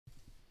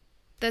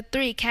The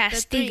three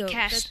Castigo. You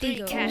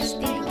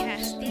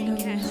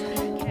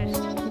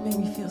make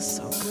me feel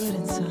so good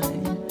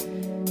inside.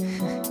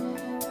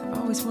 I've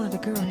always wanted a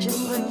girl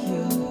just like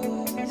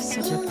you. You're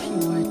such a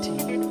PYT,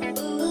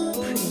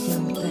 pretty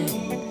young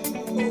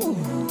thing. Ooh.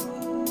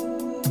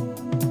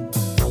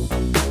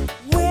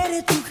 Where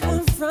did you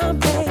come from,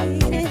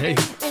 baby? Hey.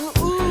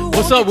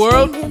 What's up,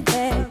 world?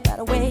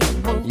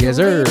 Yes,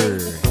 sir.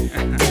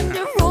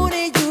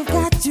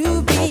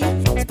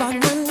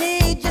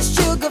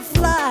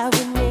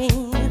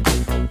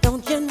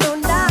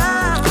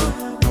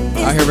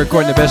 Out here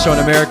recording the best show in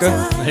America.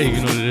 Hey, you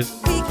know what it is.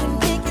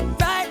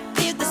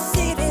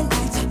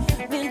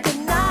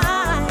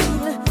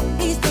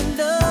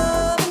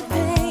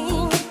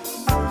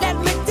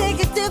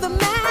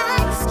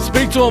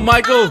 Speak to him,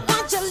 Michael.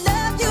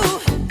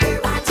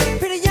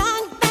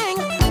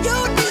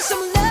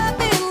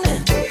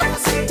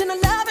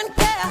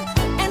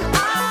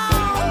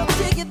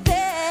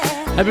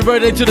 Happy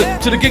birthday to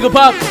the Giggle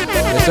Pop.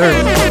 Yes, sir.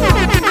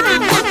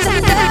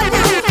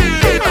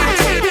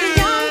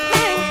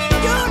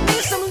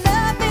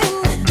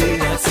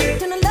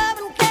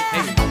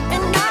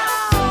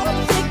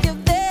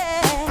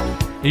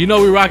 You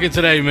know we rocking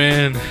today,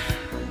 man.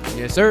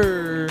 Yes,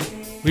 sir.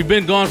 We've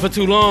been gone for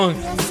too long.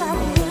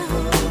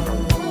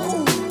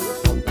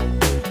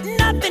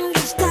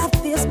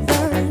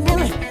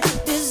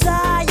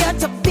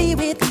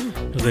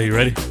 Jose, you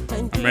ready?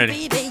 I'm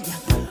ready.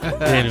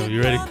 Daniel,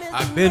 you ready?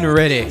 I've been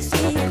ready.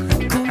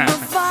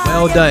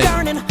 Well done.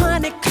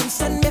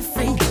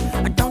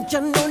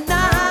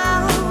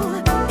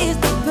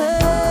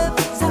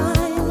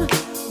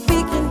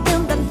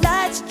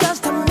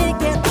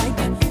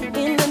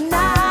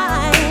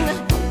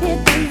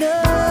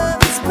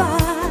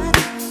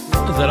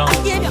 Is that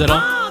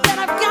on?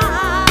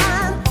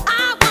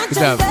 Good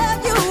job.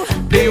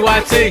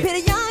 PYT.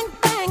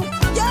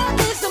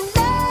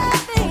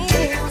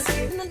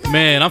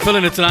 Man, I'm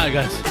feeling it tonight,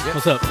 guys.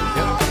 What's up?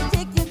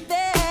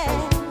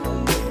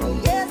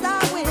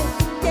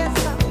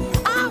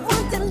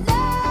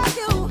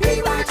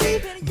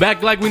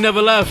 Back like we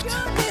never left.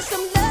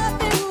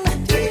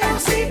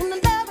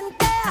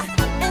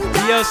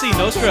 DLC,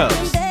 no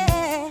scrubs.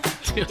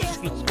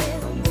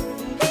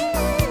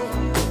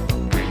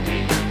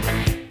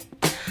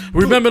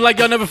 Remember like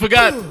y'all never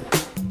forgot.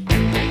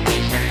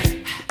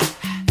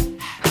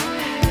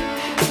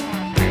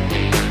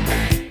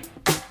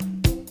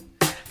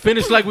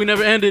 Finish like we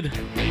never ended.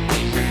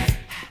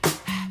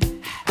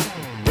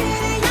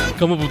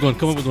 Come up with one.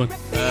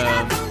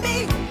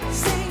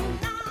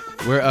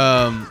 We're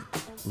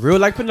real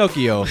like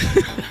Pinocchio. Think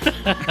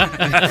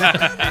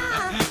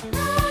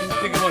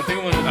of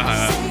one.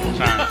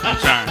 I'm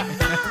trying.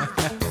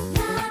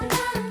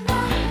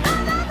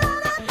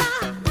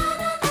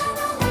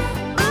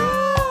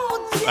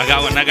 I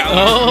got one.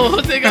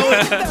 Oh, think I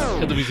one.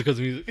 Cut the music.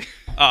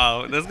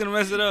 Oh, that's gonna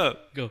mess it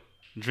up. Go.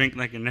 Drink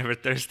like you're never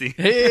thirsty.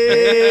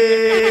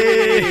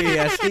 Hey,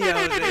 I see how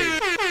it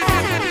is.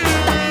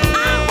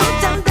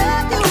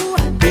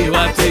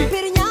 PYT.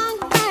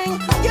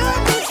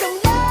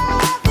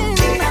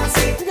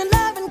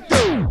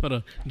 Hold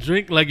on.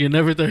 Drink like you're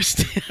never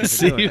thirsty. I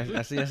see you.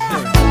 I see.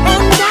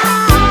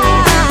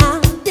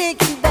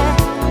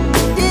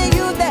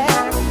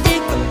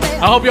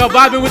 I hope y'all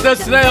vibing with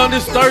us today on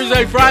this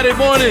Friday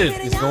morning.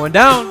 It's going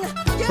down.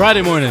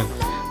 Friday morning.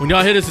 When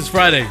y'all hit us, it's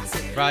Friday.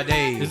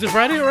 Friday. Is it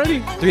Friday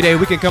already? 3-day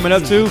weekend coming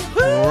up too.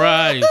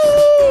 Right.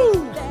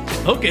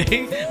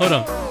 Okay. Hold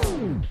on.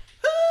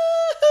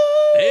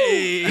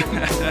 Hey.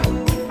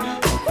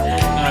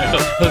 Alright,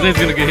 Jose's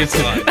gonna get his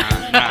song.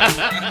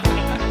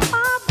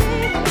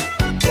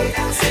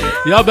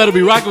 Y'all better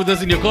be rocking with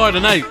us in your car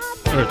tonight.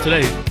 Or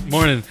today,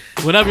 morning.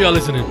 Whenever y'all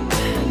listening. I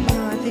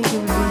think it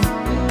would be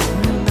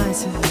real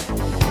nice if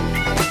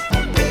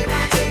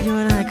you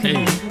and I could.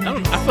 Hey,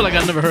 I feel like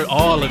I never heard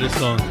all of this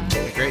song.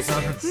 Great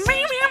song. You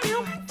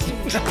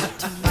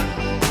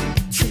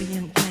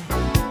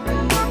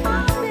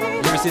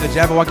ever see the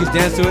Jabberwockies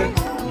dance to it?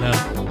 No.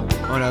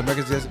 On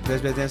America's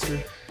Best Dance Crew?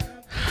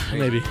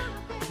 Maybe.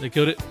 They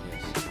killed it.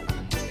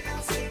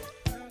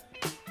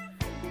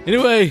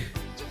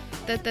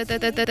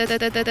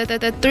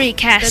 The three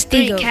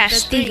Castigo.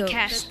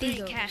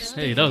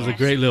 Hey, that was a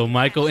great little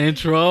Michael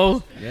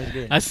intro. Yeah, it's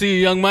good. I see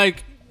you, young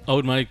Mike.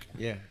 Old Mike.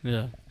 Yeah.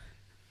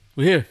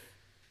 We here.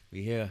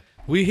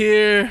 We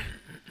here.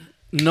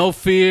 No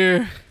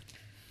fear.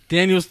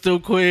 Daniel's still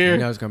queer. I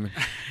know it's coming.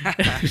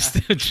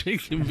 Still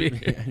drinking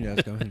beer. I know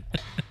it's coming.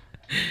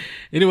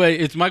 Anyway,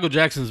 it's Michael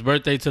Jackson's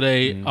birthday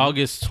today,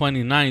 August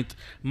 29th.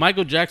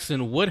 Michael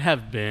Jackson would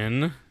have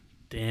been.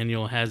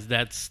 Daniel has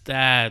that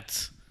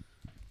stat.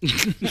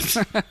 Let's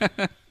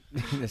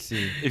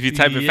see. If you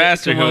type it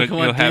faster, come on.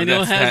 he'll have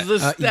Daniel that has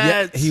stat. the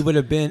stats. Yeah, he would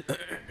have been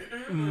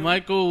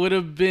Michael would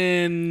have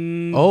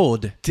been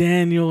old.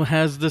 Daniel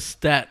has the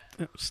stat.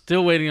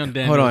 Still waiting on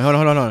Daniel.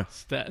 Hold on.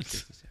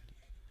 Stats.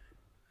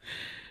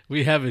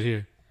 We have it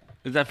here.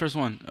 Is that first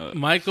one?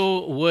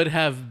 Michael would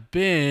have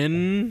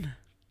been,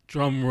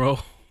 drum roll,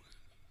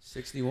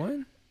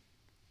 61?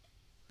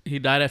 he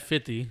died at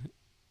 50.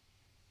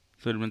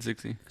 So it'd have been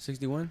 60.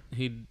 61?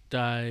 He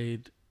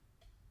died.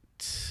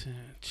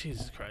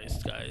 Jesus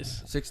Christ,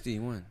 guys.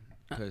 61.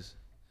 Because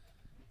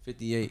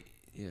 58.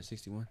 Yeah,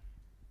 61.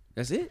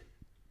 That's it?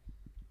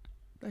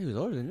 I thought he was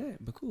older than that.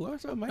 But cool. I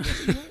saw Michael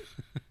 61.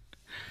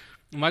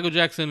 Michael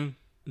Jackson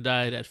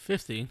died at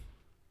 50.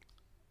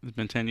 It's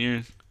been 10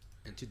 years.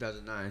 In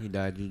 2009, he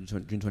died June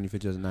 25th,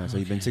 2009. So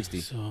he's been 60.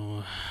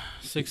 So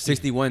 60.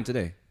 61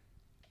 today.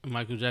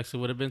 Michael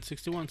Jackson would have been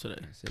 61 today.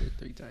 I said it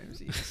 3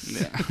 times.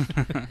 Yeah.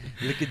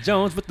 Look at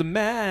Jones with the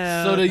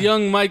math. So the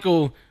young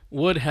Michael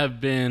would have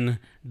been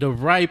the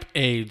ripe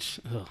age.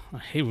 Ugh, I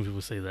hate when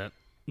people say that.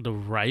 The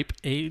ripe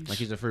age. Like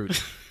he's a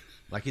fruit.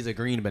 Like he's a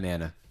green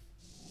banana.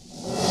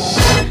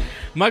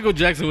 Michael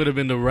Jackson would have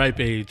been the ripe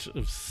age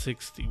of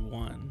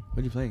 61. What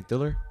are you playing?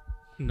 Thriller?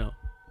 No.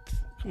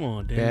 Come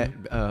on,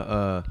 Dan.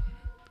 Bad,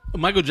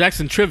 Michael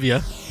Jackson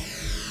trivia.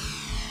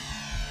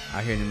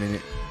 I hear in a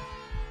minute.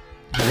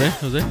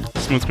 Jose?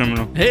 Smooth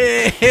Criminal.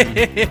 Hey!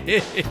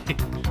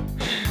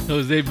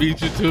 Jose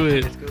beat you to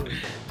it. Let's go.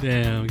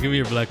 Damn, give me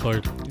your black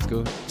card. Let's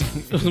go.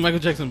 Was Michael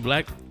Jackson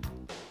black?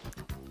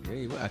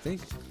 Yeah, I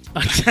think.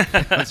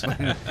 That's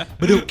fine.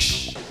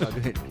 Badoosh. It's all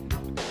good.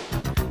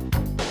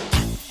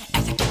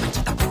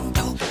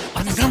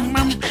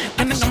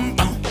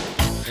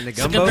 And the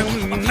gumbo?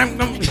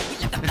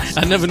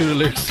 I never knew the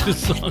lyrics to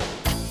this song.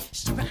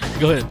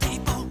 Go ahead.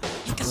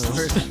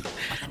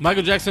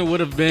 Michael Jackson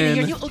would have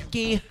been.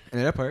 Okay.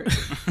 And that part.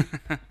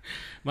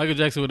 Michael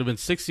Jackson would have been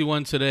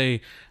 61 today.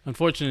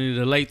 Unfortunately,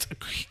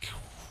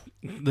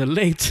 the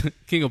late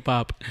King of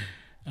Pop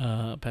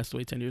passed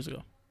away 10 years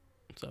ago.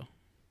 So,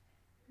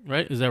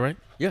 right? Is that right?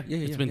 Yeah.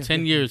 It's been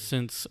 10 years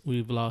since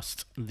we've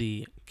lost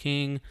the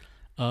King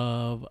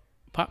of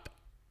Pop.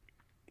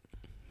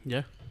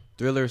 Yeah.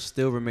 Thriller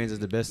still remains as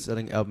the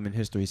best-selling album in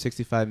history.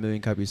 65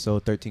 million copies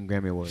sold, 13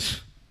 Grammy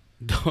Awards.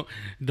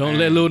 Don't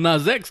let Lil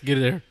Nas X get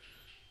there.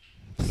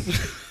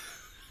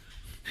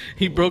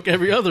 He broke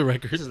every other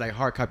record. This is like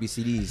hard copy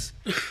CDs.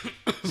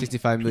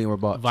 65 million were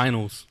bought.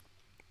 Vinyls.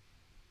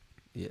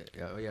 Yeah,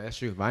 that's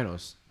true.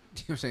 Vinyls.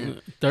 You know what I'm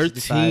saying?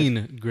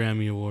 13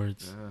 Grammy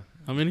Awards.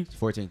 How many?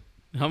 14.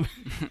 How many?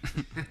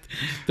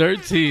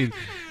 13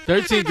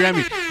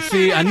 Grammy.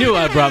 See, I knew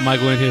I brought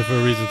Michael in here for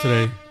a reason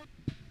today.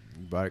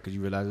 You brought it because you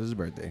realized it was his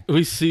birthday.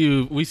 We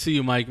see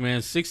you, Mike,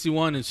 man.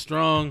 61 and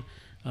strong.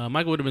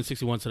 Michael would have been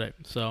 61 today.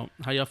 So,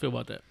 how y'all feel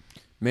about that?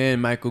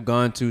 Man, Michael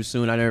gone too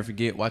soon. I never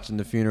forget watching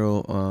the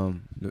funeral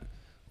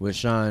with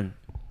Sean.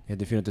 He had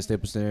the funeral at the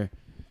Staples Center.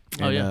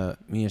 And,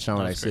 me and Sean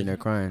were like sitting there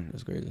crying. It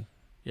was crazy.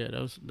 Yeah, that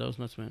was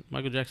nuts, man.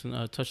 Michael Jackson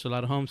touched a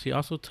lot of homes. He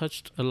also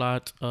touched a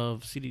lot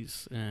of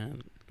CDs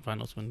and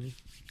vinyls when he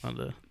on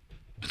the.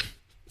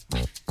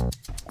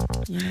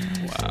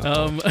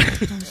 Wow.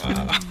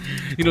 Wow.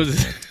 You know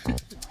this.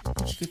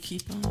 You could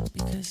keep on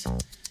because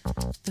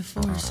the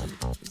force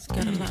has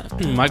got a lot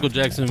of Michael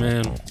Jackson,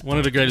 man, one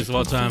of the greatest of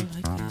all time.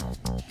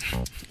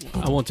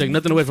 I won't take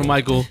nothing away from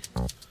Michael,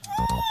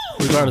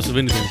 regardless of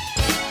anything.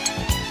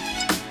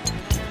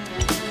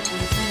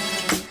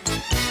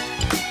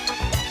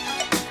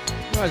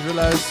 You guys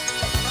realize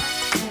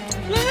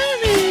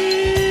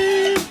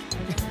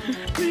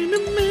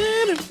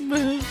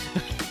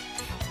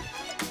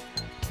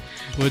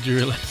what'd you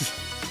realize?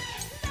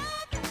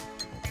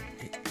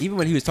 even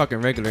when he was talking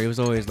regular, he was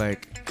always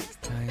like,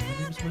 "Hi, my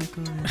name is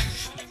Michael."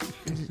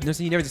 No,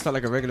 see, he never just talked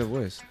like a regular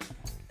voice.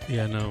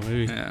 Yeah, no,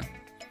 maybe. Yeah.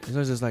 He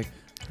was just like,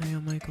 "Hi,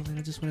 I'm Michael, and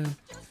I just want to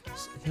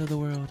heal the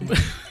world."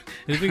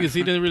 The thing is,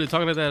 he didn't really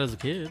talk like that as a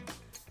kid.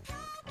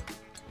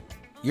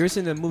 You ever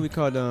seen the movie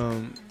called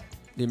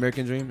The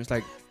American Dream? It's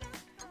like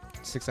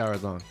 6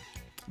 hours long.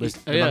 But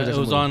Yeah, it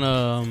was on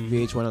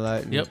VH1 a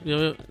lot. Yep,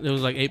 it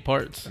was like 8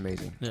 parts.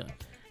 Amazing. Yeah,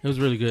 it was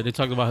really good. They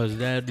talked about how his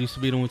dad used to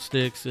beat him with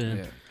sticks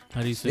and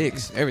how these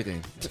sticks,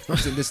 everything.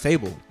 What's in this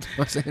table?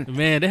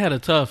 Man, they had a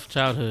tough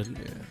childhood.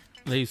 Yeah.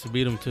 They used to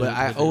beat them too. But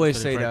I always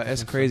say that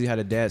that's crazy how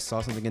the dad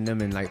saw something in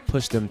them and like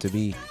pushed them to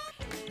be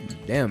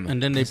them.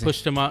 And then they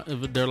pushed them out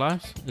of their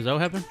lives. Is that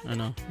what happened? Or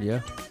no?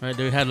 Yeah. Right.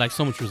 They had like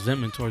so much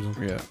resentment towards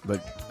them. Yeah.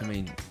 But I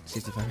mean,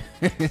 65.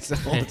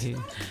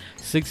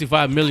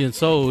 65 million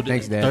sold.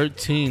 Thanks, Dad.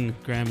 13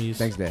 Grammys.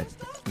 Thanks, Dad. You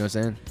know what I'm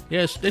saying?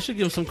 Yeah, they should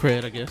give him some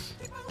credit, I guess.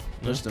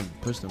 Pushed them.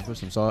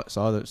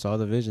 Saw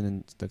the vision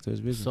and stuck to his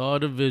vision. Saw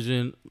the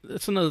vision.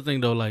 That's another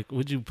thing though. Like,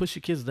 would you push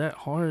your kids that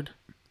hard?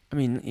 I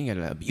mean, you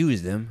gotta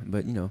abuse them,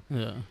 but you know.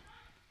 Yeah.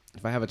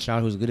 If I have a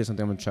child who's good at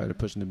something, I'm gonna try to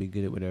push him to be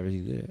good at whatever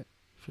he's good at.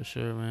 For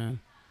sure,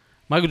 man.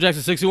 Michael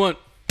Jackson, 61.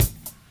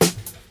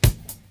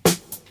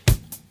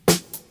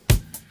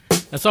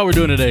 That's all we're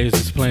doing today is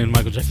just playing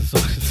Michael Jackson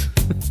songs.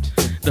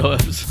 The whole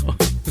episode.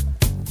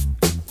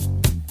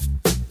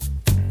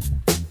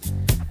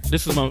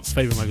 This is my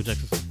favorite Michael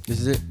Jackson song. This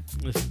is it?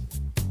 Listen.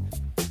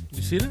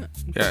 You see that?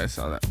 Yeah, I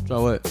saw that.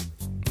 Saw what?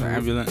 The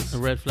ambulance. A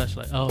red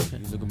flashlight. Oh, okay.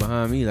 He's looking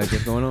behind me like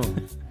what's going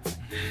on.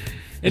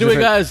 Anyway,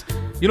 guys,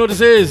 you know what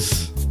this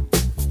is?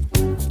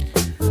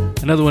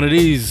 Another one of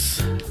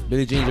these.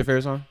 Billie Jean's your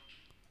favorite song?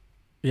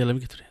 Yeah, let me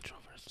get to the intro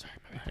first. Sorry,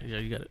 man. Yeah,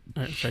 you got it.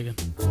 All right, try again.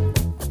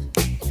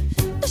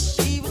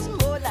 She was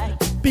more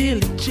like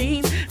Billie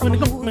Jean. When I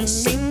go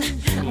sing.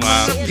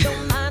 Wow.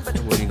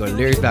 When you go to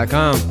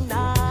lyrics.com,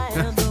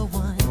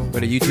 go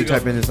to YouTube,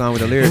 type in the song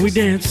with the lyrics. And we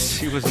dance.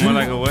 She was more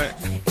like a what?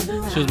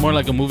 She was more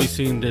like a movie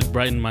scene that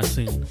brightened my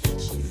scene.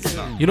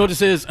 You know what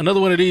this is? Another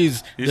one of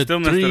these. You the still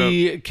messed it up.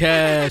 three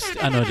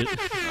cast. I know I did.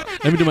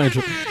 Let me do my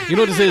intro. You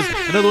know what this is?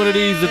 Another one of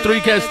these. The Three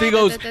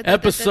Castigos,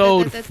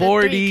 episode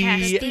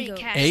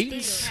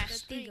 48.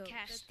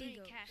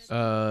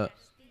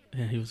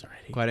 Yeah, he was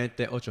ready.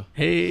 48.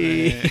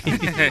 Hey. Real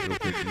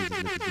quick, Jesus,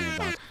 look this man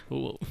bounce.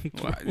 Whoa.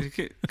 Wow. You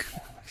keep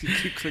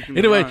clicking the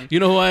Anyway, line. you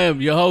know who I am,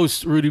 your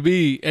host, Rudy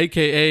B,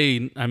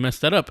 a.k.a. I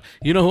messed that up.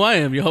 You know who I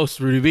am, your host,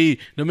 Rudy B.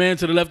 The man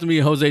to the left of me,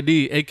 Jose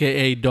D,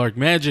 a.k.a. Dark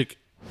Magic.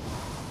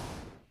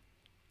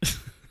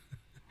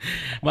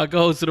 My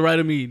co-host to the right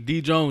of me, D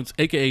Jones,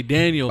 a.k.a.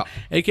 Daniel,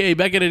 a.k.a.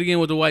 back at it again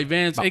with the white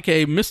vans,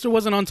 a.k.a. Mr.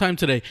 Wasn't on time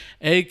today,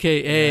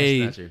 a.k.a.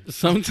 Yeah, that's not true.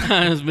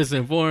 sometimes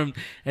misinformed,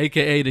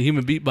 a.k.a. the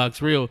human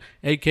beatbox real,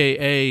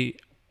 a.k.a.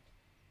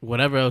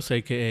 whatever else,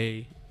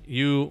 a.k.a.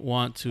 you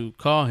want to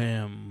call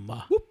him.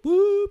 Whoop,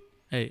 whoop.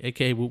 Hey,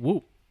 a.k.a. whoop,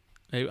 whoop.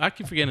 Hey, I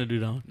keep forgetting to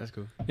do that one. That's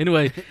cool.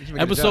 Anyway, should make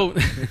a episode...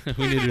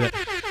 we need to do that.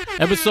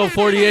 Episode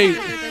 48.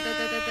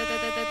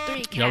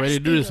 Y'all ready to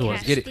do this one?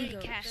 Let's get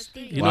it.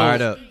 You Wired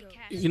know, up.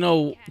 you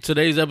know,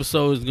 today's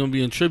episode is going to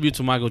be in tribute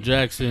to Michael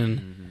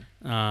Jackson,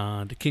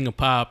 the king of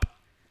pop.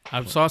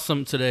 I saw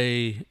something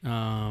today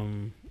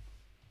that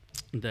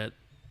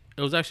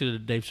it was actually the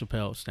Dave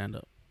Chappelle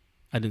stand-up.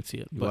 I didn't see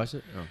it, You but watch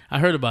it? Oh. I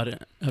heard about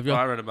it. Have Oh, I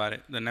y'all? read about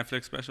it. The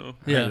Netflix special.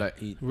 Yeah, Like,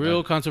 eat,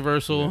 real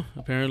controversial.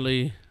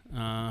 Apparently,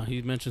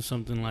 he mentioned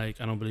something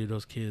like, "I don't believe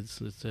those kids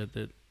that said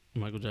that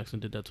Michael Jackson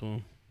did that to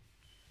him."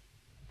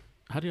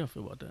 How do y'all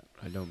feel about that?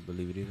 I don't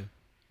believe it either.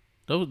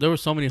 There were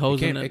so many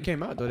hoes in It that.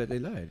 came out though that they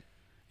lied.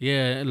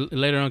 Yeah,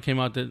 later on came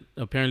out that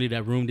apparently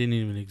that room didn't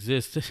even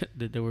exist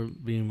that they were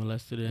being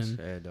molested That's in.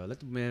 sad, though. Let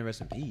the man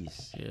rest in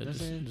peace. Yeah, You know what I'm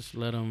saying? just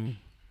let him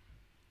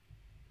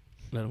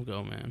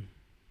go, man.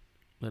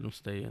 Let him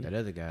stay in. That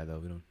other guy though,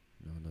 we don't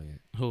know yet.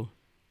 Who?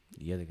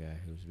 The other guy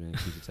who's been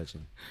accused of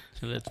touching.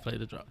 Let's play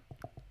the drop.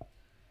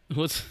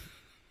 What's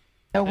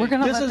No, we're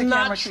gonna This let is the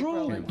not camera keep true.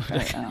 rolling.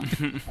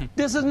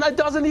 This is not,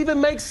 doesn't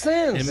even make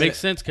sense. it? Makes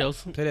sense,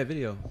 Kels. Play that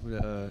video.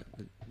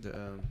 Did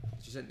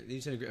you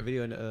send a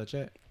video in the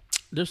chat?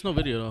 There's no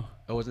video though.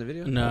 Oh, wasn't a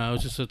video? No, it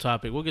was just a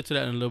topic. We'll get to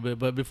that in a little bit.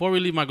 But before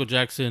we leave Michael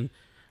Jackson,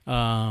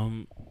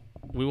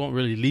 we won't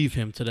really leave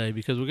him today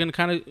because we're gonna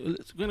kind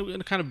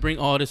of bring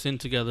all this in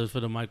together for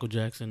the Michael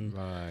Jackson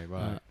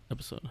Right.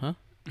 episode, huh?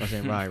 I'm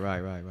saying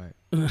right.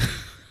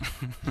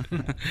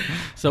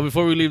 So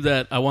before we leave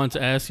that, I wanted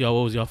to ask y'all,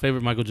 what was your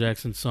favorite Michael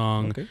Jackson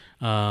song? Okay.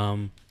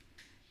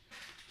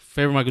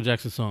 Favorite Michael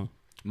Jackson song?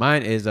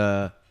 Mine is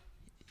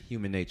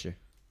Human Nature.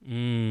 I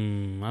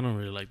don't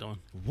really like that one.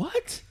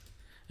 What?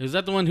 Is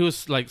that the one who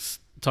was like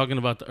talking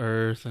about the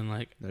Earth and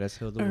like No, that's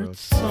Heal the Earth World.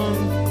 song?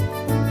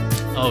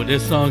 Oh,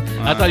 this song.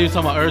 I thought you were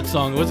talking about Earth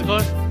song. What's it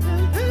called? I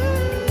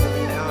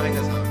don't like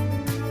that song.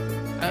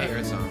 I hate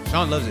Earth song.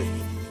 Sean loves it.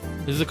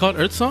 Is it called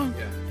Earth song?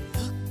 Yeah.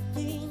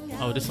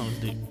 Oh, this song's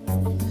deep.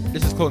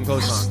 This is Quote and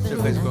Code song. Should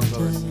play Quote and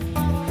Code.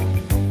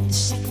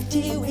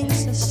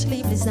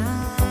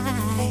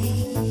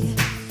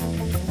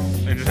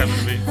 They just happen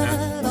to be.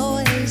 Yeah.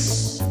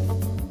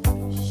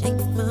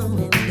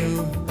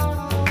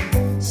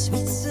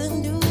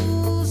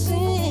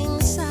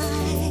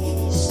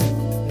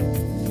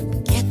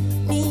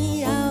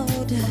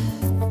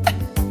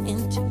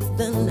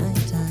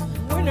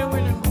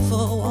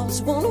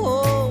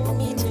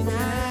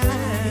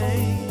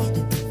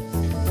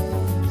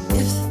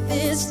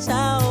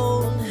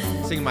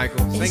 Sing, Michael.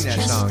 Sing that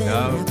song,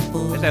 dog.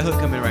 Let that hook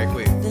come in right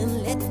quick.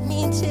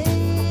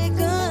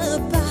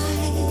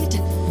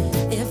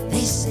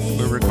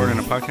 We're recording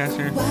a podcast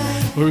here.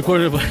 We're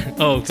recording.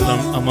 Oh, because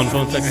I'm on the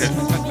phone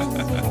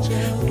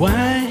texting.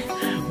 Why?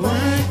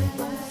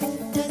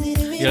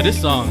 Yeah,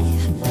 this song.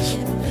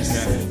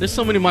 There's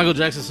so many Michael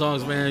Jackson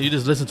songs, man. You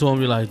just listen to them,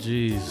 you're like,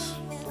 jeez.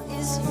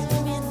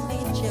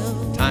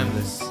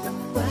 Timeless.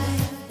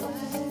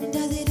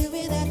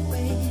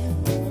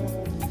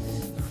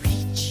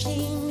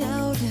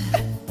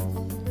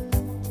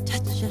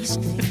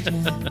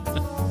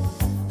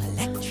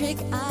 Electric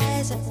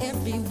eyes are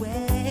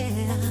everywhere.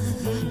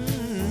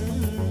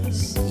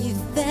 See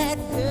that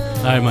girl.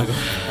 All right, Michael.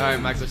 All right,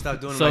 Michael,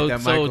 stop doing it So, like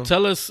that, Michael.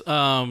 tell us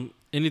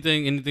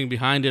anything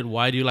behind it.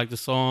 Why do you like the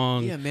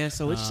song? Yeah, man.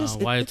 So it's just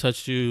why it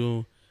touched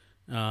you.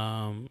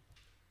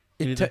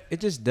 Anything? it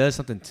just does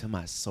something to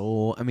my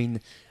soul. I mean,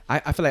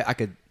 I feel like I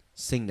could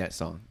sing that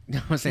song. You know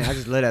what I'm saying? I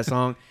just love that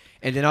song.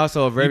 And then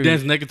also a You very.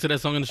 dance naked to that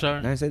song in the shower?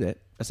 I didn't say that.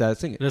 I said I'd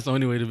sing it. That's the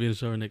only way to be in the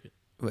shower naked.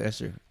 Well, that's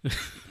true.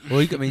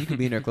 Well, you can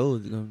be in their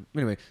clothes.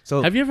 Anyway,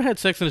 so Have you ever had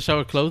sex in the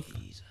shower clothed?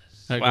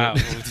 All right, Wow.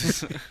 go.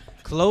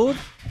 clothed?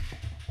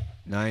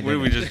 No, I ain't What did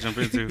done we that. just jump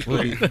into? All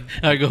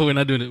right, go. We're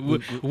not doing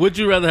it. Would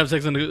you rather have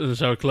sex in the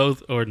shower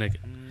clothed or naked?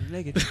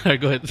 Naked. All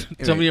right, go ahead.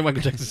 Tell me your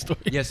Michael Jackson story.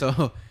 Yeah,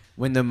 so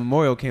when the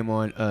memorial came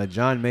on,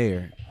 John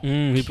Mayer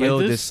He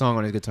killed played this this. song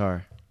on his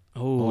guitar.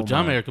 Oh,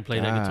 John my Mayer could play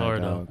that God, guitar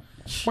dog. though.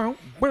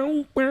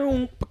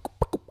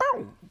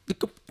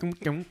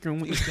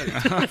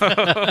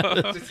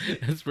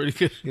 That's pretty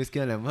good. He was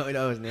killing them.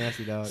 That was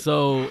nasty, dog.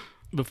 So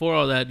before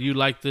all that, you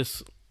like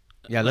this?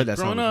 Yeah, I love that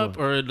growing song. up,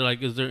 before. or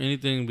like, is there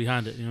anything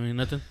behind it? You know what I mean?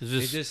 Nothing. It's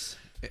It's just,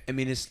 I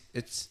mean, it's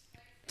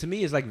to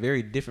me, it's like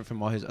very different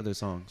from all his other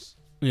songs.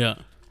 yeah.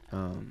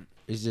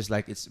 It's just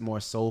like it's more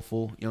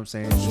soulful. You know what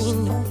I'm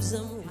saying?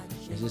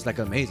 It's just like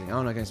amazing. I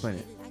don't know how I can explain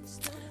it.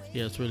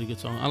 Yeah, it's a really good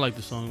song. I like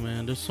the song,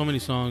 man. There's so many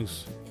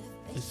songs.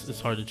 It's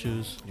hard to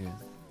choose. Yeah.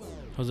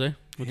 Jose, He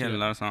what had you a got?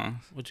 lot of songs.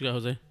 What you got,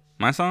 Jose?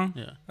 My song?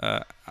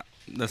 Yeah.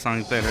 The song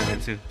you played earlier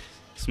too.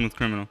 Smooth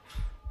Criminal.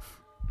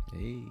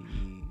 Hey.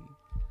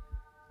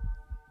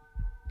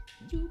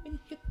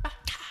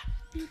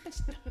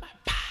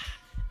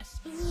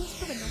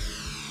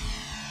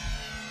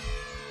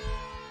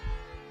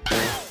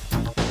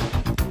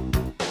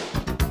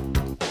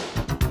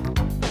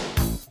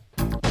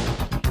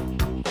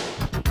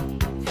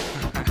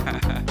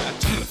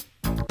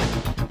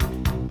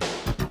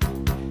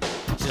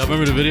 Y'all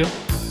remember the video?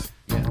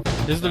 Yeah.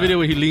 This is the video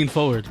where he leaned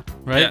forward,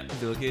 right? Yeah.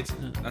 Little kids.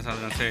 That's what I was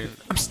gonna say.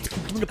 I'm still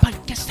doing the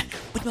podcast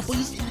with my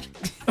boys.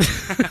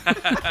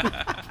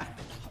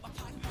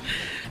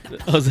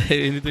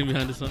 Jose, anything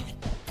behind the song?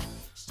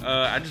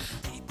 I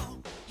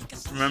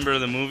just remember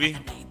the movie,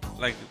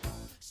 like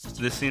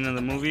this scene of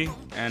the movie,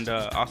 and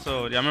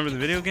also, y'all remember the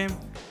video game?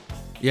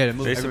 Yeah, the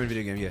movie. They used to- Every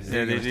video game. Yeah.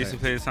 Yeah, they used to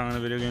play the song in the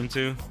video game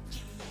too.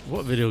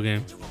 What video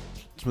game?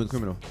 Smooth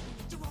Criminal.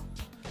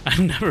 I've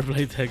never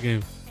played that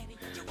game.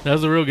 That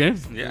was a real game?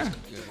 Yeah.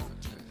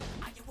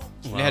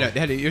 Wow. They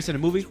had you ever seen the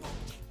movie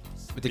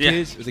with the Yeah.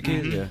 kids? With the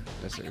kids? Mhm. Yeah,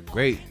 that's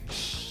great.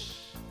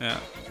 Yeah.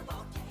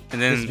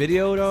 And This then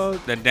video, dog.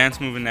 the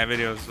dance move in that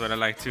video is what I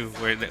like too,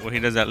 where he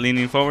does that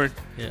leaning forward.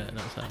 Yeah, that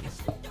was happening.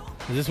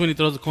 Is this when he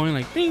throws the coin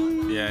like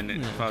ding? Yeah, and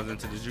it falls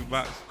into the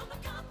jukebox.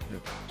 Yeah.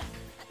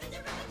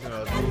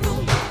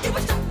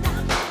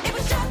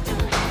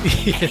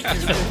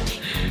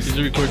 You should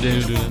record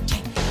Daniel doing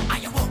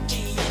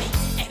it.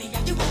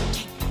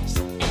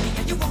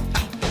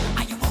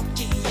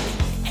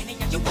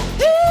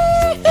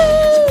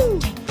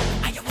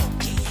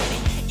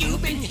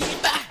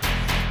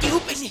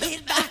 You've been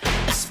hit by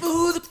a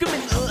smooth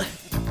criminal.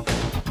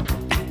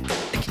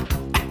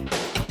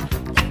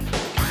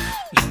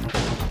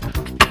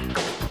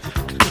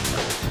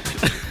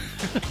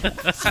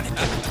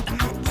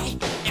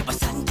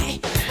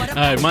 All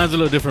right, mine's a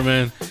little different,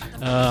 man.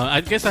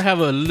 I guess I have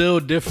a little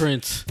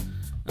different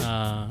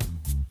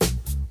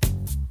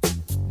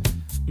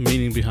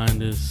meaning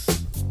behind this.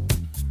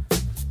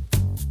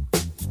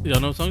 Y'all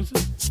know what song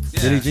this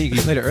is? Billie Jean,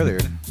 you played it earlier.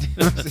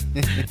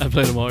 I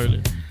played them all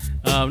earlier.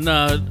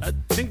 No, I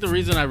think the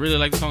reason I really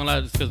like the song a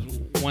lot is because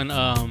when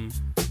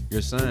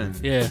Your son.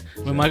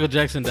 when Michael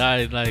Jackson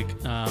died, like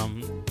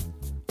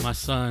my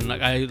son,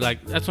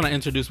 that's when I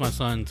introduced my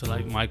son to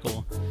like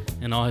Michael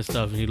and all his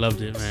stuff, and he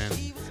loved it, man.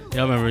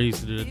 Y'all remember he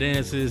used to do the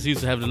dances. He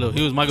used to have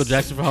he was Michael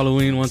Jackson for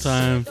Halloween one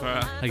time.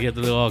 Like he had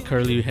the little all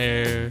curly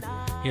hair.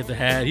 He had the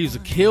hat. He used to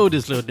kill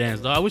this little dance,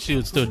 though. I wish he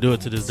would still do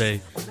it to this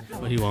day,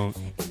 but he won't.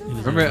 He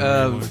doesn't Remember,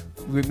 anymore.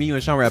 with me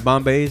and Sean were at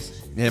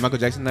Bombay's. They had Michael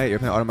Jackson night. You're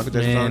playing all the Michael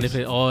Jackson Man, they songs.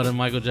 played all the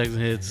Michael Jackson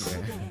hits.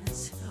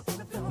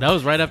 That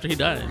was right after he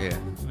died. Yeah.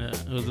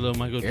 It was a little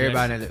Michael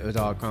Everybody Jackson it was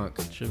all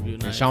crunk. tribute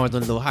And night. Sean was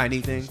doing the little high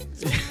knee thing.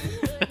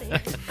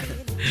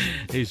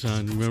 Hey,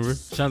 Sean, you remember?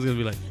 Sean's gonna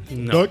be like,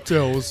 no.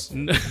 DuckTales.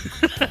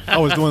 I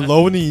was doing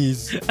low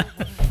knees.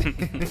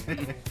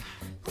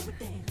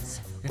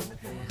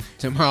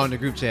 Tomorrow in the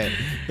group chat.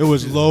 It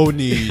was low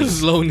knees.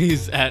 Slow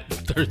knees at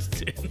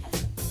Thurston.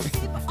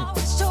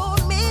 Always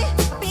told me,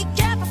 be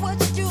careful what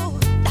you do.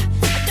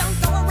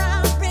 Don't go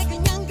around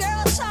breaking young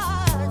girls'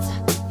 hearts.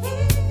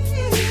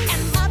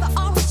 And mother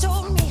always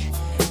told me,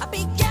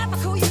 be careful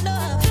who you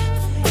love.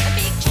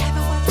 Be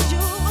careful what you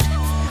do.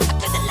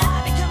 'Cause the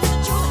lie becomes the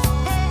truth.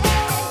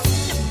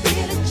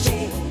 Hey, Billie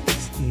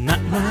Jean.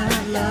 Not my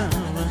love.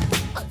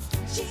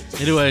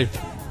 Anyway,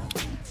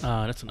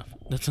 that's enough.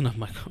 That's enough,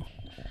 Michael.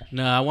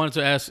 Now, I wanted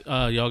to ask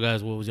y'all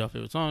guys what was your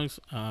favorite songs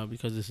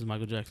because this is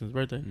Michael Jackson's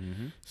birthday.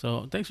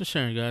 So thanks for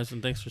sharing, guys,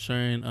 and thanks for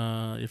sharing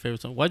your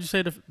favorite song. Why'd you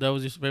say that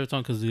was your favorite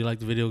song? Because you like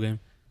the video game.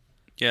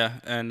 Yeah,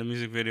 and the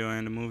music video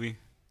and the movie.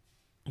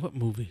 What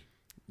movie?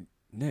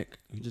 Nick,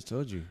 he just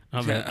told you.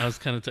 Oh, man, I was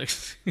kind of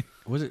texting.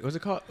 Was it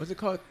called? Was it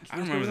called? I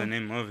don't remember the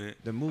name of it.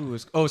 The movie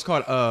was. Oh, it's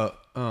called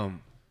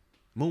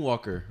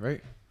Moonwalker,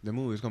 right? The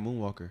movie was called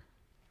Moonwalker.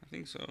 I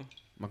think so.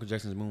 Michael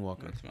Jackson's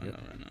Moonwalker. Let's find Yep.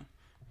 out right now.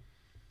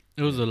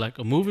 It was like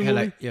a movie, It had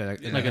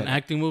movie? like An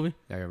acting movie?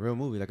 like a real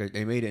movie. Like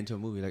they made it into a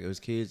movie. Like it was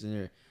kids in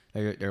there.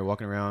 Like they were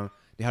walking around.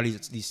 They had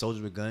these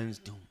soldiers with guns.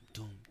 Doom,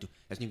 doom, doom.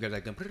 That's when you grab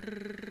like gun.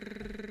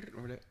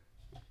 Remember that?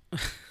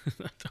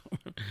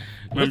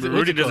 Remember, what's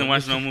Rudy it doesn't called?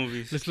 watch no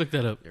movies. Let's look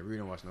that up. Yeah, we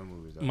don't watch no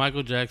movies. Though.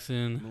 Michael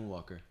Jackson.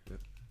 Moonwalker. Yep.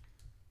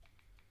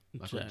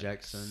 Michael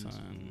Jackson's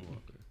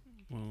Moonwalker.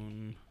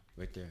 Moon.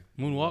 Right there.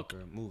 Moonwalk?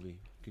 Moonwalker movie.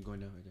 Keep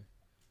going down right there.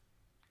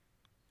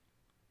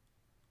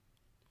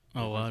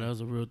 Oh wow, that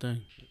was a real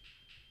thing.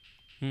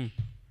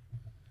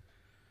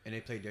 And they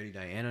played Dirty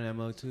Diana on that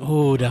mug too.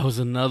 Oh, that was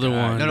another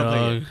one, no, play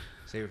dog. it.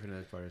 Save it for the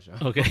next part of the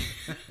show. Okay.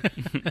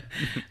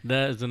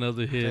 That is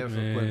another Save hit, it for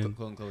man.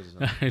 Quote and Close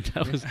or something.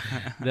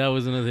 that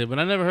was another hit. But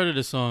I never heard of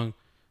this song.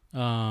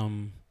 I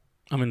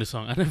mean, the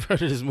song. I never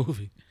heard of this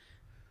movie.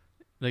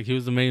 Like, he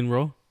was the main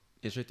role?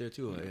 It's right there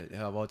too. They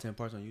have all 10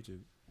 parts on YouTube.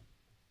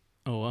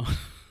 Oh, wow.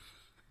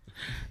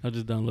 I'll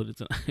just download it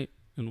tonight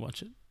and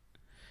watch it.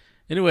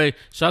 Anyway,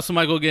 shouts to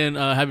Michael again.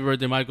 Happy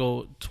birthday,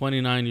 Michael.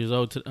 29 years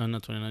old.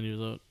 Not 29 years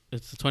old.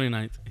 It's the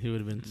 29th. He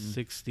would have been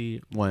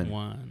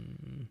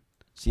 61.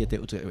 Siete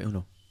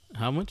uno.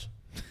 How much?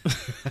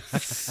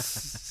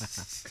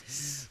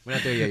 We're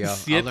not there yet, y'all.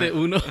 Siete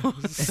uno.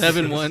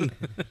 7-1.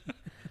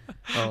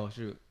 Oh,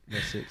 shoot.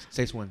 That's 6.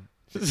 6-1.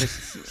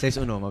 6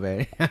 uno, my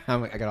bad.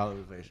 I got all over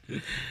the place.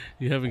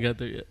 You haven't got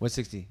there yet. What's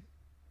 60?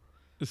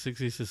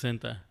 60, 60.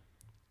 Right?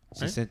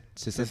 61.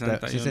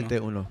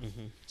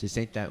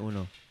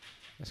 61.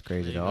 That's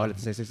crazy, though. All that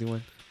to say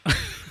 61?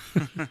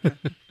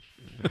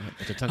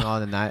 With your tongue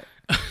all in the knot.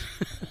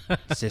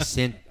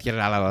 61.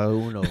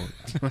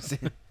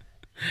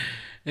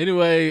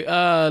 Anyway,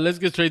 let's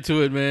get straight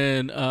to it,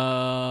 man.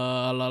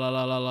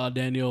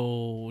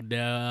 Daniel.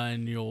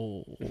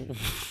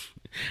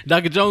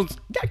 Dr. Jones.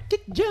 Dr.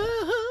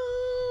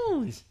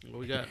 Jones. What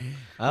we got?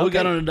 What we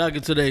got on the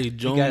docket today,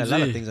 Jones? We got a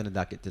lot of things on the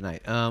docket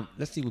tonight.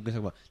 Let's see what we're going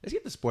to talk about. Let's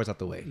get the sports out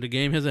the way. The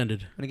game has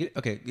ended.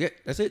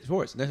 That's it.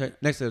 Sports. That's right.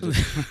 Next.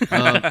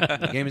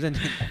 The game is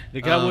ended.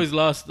 The Cowboys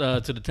lost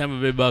to the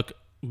Tampa Bay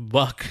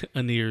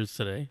Buccaneers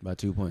today. By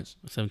 2 points.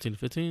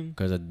 17-15.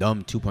 Because a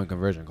dumb 2-point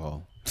conversion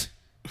call.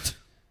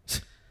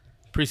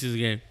 Preseason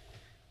game.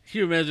 Can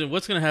you imagine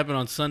what's going to happen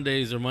on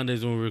Sundays or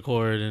Mondays when we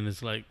record and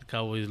it's like the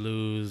Cowboys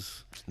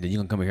lose? Then you're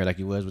going to come in here like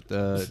you was with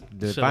the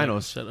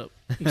finals. Shut up.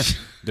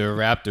 The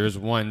Raptors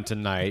won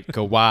tonight.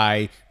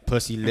 Kawhi,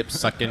 pussy lip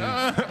sucking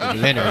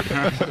Leonard.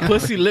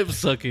 Pussy lip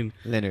sucking.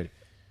 Leonard.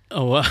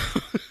 Oh, wow.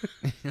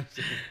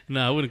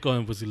 Nah, I wouldn't call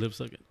him pussy lip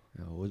sucking.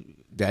 No,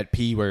 That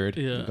P word.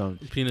 Yeah.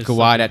 Penis Kawhi,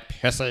 sucker. that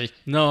pussy.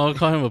 No, I'll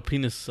call him a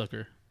penis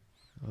sucker.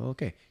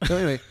 okay. So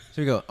anyway,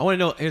 here we go. I want to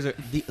know, here's a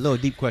little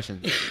deep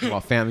question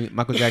about family.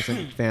 Michael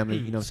Jackson, family,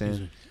 you know what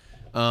I'm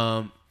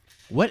saying?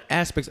 What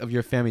aspects of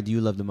your family do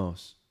you love the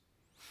most?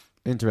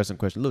 Interesting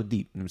question. A little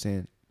deep, you know what I'm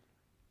saying?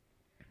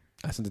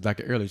 I sent the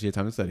docket earlier. She had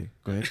time to study.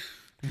 Go ahead.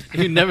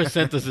 He never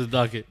sent us his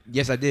docket.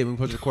 Yes, I did. We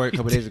supposed to record a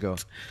couple days ago.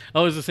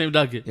 Oh, it's the same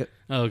docket? Yep.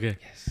 Oh, okay.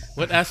 Yes.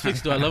 What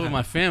aspects do I love of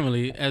my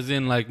family? As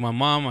in, like, my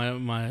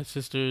mom, my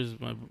sisters,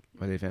 Are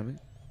they family?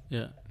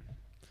 Yeah.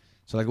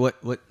 So, like, what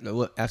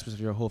aspects of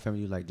your whole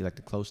family you like? Do you like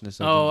the closeness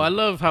of Oh, I them?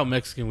 love how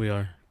Mexican we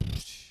are.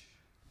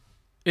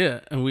 Yeah,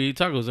 and we eat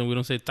tacos and we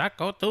don't say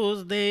Taco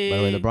Tuesday. By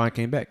the way, LeBron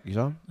came back. You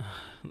saw him?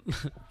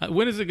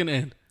 When is it gonna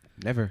end?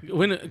 Never.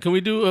 When can we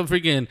do a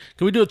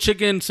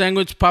chicken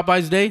sandwich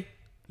Popeyes Day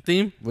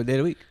theme? What day of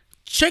the week?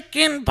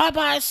 Chicken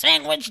Popeyes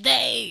Sandwich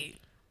Day.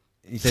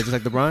 You said just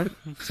like LeBron?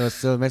 So it's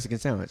still a Mexican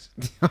sandwich.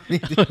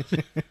 It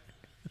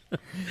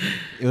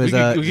was. We could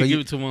so give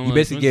it to one. you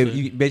basically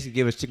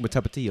gave us chicken with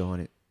tapatio on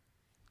it.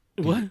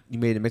 What? You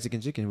made a Mexican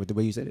chicken with the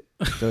way you said it.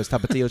 So it's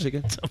tapatio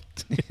chicken.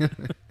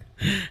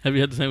 Have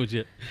you had the sandwich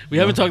yet? We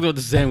haven't talked about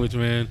the sandwich,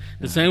 man.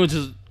 The sandwich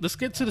is. Let's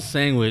get to the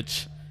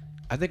sandwich.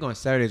 I think on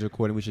Saturday's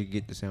recording we should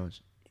get the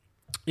sandwich.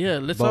 Yeah,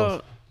 let's Both.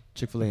 all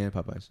Chick-fil-A and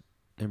Popeyes,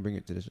 and bring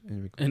it to this.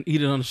 and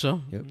eat it on the show.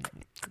 Yep.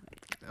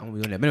 I won't be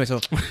doing that. But anyway, so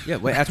yeah,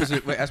 what aspects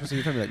of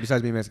your family like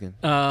besides being Mexican?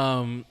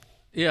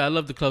 Yeah, I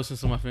love the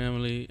closeness of my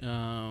family.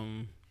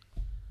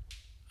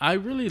 I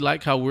really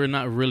like how we're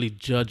not really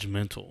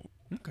judgmental.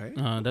 Okay.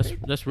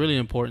 That's really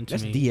important to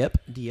That's me.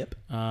 deep.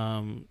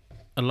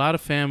 A lot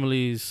of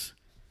families,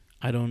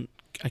 I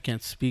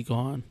can't speak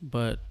on,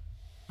 but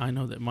I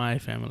know that my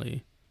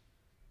family,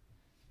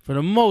 for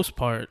the most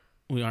part,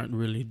 we aren't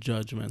really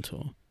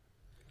judgmental,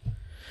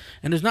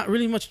 and there's not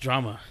really much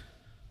drama.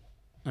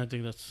 I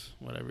think that's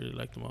what I really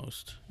like the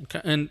most,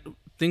 and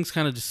things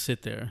kind of just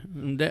sit there.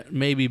 And that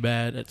may be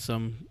bad at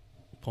some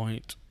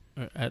point,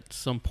 or at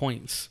some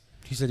points.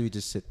 He said we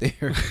just sit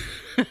there.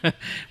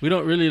 We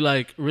don't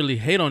really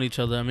hate on each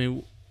other. I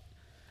mean,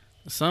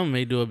 some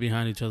may do it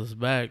behind each other's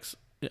backs.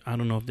 I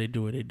don't know if they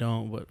do or they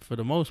don't, but for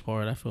the most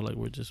part, I feel like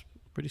we're just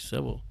pretty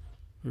civil.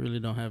 We really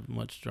don't have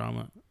much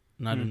drama.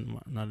 Not in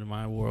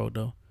my world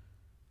though.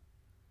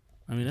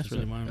 I mean, that's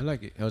really mine. I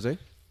like it. Jose?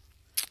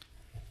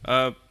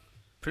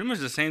 Pretty much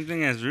the same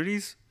thing as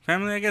Rudy's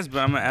family, I guess, but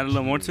I'm gonna add a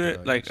little more to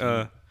it. Like,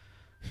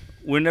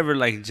 we're never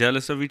like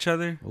jealous of each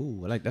other.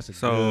 Ooh, I like that's a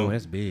So, good one.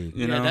 That's big.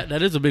 You know,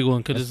 that is a big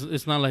one because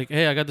it's not like,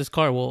 hey, I got this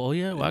car. Well, oh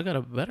yeah, well I got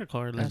a better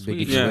car That's last Biggie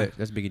week. Duet.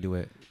 That's Biggie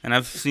Duet. and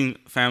I've seen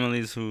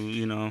families who,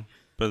 you know,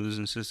 brothers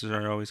and sisters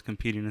are always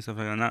competing and stuff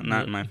like that.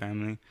 Not in my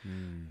family.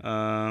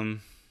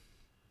 Damn.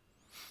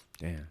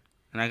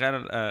 And I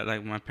got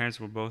like my parents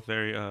were both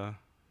very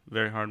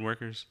hard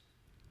workers.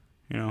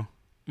 You know.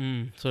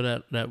 So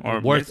that Or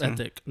work basically-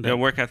 ethic. Yeah,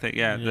 work ethic,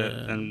 yeah.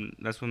 Yeah. And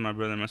that's with my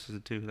brother and my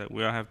sister too. Like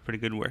we all have pretty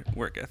good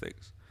work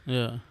ethics.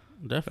 Yeah,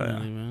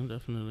 definitely, man,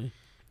 definitely.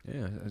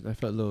 Yeah, I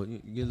felt a little. You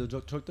get a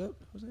little choked up,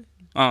 Jose?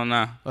 Oh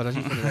no. Oh, that's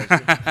just for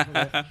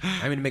the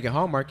I mean to make it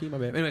hallmarky. My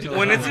bad. Anyway, so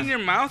When it's in your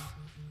mouth,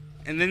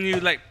 and then you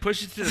like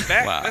push it to the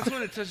back, that's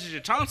when it touches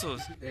your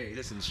tonsils. Hey,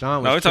 listen,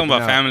 Sean was. No, we're talking tripping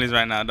about out. families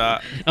right now,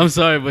 dog. I'm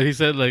sorry, but he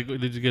said like,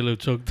 did you get a little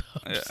choked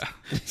up?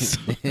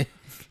 Yeah.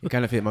 It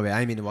kind of fit. My bad. I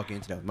didn't mean to walk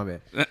into that. My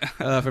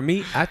bad. For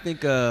me, I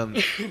think.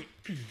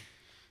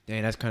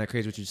 Dang, that's kind of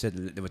crazy what you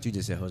said. What you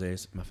just said, Jose.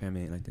 It's, my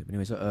family ain't like that. But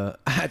anyway, so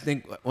I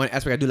think one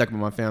aspect I do like about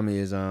my family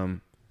is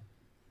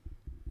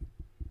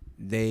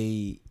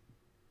they.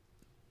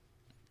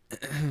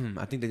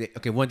 I think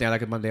that one thing I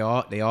like about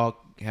them, they all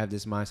have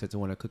this mindset to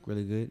want to cook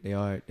really good.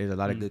 There's a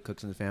lot of good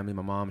cooks in the family.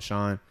 My mom,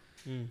 Sean,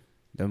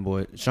 them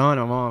boys. Sean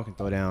and my mom can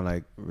throw down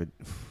like,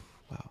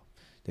 wow,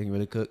 they can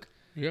really cook.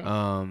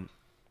 Yeah.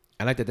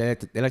 I like that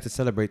they like to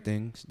celebrate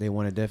things. They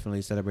want to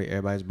definitely celebrate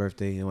everybody's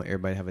birthday. They want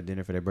everybody to have a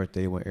dinner for their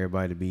birthday. They want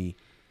everybody to be,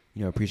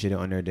 appreciated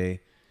on their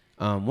day.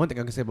 One thing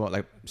I can say about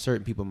like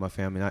certain people in my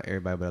family, not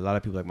everybody, but a lot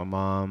of people like my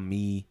mom,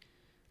 me,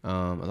 a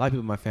lot of people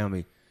in my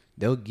family,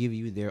 they'll give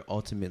you their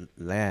ultimate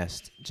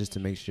last just to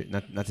make sure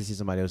not to see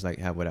somebody else like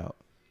have without. You know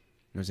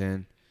what I'm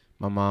saying?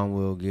 My mom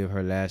will give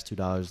her last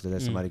 $2 to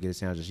let somebody get a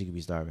sandwich so she could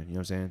be starving. You know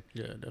what I'm saying?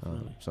 Yeah,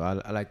 definitely. So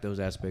I like those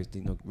aspects.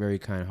 Very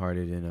kind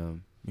hearted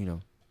and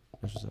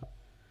that's what's up.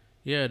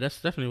 Yeah,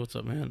 that's definitely what's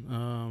up, man.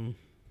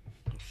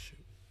 Oh shoot.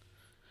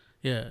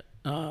 Yeah,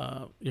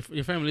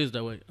 your family is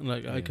that way.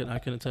 Like I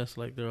can attest.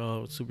 Like they're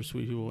all super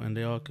sweet people, and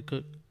they all could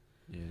cook.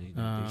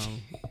 Yeah,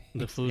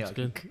 the food's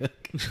good.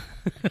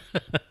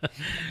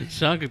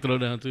 Sean can throw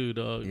down too,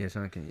 dog. Yeah,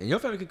 Sean can. And your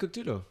family can cook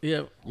too, though.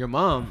 Yeah, Your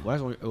mom,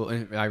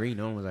 and Irene,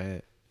 no one was I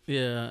had.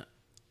 yeah.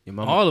 Your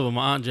mom, All of them.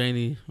 My Aunt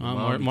Janie,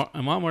 mom-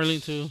 Mom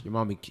Marlene too. Your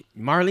mom,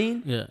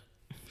 Marlene. Yeah,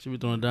 she be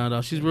throwing down,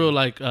 dog. She's real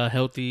like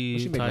healthy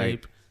What she make,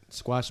 type. like,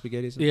 squash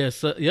spaghetti. Or something? Yeah,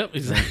 so, yep,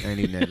 exactly. I ain't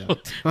eating that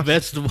though.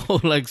 Vegetable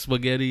like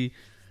spaghetti,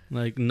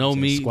 like no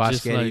meat, Squash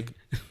just spaghetti. like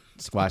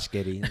Squash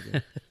spaghetti.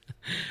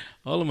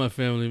 all of my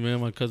family,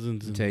 man. My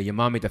cousins. and- Tell you, your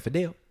mom made the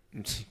fidel.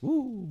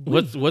 Woo.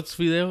 What's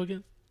fidel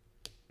again?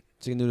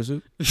 Chicken noodle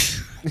soup.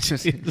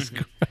 Jesus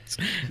Christ.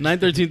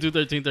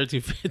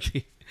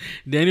 913-213-1350.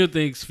 Daniel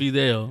thinks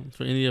Fidel,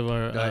 for any of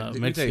our Let me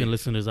tell Mexican you,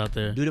 listeners out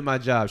there. Due to my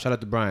job, shout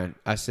out to Brian.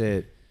 I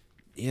said,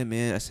 yeah,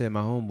 man. I said,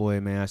 my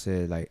homeboy, man. I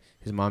said, like,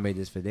 his mom made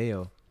this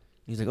fidel.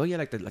 He's like, oh yeah,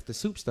 like the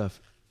soup stuff.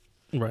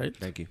 Right.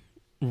 Thank you.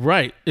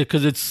 Right.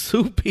 Because it's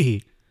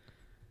soupy.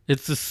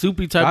 It's a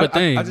soupy type of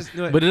thing. I just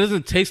knew it. But it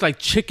doesn't taste like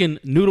chicken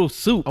noodle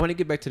soup. I want to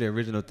get back to the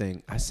original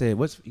thing. I said,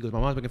 he goes, my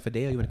mom's making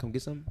fidel. You want to come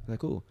get some? I'm like,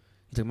 cool.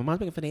 He's like, my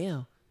mom's making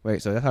fidel.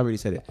 Wait, so that's how I really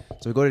said it.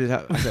 So we go to this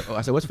house.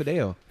 I said, what's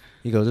fidel?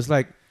 He goes, it's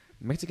like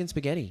Mexican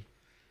spaghetti.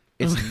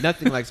 It's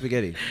nothing like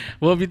spaghetti.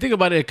 Well, if you think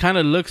about it, it kind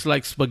of looks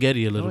like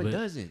spaghetti a No, little it bit.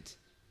 doesn't.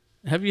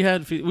 Have you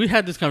had? We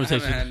had this I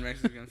conversation. haven't had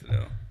Mexican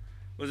Fidel.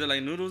 Was it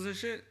like noodles and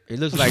shit? It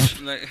looks like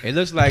Like, it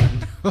looks like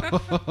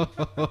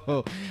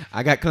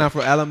I got clown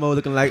for Alamo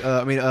looking like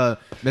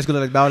Mexico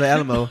look like Bao de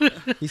Alamo.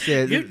 He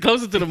said Get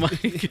closer to the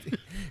mic.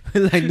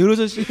 like noodles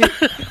and shit.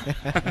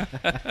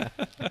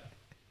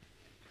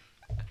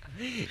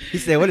 He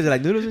said, "What is it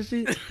like noodles and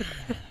shit?"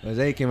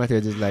 Jose came out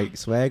there just like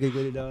swagging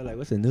with it, dog. Like,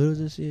 what's the noodles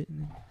and shit?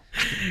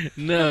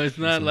 No, it's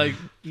not like.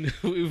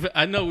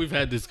 I know we've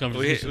had this we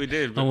conversation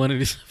did, on but one of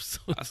these I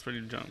episodes. was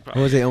pretty drunk.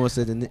 Probably. Jose almost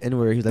said the N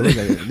word. He's like, "What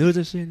is that?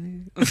 Noodles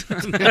and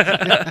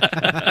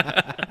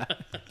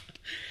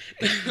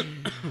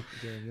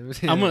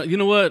shit?" I'm gonna. You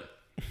know what?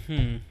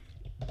 I'm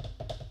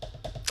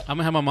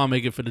gonna have my mom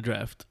make it for the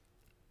draft.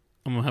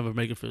 I'm gonna have her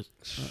make it for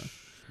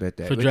Bet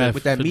that. for with draft.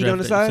 with that for meat draft on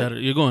the day, side.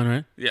 Saturday. You're going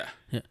right? Yeah.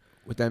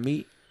 With that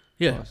meat.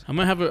 Yeah, Awesome. I'm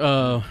gonna have her.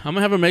 I'm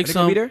gonna have her make Are they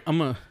some. gonna be there? I'm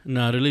gonna.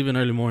 No, they're leaving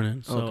early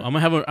morning. So Okay. I'm gonna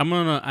have her. I'm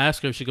gonna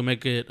ask her if she can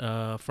make it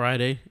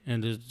Friday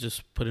and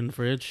just put it in the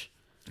fridge.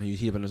 And you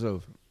heat up on the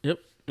stove. Yep.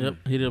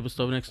 Heat it up a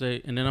stove next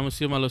day, and then I'm gonna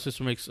see if my little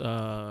sister makes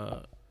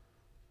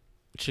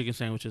chicken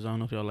sandwiches. I don't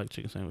know if y'all like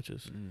chicken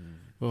sandwiches,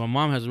 but my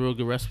mom has a real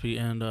good recipe,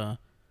 and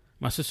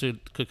my sister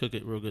could cook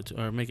it real good too,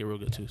 or make it real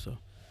good too. So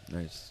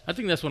Nice. I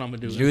think that's what I'm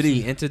gonna do.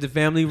 Judy, enter the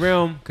family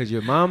realm because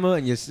your mama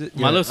and your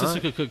My little aunt, sister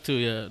could cook too.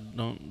 Yeah,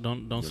 don't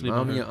your sleep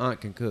mom on and her. your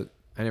aunt can cook.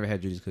 I never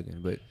had Judy's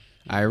cooking, but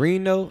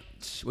Irene though,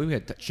 we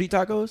had street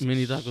tacos.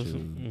 Mini tacos.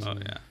 Shoot. Mhm. Oh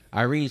yeah.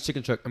 Irene's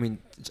chicken truck. I mean,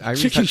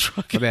 Irene's Chicken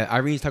truck. My bad.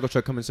 Irene's taco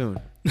truck coming soon.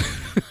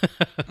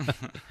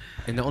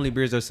 And the only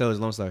beers they'll sell is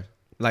Lone Star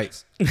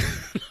Lights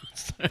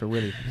for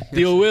Willie.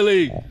 Theo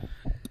Willie.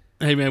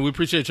 Hey man, we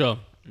appreciate y'all.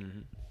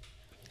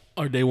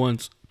 Our day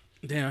ones.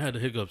 Damn, I had the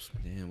hiccups.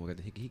 Damn, we got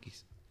the hickey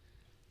hickeys.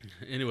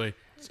 Anyway,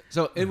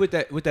 So, and with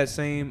that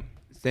same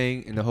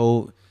thing and the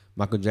whole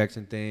Michael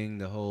Jackson thing,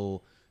 the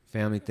whole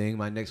family thing,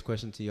 my next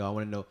question to y'all, I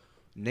want to know,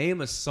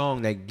 name a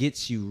song that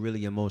gets you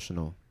really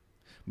emotional.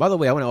 By the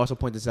way, I want to also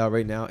point this out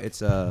right now.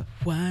 It's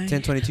why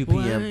 10:22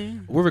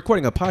 p.m. Why? We're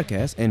recording a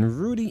podcast, and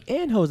Rudy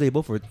and Jose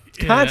both were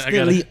Yeah,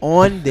 constantly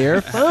on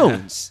their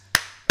phones.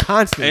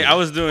 Constantly. Hey, I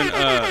was doing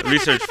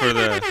research for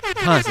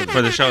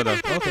constantly. the show though.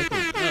 Okay, cool.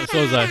 Oh,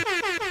 so was I.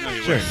 No,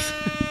 you Sure. weren't.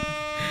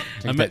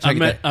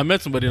 I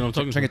met somebody and I'm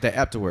talking Trying to to. get that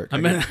app to work.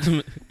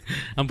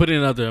 I'm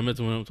putting it out there. I met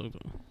someone I'm talking to.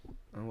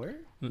 Where?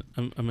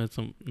 I meant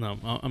some. No,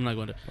 I'm not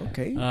going to.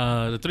 Okay.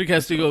 The Three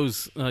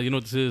Castigos. You know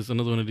what this is?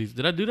 Another one of these.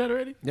 Did I do that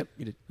already? Yep,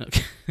 you did.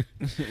 Okay.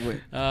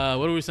 Wait.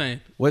 What are we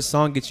saying? What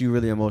song gets you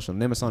really emotional?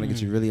 Name a song that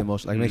gets you really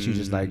emotional. Like makes you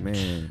just like,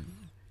 man.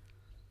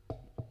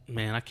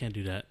 Man, I can't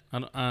do that. I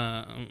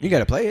don't, You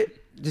gotta play it.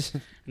 Just.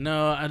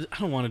 no, I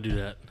don't want to do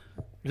that.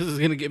 This is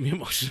gonna get me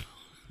emotional.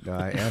 No,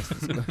 I asked.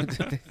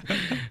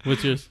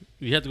 What's yours?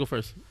 You have to go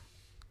first.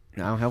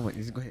 No, I don't have one.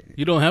 Just go ahead.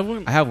 You don't have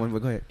one? I have one,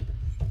 but go ahead.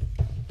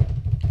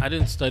 I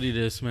didn't study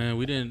this, man.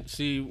 We didn't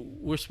see.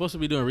 We're supposed to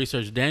be doing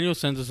research. Daniel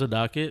sends us a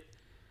docket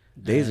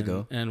Days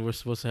ago. and we're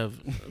supposed to have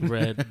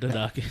read the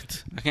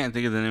docket. I can't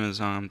think of the name of the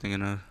song I'm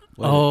thinking of.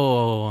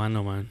 Oh, I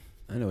know mine.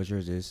 I know what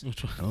yours is.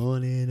 Which one?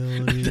 On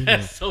and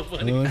That's so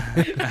funny.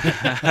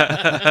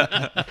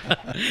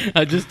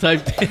 I just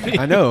typed it.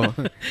 I know.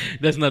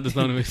 That's not the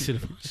song that makes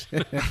it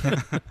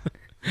emotional.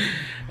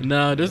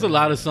 No, there's a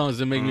lot of songs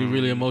that make me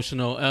really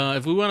emotional.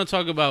 If we want to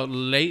talk about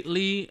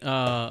lately,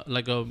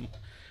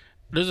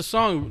 there's a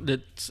song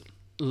that's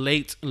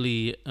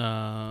lately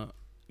kind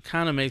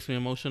of makes me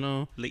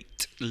emotional.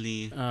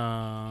 Lately.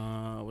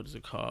 What is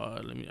it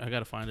called? I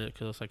gotta find it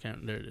because I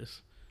can't. There it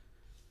is.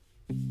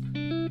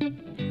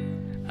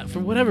 For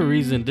whatever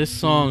reason, this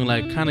song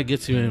like kind of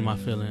gets you in my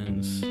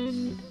feelings.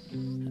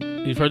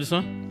 You've heard the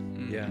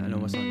song? Yeah, I know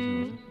what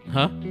song.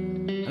 Huh? I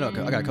know.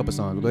 I got a couple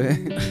songs. Go ahead.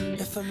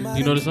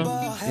 You know the song?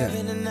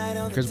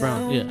 Yeah. Chris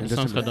Brown. Yeah, And the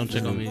song's Justin called "Don't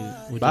Check on Me."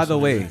 Bieber. with By the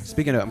Justin way, Bieber.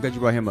 speaking of, I'm glad you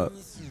brought him up.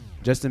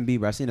 Justin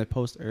Bieber. I seen a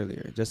post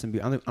earlier. Justin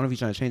Bieber. I don't know if he's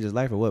trying to change his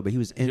life or what, but he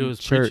was in he was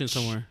church preaching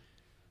somewhere.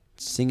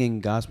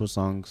 singing gospel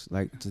songs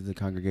like to the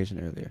congregation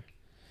earlier.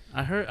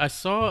 I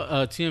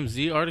saw a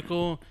TMZ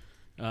article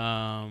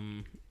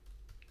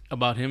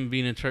about him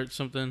being in church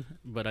something,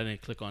 but I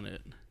didn't click on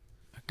it.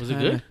 Was it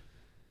good?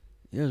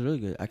 Yeah, it was really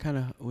good. I kind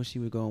of wish he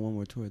would go on one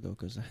more tour though,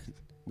 because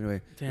anyway.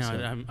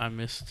 Damn, I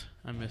missed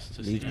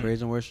to see Leads him.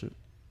 praise and worship.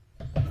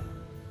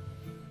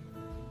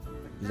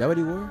 Is that what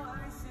he wore?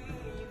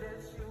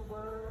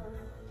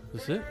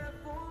 That's it?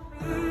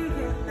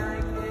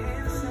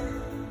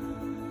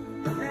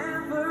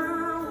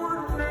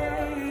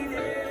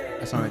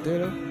 That song right there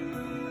though.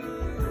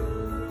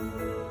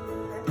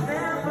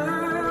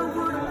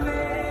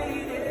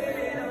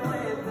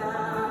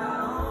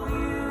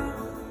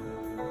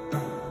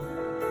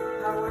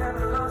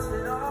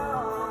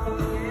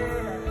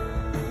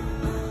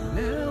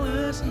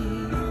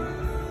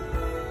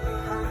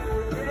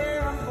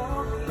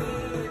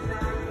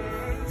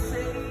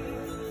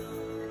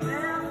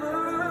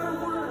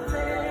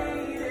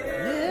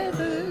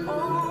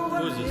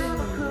 Who is this?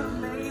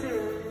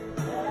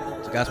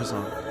 It's a gospel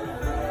song.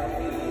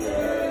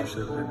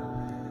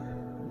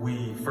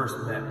 We first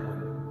met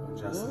when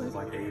Justin was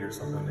like 8 or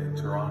something in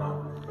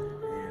Toronto.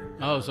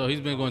 And Oh, so he's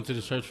been going to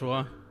the church for a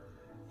while.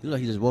 He looked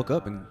like he just woke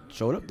up and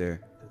showed up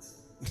there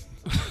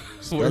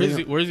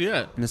Where's he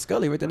at? in the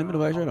Scully right there in the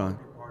middle of his shirt on.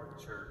 part of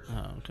the church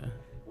Oh, okay.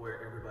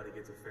 where everybody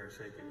gets a fair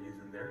shake in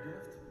using their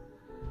gift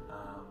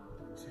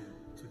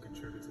to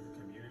contribute to the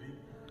community.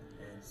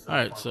 And so All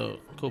right, so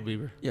cool,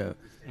 Bieber. Yeah,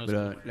 That's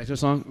but that's your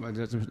song.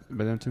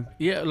 By them too.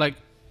 Yeah, like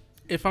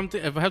if I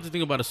have to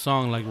think about a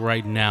song like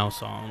right now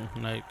song,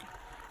 like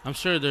I'm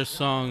sure there's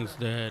songs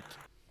that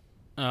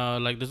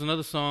like there's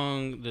another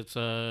song that's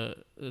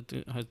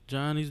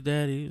Johnny's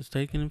daddy is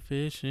taking him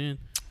fishing.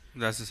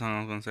 That's the song I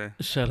was gonna say.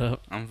 Shut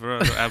up. I'm for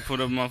real. I put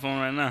up my phone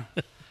right now.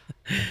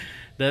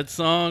 That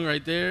song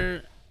right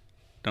there.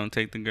 Don't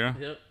take the girl.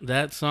 Yep.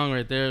 That song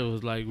right there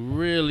was like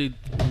really,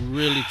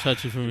 really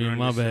touching for me. Ruined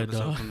My this bad, episode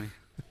dog. for me.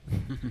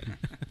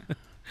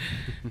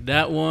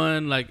 That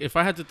one, like, if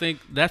I had to think,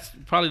 that's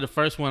probably the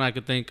first one I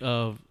could think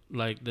of,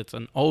 like, that's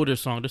an older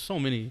song. There's so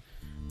many.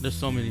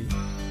 This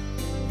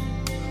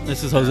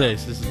is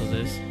Jose's.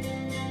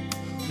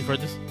 You've heard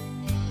this?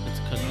 It's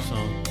a country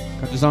song.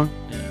 Country song.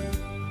 Yeah.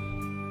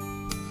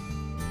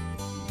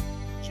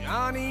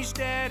 Johnny's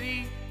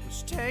daddy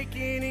was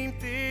taking him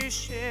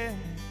fishing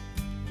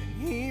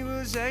when he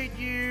was 8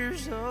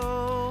 years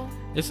old.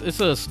 It's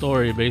a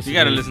story, basically. You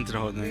gotta listen to the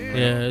whole thing.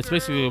 Yeah, it's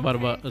basically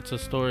about it's a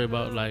story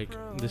about, like,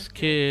 this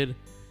kid.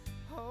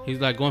 He's,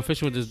 like, going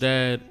fishing with his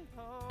dad,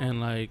 and,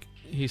 like,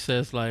 he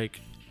says, like,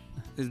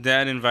 His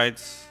dad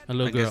invites, a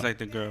little I guess, girl. like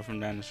the girl from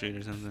down the street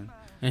or something.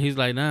 And he's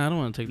like, nah, I don't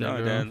want to take that No,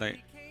 girl. dad, like,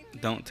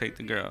 don't take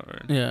the girl.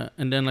 Or, Yeah,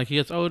 and then like he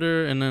gets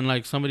older, and then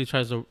like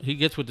he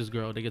gets with this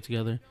girl, they get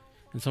together,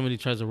 and somebody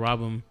tries to rob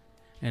him,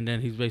 and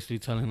then he's basically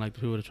telling like the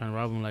people that are trying to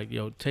rob him, like,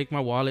 yo, take my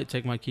wallet,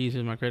 take my keys,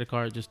 and my credit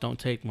card, just don't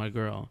take my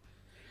girl.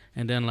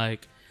 And then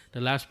like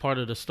the last part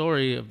of the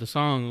story of the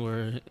song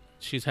where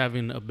she's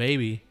having a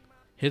baby,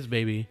 his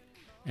baby,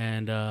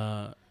 and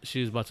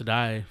she's about to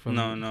die from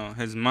No,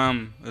 his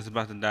mom was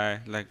about to die,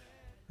 like,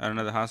 at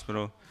another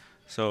hospital.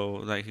 So,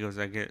 like, he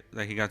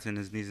he got in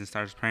his knees and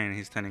starts praying, and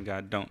he's telling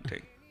God, don't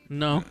take.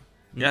 No.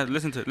 Yeah,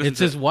 listen to it. It's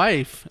his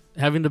wife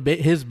having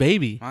his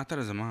baby. Oh, I thought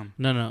it was a mom.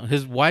 No,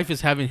 his wife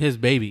is having his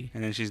baby.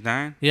 And then she's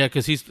dying? Yeah,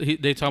 because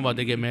they talk about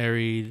they get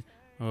married.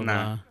 Or,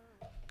 Nah.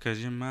 Because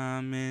your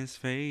mom is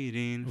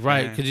fading.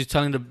 right, fast. because he's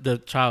telling the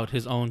child,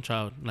 his own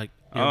child, like,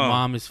 Your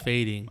mom is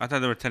fading. I thought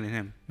they were telling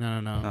him. No.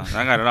 No,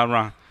 I got it all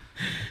wrong.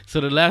 So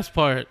the last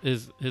part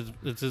is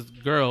it's his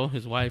girl,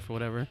 his wife or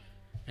whatever,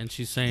 and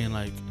she's saying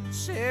like,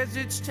 Says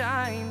it's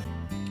time.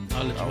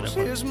 I'll let you Cause that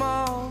part. his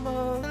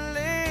mama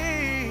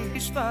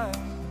lays fine.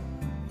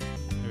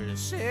 Here it is.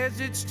 Says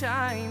it's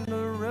time to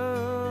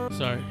run.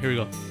 Sorry, here we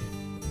go.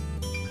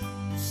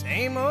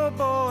 Same old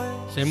boy.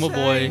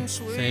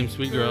 Same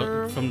sweet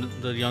girl. From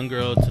the young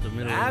girl to the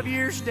middle. 5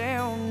 years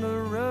down the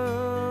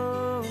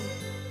road.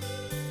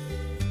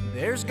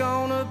 There's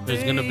gonna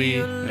be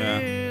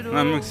Yeah.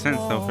 That makes sense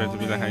though for it to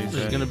be like how you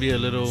There's said. gonna be a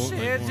little. Like,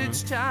 Says more.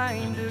 it's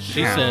time to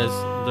She go. says,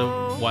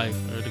 the wife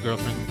or the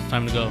girlfriend,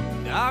 time to go.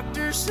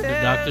 Doctor says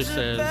The doctor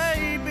says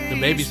the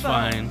baby's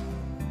fine,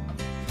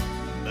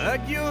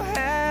 but you'll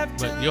have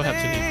to but you'll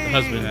have to leave the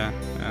husband. Yeah.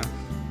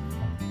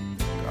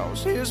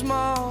 Cause his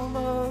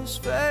mama's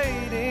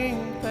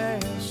fading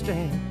past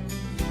and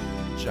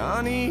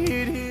Johnny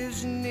hit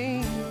his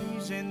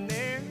knees and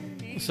there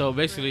he So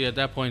basically, at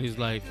that point, he's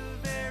like,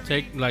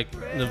 take like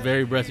the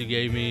very breath you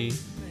gave me,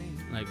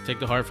 like take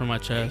the heart from my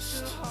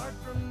chest.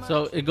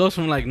 So it goes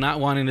from like not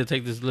wanting to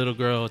take this little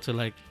girl to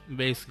like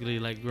basically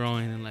like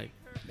growing and like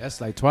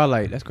That's like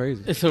Twilight. That's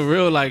crazy. it's a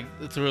real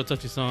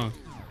touchy song.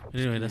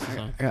 Anyway, that's the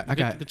song. I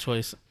got good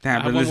choice. Damn,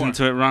 I've been listening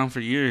to it wrong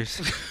for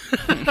years.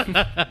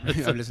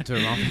 I've listened to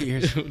it wrong for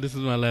years. This is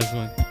my last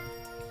one.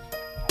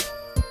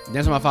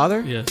 Dance with My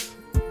Father? Yes.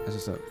 That's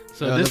what's up.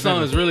 So this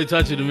song is really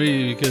touchy to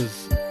me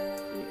because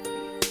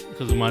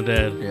of my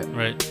dad, Yeah.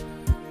 right?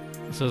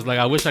 So it's like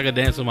I wish I could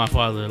dance with my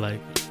father like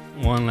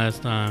one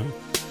last time.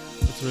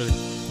 It's really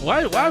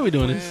why are we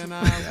doing this?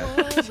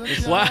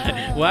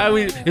 why are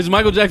we? It's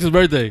Michael Jackson's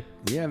birthday.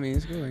 Yeah, I mean,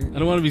 it's good. I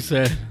don't want to be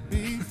sad.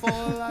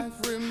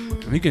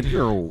 You can.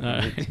 All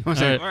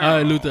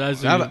right, Luther. I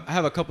see you. I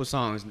have a couple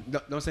songs.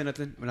 Don't say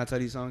nothing when I tell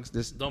these songs.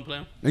 Just Don't play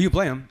them. no, you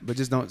play them, but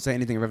just don't say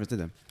anything in reference to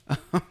them.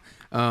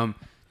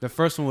 The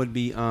first one would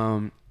be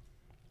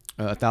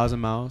 1,000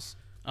 Miles.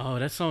 Oh,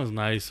 that song is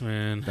nice,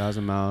 man.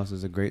 1,000 Miles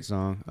is a great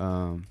song. You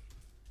know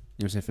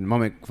what I'm saying?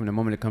 From the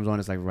moment it comes on,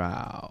 it's like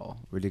wow,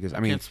 ridiculous. I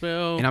mean, Can't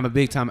spell. and I'm a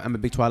big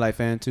Twilight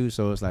fan too,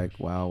 so it's like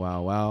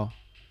wow.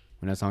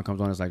 When that song comes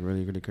on, it's like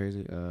really, really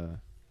crazy.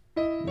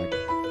 Like,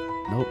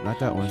 nope, not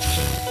that one.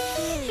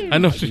 I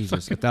know.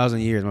 Jesus, 1,000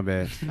 years. My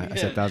bad. I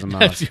said 1,000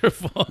 miles. That's your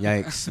fault.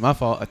 Yikes, my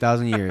fault.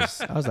 1,000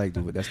 years. I was like,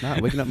 dude, that's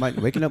not waking up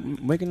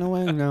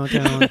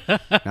downtown.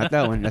 Not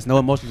that one. That's no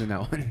emotions in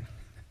that one.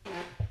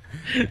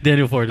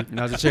 Daniel Ford.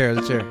 No, it's a chair.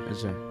 It's a chair. It's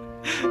a chair.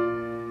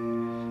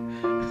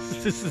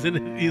 This isn't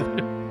it either.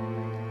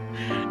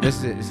 This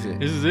is it. This is it.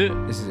 This is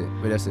it. This is it.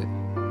 But that's it.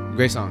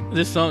 Great song.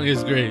 This song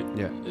is great.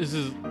 Yeah. This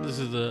is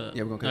the.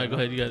 Yeah, we're gonna. All right, go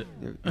ahead. You got it.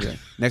 Yeah.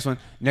 Next one.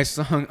 Next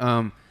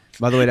song.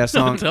 By the way, that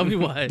song. Don't tell me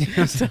why.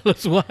 Tell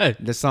us why.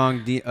 The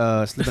song, the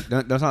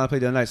song I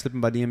played the other night,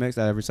 "Slipping" by DMX,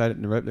 that I recited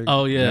in the rap.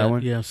 Oh yeah, that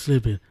one. yeah. I'm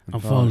slipping. I'm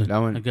falling. That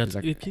one. I got. is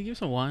like, Can you give me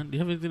some wine? Do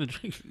you have anything to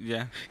drink?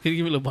 Yeah. Can you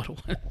give me a little bottle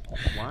of wine?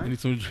 Wine? I need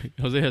some to drink.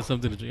 Jose has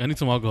something to drink. I need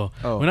some alcohol.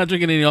 Oh. We're not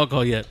drinking any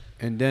alcohol yet.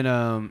 And then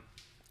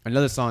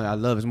another song I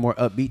love is more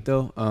upbeat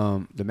though.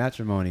 The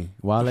Matrimony,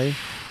 Wale.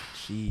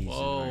 Jeez.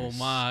 Oh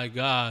my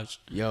gosh.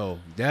 Yo,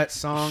 that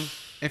song.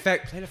 In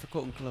fact, play that for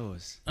Quote and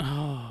Close.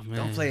 Oh man.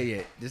 Don't play it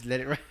yet. Just let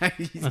it ride. I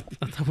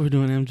thought we were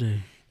doing MJ.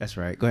 That's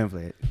right. Go ahead and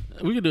play it.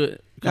 We could do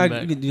it. No, Come you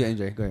back. can do it,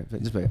 NJ. Go ahead.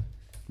 Just play it.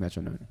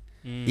 Matrimony.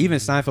 Even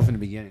Seinfeld from the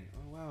beginning.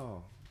 Oh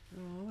wow.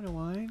 Oh, I want a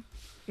wine.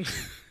 You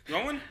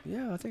want one?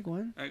 Yeah, I'll take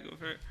one. Alright, go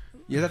for it.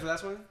 Yeah, that's the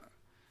last one.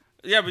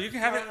 Yeah, but you can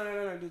have it. No,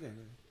 do that.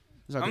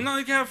 It's all good. No,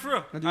 you can have it for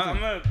real. No, do I'm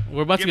that. gonna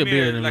We're about to give get me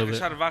beer in a like little a bit.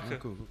 shot of vodka.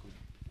 Cool.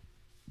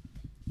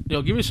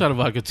 Yo, give me a shot of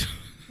vodka too.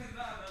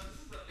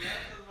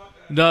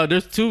 No,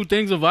 there's two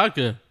things of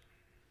vodka.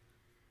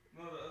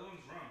 No, the other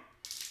one's rum.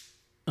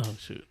 Oh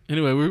shoot.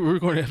 Anyway, we're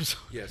recording an episode.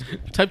 Yeah, it's cool.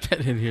 Type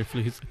that in here,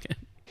 please. Okay.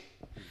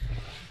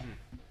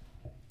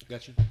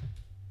 Got you.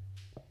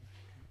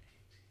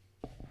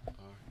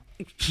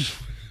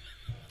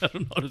 I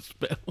don't know how to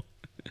spell.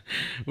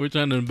 We're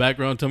trying to in the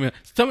background. Tell me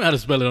how to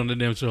spell it on the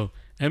damn show.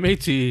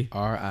 MATRI.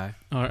 R-I.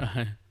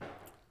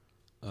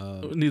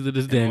 Neither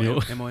does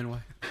Daniel. M-O-N-Y.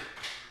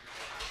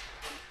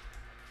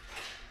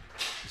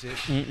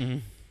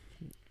 Mm-mm.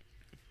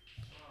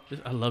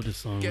 I love this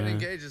song, Getting man.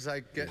 engaged is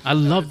like I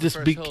love the this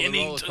first hill of the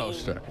beginning roller too.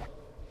 coaster.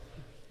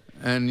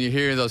 And you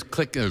hear those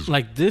clickers.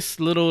 Like this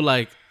little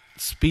like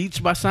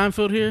speech by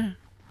Seinfeld here.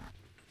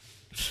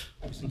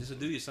 This will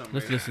do you something.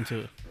 Let's listen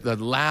to it. The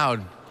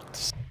loud.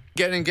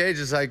 Getting engaged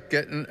is like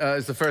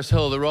is the first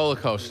hill of the roller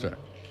coaster.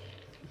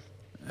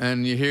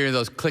 And you hear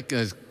those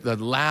clickers, the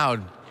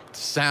loud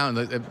sound.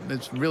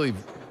 It's really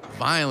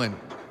violent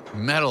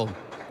metal.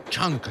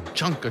 Chunk,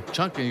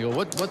 and you go,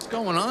 what's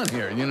going on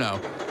here, you know?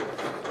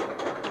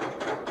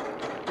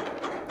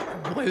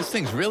 Boy, this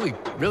thing's really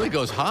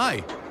goes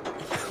high.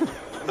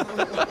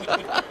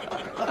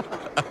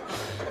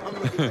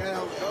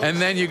 And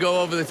then you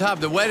go over the top.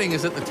 The wedding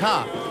is at the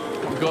top.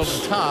 You go over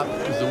the top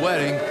is the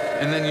wedding,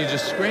 and then you're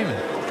just screaming.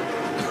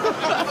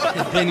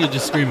 Then you're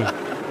just screaming.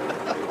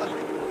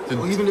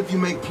 Well, even if you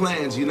make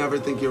plans, you never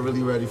think you're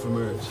really ready for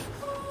marriage.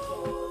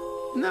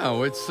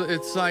 No,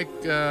 it's like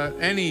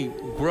any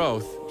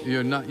growth.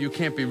 You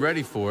can't be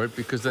ready for it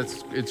because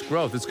it's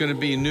growth. It's going to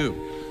be new.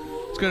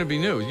 It's going to be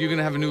new. You're going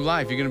to have a new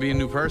life. You're going to be a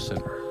new person.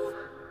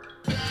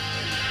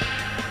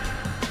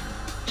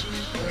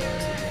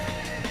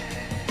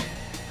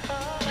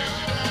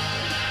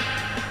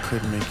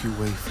 Could make you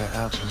wait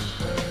forever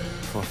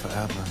for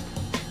forever.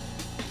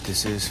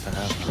 This is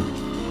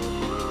forever.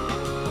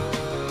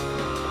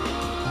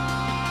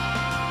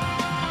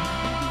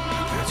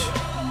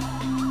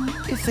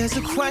 If there's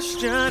a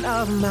question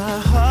of my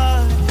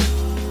heart,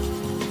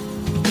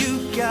 you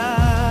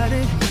got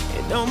it.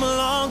 It don't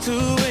belong to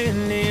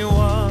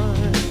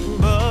anyone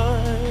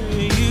but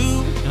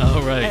you.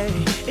 All right.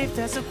 Hey, if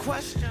there's a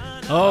question.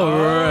 All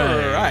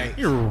right.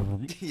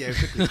 Yeah,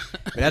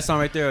 but that song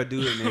right there will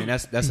do it, man.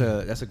 That's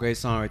a great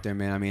song right there,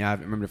 man. I mean, I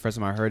remember the first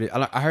time I heard it.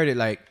 I heard it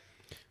like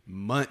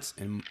months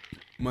and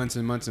months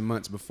and months and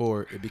months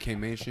before it became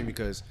mainstream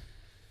because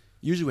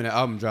usually when an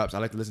album drops, I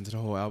like to listen to the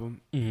whole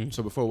album. Mm-hmm.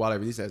 So before Wale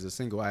released it as a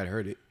single, I had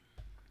heard it.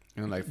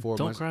 And like 4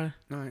 months. Don't cry.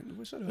 No,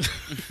 shut up.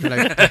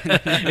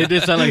 It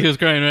did sound like he was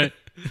crying, right?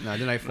 No,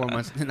 then like 4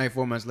 months. Then like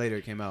 4 months later,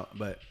 it came out.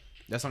 But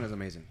that song is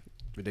amazing,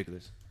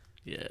 ridiculous.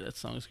 Yeah, that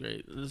song is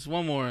great. There's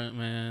one more,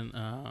 man,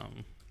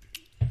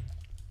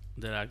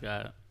 that I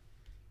got.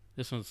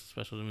 This one's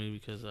special to me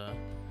because I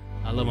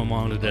love my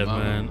mom to death,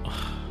 man.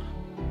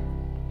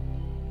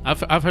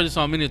 I've heard this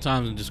song many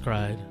times and just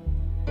cried,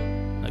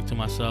 like to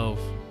myself.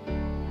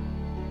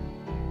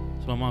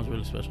 So my mom's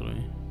really special to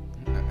me.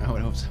 I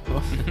would hope so.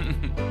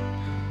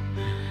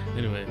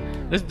 Anyway,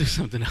 let's do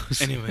something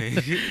else. Anyway.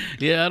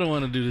 Yeah, I don't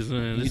want to do this,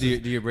 man.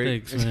 Do your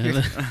break. Thanks,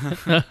 man.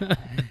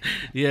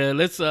 Yeah,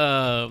 let's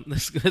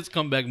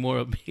come back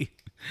more upbeat.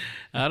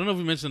 I don't know if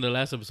we mentioned the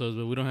last episodes,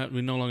 but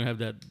we no longer have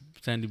that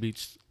Sandy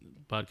Beach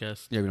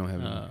podcast. Yeah, we don't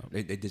have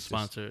it. They did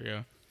sponsor.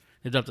 Yeah,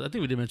 they dropped us. I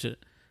think we did mention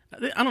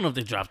it. I don't know if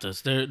they dropped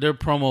us. Their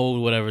promo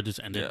whatever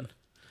just ended. Yeah.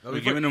 We're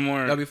giving them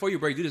more. Now, before you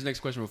break, do this next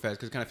question real fast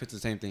because it kind of fits the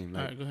same theme.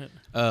 Like, all right,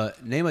 go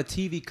ahead. Name a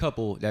TV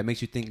couple that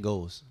makes you think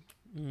goals.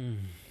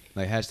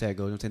 Like hashtag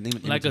goals. Name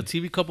like a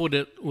TV couple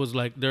that was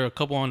like they're a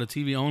couple on the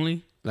TV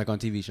only. Like on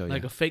TV show,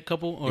 like a fake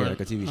couple, or like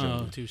a TV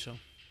show. TV show.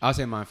 I'll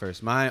say mine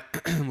first. Mine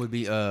would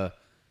be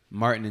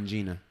Martin and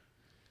Gina,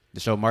 the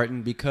show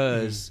Martin,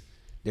 because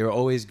they were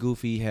always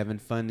goofy, having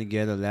fun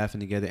together, laughing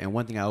together. And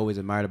one thing I always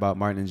admired about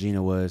Martin and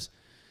Gina was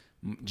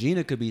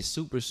Gina could be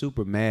super,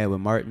 super mad with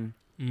Martin,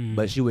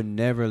 but she would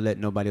never let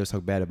nobody else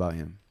talk bad about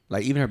him.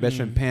 Like even her best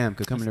friend Pam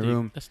could come in the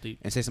room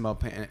and say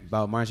something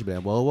about Martin. She'd be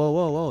like, "Whoa, whoa,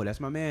 whoa, whoa, that's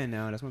my man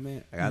now. That's my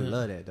man." Like I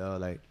love that, dog.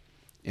 Like,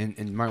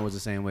 and Martin was the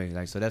same way.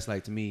 Like so, that's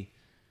like to me,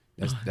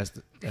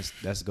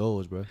 that's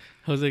goals, bro.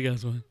 Jose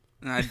got one.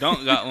 I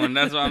don't got one.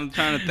 That's what I'm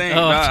trying to think.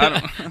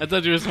 I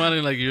thought you were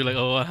smiling like you're like,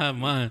 oh, I have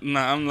mine.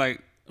 Nah, I'm like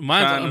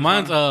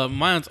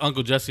mine's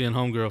Uncle Jesse and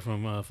Homegirl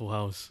from Full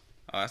House.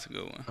 Oh, that's a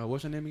good one.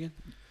 What's her name again?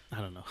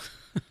 I don't know.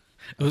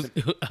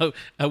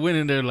 I went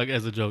in there like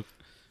as a joke,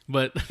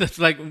 but that's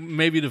like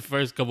maybe the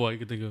first couple I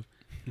could think of.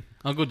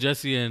 Uncle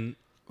Jesse and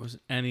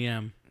Annie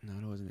M. No,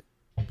 that wasn't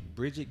it.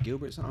 Bridget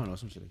Gilbert. I don't know,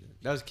 some shit like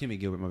that. That was Kimmy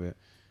Gilbert. My bad.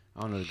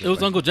 I don't know. It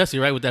was Uncle Jesse,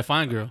 right, with that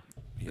fine girl.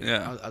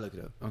 Yeah. I'll look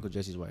it up. Uncle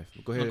Jesse's wife.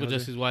 Go ahead. Uncle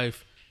Jesse's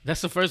wife.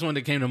 That's the first one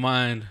that came to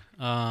mind.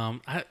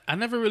 I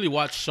never really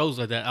watched shows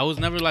like that. I was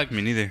never like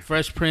me neither.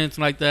 Fresh Prince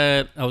like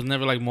that. I was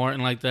never like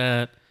Martin like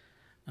that.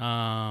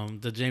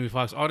 The Jamie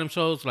Foxx, all them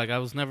shows. Like I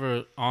was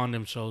never on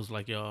them shows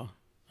like y'all.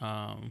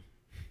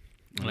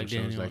 Like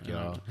Daniel. Like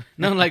y'all.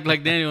 No,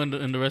 like Daniel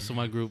and the rest of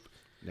my group.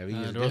 Yeah,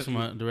 the rest of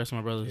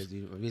my brothers. We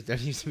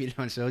used to be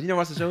on shows. You never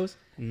watch the shows?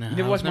 No, you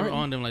never watch never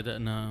Martin? on them like that.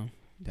 No.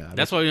 Yeah,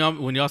 that's why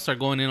when y'all start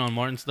going in on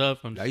Martin stuff,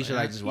 I'm just you should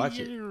like just watch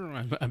it.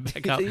 I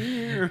back out.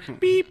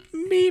 Beep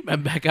beep. I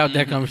back out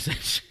that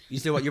conversation. You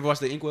still you ever watch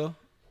The Inkwell?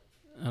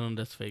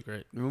 That's fake,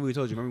 right? Remember we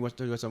told you? Remember we watched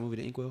that movie,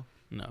 The Inkwell?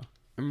 No.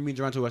 Remember me and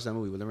Toronto watched that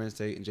movie with Lorenz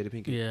Tate and Jada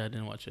Pinkett? Yeah, I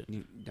didn't watch it.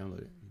 You download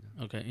it.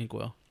 Okay,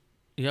 Inkwell.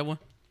 You have one?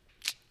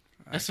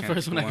 That's the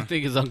first one I can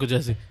think is Uncle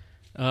Jesse.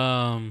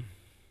 I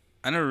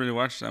never really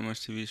watched that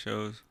much TV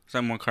shows.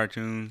 Some more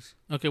cartoons.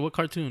 Okay, what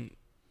cartoon?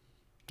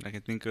 I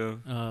can think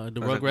of.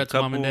 The Rugrats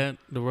Mom and Dad.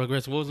 The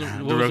Rugrats. What was the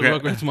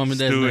Rugrats Mom and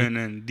Dad? Stu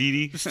and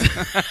Dee Dee.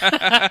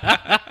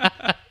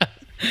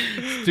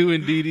 Stu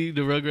and Dee Dee,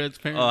 the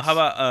Rugrats parents. Oh, how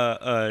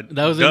about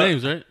that was their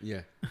names, right?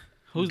 Yeah.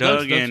 Who's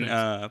Doug and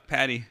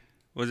Patty?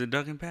 Was it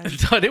Doug and Patty?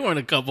 They weren't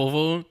a couple,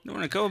 fool. They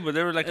weren't a couple, but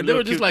they were like they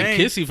were just like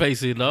kissy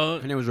facey,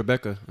 dog. Her name was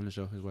Rebecca on the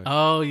show. His wife.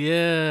 Oh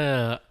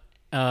yeah,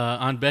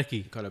 Aunt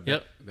Becky. Aunt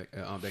Becky.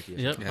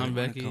 Yep, Aunt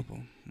Becky.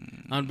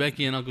 Aunt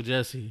Becky and Uncle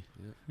Jesse.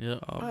 Yep.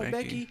 Oh, Aunt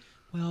Becky.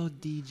 Well,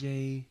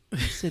 DJ,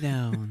 sit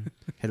down.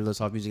 Had a little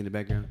soft music in the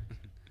background.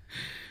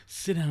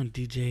 Sit down,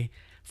 DJ.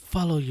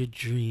 Follow your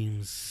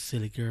dreams,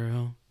 silly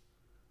girl.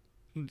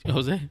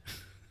 Jose?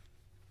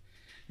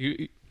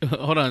 You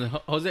hold on.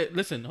 Jose,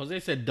 listen.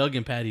 Jose said Doug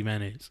and Patty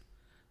mayonnaise.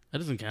 That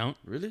doesn't count.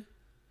 Really?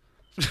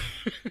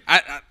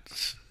 That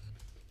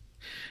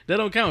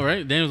don't count,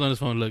 right? Daniel's on his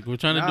phone. Look, we're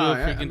trying to do a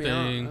freaking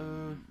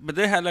thing. But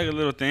they had like a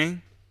little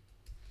thing.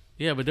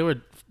 Yeah, but they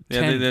were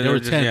 10. Yeah, they were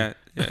 10.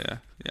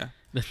 Yeah.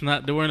 That's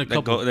not. There weren't a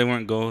couple. They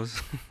weren't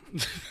goals.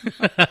 They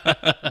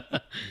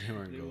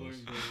weren't goals.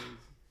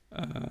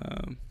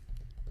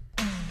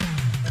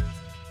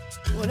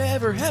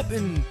 Whatever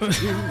happened?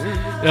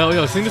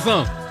 Yo, sing the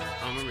song. I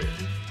don't remember it.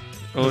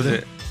 What was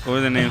it? What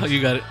were their names? Oh,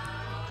 you got it.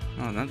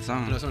 Oh, not the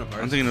song. No, some of the I'm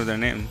parts. thinking of their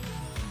name.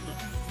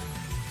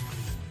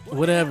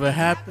 Whatever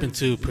happened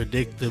to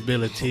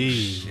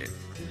predictability? Shit.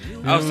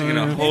 I was thinking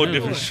a whole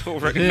different show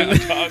right now,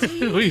 dog. What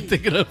are you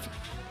thinking of?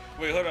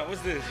 Wait, hold on.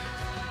 What's this?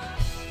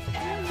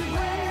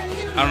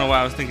 I don't know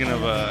why I was thinking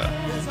of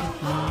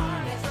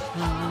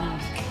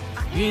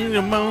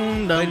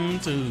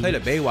Play the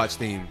Baywatch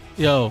theme.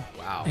 Yo,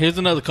 Wow. here's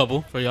another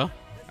couple for y'all.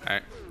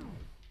 Alright.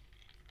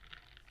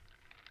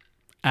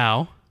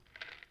 Ow.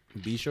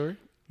 Be sure.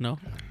 No.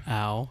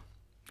 Ow.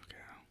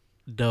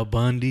 The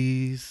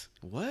Bundys.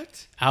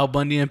 What? Al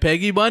Bundy and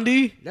Peggy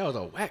Bundy. That was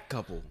a whack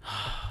couple.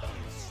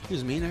 He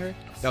was mean to her.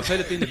 Y'all play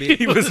the theme to Baywatch.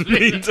 He was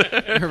mean to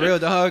her. Her real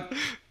dog.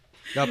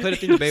 Y'all play the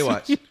theme to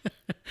Baywatch.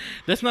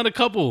 That's not a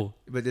couple.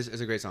 But this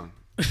is a great song.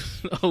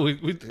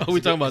 we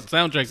talking about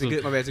soundtracks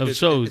My bad, of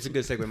shows. It's a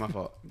good segue. My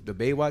fault. The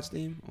Baywatch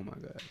theme. Oh my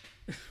god.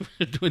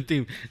 We're doing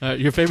theme.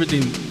 Your favorite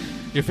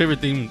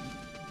theme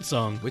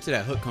song. Wait till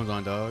that hook comes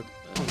on, dog.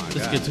 Oh my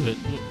Let's god. get to it.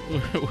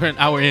 We're an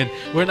hour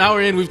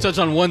in. We've touched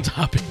on one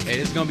topic. Hey,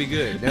 this is gonna be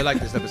good. They like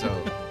this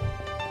episode.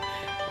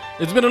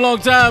 It's been a long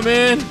time,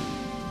 man.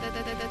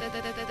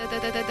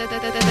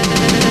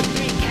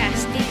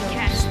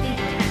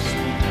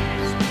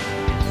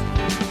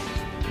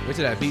 Wait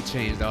till that beat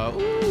change, dog.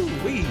 Ooh,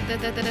 wee.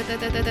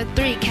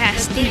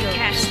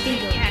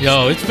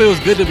 Yo, it feels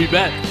good to be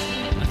back.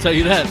 I'll tell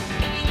you that.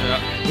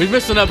 Yeah. We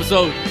missed an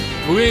episode,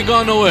 but we ain't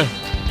gone nowhere.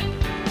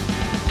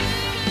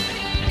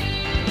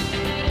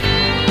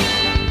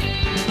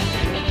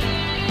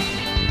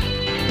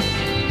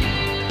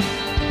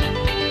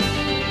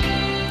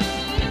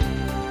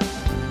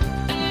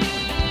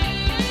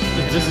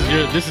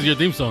 This is your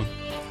theme song.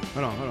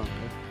 Hold on.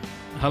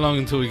 How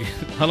long do we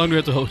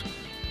have to hold?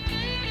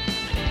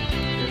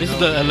 This is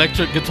the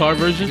electric guitar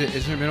version. Is it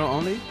instrumental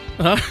only?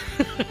 Huh?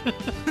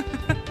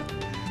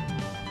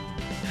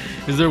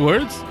 Is there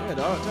words? Yeah,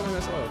 dog. Tell me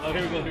that's all. Oh,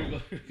 here we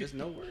go. There's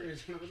no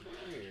words. What's going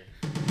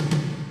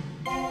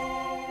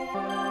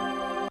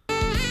on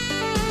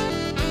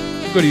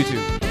here? Go to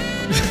YouTube.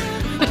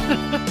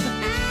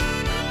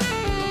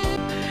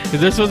 Is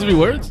there supposed to be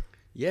words?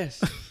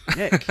 Yes.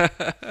 Heck.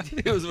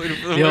 It was waiting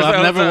for the Yo, words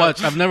I've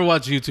outside. never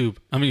watched YouTube.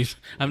 I mean,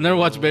 I've never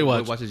watched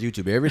Baywatch. Watches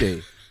YouTube every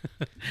day.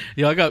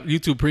 Yo, I got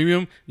YouTube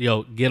Premium.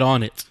 Yo, get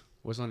on it.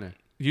 What's on there?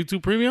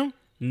 YouTube Premium,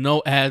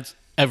 no ads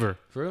ever.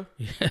 For real?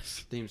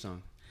 Yes. Theme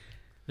song.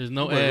 There's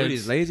no What, ads.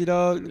 Rudy's lazy,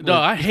 dog? No,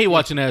 I hate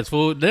watching ads,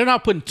 fool. They're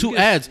not putting two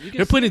ads.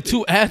 They're putting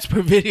 2 ads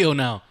per video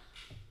now.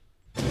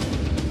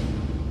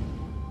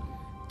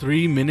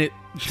 3-minute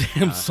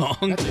damn song.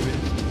 That's 3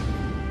 minutes.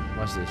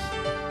 Watch this.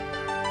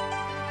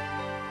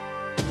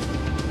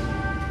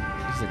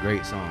 This is a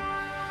great song.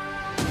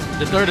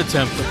 The third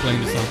attempt of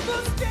playing the song.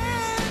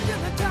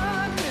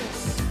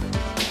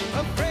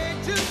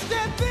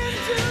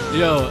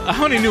 Yo, I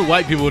only knew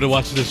white people would have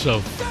watched this show.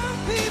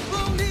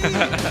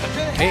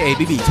 Hey,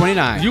 ABB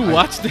 29. You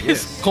watched this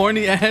Yes.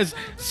 corny ass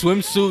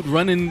swimsuit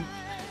running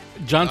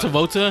John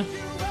Travolta? Oh,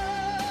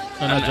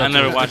 not I John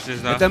never Travolta. watched this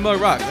though. Let that mug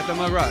rock. Let that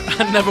mug rock.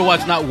 I never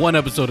watched not one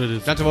episode of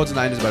this. John Travolta's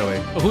not in this, by the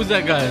way. Who's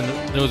that guy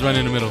that was running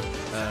in the middle? I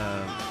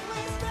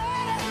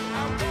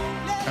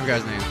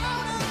forgot his name.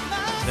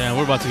 Damn,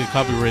 we're about to get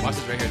copyrighted. Watch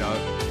this right here, dog.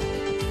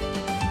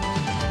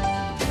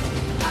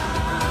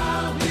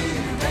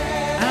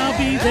 I'll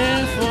be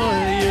there for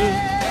you.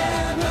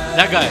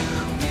 That guy.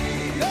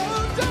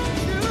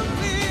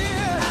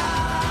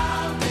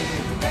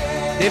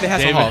 David Hasselhoff.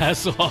 David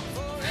Hasselhoff.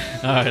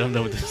 All right, I'm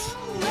done with this.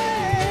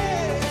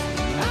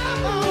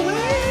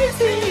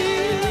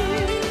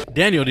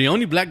 Daniel, the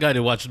only black guy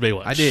that watched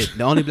Baywatch. I did.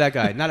 The only black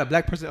guy. Not a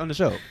black person on the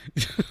show.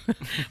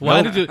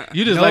 Why No. did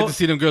you just No. like to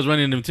see them girls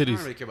running in them I titties? don't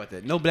really care about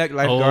that. No black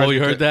lifeguards. Oh, you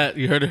heard that?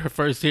 You heard it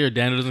first here.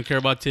 Daniel doesn't care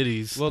about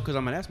titties. Well, because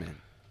I'm an ass man.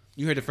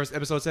 You heard the first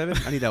episode 7?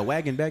 I need that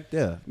wagon back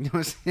there. You know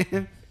what I'm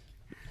saying?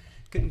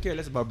 Couldn't care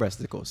less about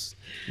breasticles.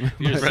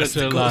 You're such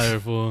a liar,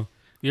 fool.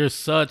 You're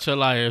such a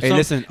liar. Hey,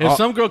 listen, if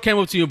some girl came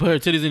up to you and put her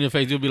titties in your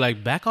face, you'd be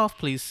like, "Back off,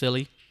 please,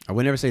 silly." I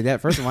would never say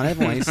that. First of all,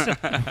 everyone's.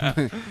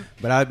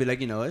 But I'd be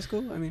like, it's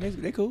cool. I mean,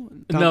 they cool.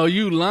 No,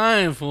 you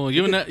lying, fool.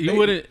 You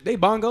wouldn't. They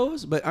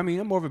bongos, but I mean,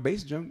 I'm more of a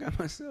bass drum guy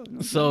myself.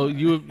 No, So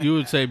you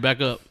would say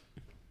back up.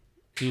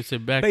 You would say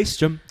back. bass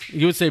drum.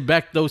 You would say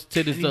back those I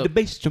titties need up. the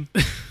bass drum.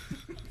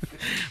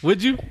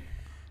 Would you?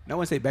 No, I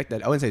wouldn't say back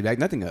that. I wouldn't say back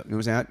nothing up. You know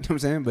what I'm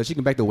saying? But she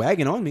can back the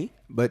wagon on me.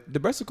 But the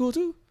breasts are cool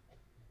too.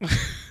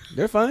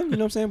 They're fun. You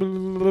know what I'm saying? You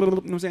know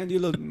what I'm saying? Do a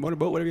little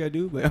motorboat, whatever you gotta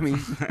do. But I mean,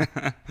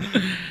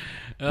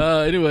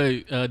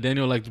 Anyway,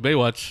 Daniel likes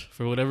Baywatch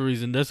for whatever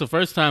reason. That's the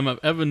first time I've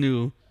ever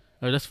knew,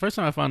 or that's the first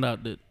time I found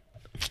out that.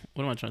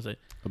 What am I trying to say?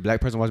 a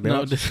black person watches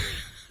No,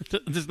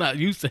 Baywatch. this not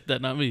you said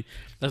that, not me.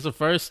 That's the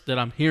first that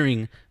I'm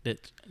hearing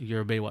that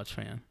you're a Baywatch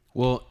fan.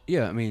 Well,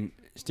 yeah. I mean,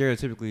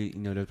 stereotypically,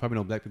 there's probably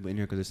no black people in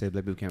here because they say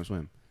black people can't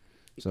swim.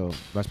 So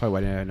that's probably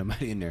why they didn't have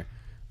nobody in there.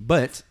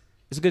 But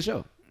it's a good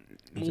show.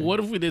 What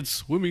if we did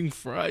swimming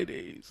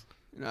Fridays?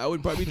 I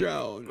would probably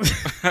drown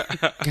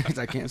because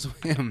I can't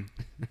swim.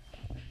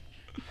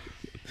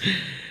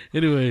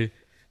 Anyway,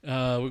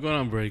 we're going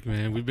on break,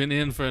 man. We've been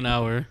in for an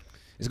hour.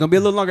 It's gonna be a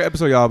little longer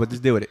episode, y'all, but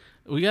just deal with it.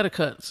 We got to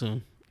cut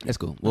soon. That's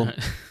cool. Well,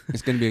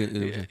 it's gonna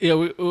be. Yeah,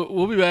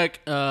 we'll be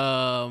back.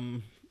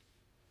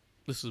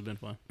 This has been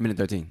fun. Minute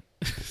 13.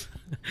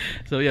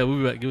 So yeah, we'll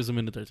be back. Give us a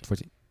minute 13.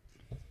 14.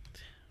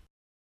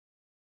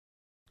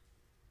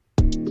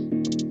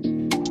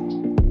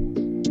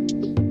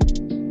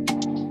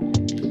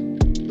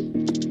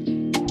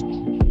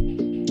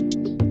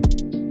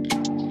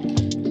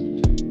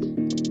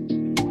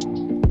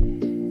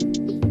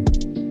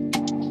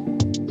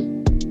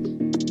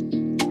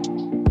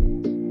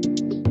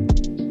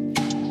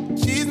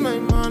 She's my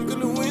Monica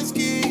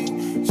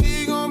Lewinsky.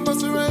 She gon'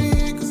 bust it right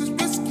here 'cause it's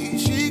risky.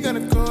 She got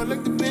a call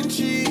like Da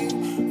Vinci.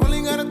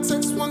 Only got a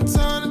text one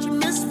time that you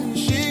missed me.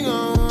 She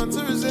gon' want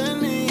to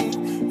resent me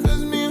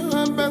 'cause me and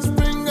her best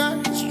friend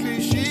got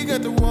history. She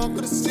got the walk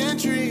of the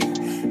century.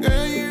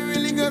 Girl, you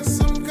really got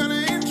some kind of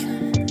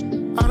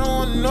intrigue. I don't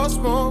want no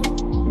smoke.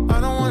 I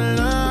don't want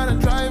to lie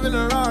and drive in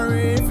a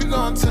Rari. If you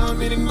gon' tell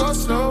me, then go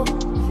slow.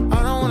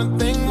 I don't wanna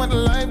think about the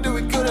life that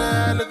we could've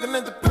had. Looking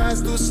at the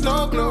past through a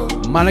snow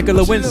globe. Monica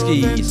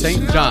Lewinsky,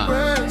 St. John.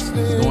 It's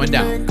going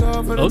down.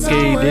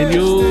 Okay,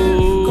 Daniel.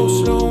 Go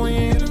slow when you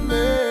hit the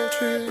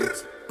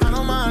matrix. I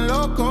don't mind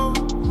loco.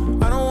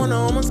 I don't wanna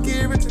almost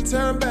get rich and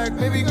turn back.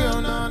 Baby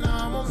girl, nah,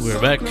 I'm We're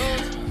back.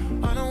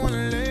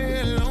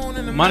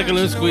 Monica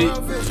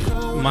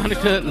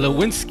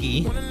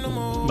Lewinsky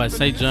by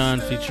St. John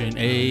featuring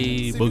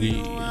A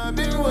Boogie. I've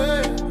been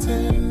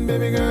waiting,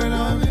 baby girl,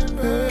 I'm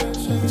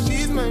impatient.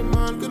 She's my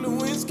Monica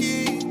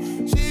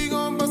Lewinsky. She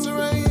gon' bust it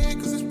right here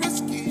 'cause it's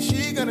risky.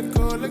 She got a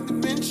call like Da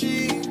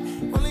Vinci.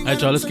 All right,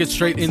 y'all, let's get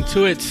straight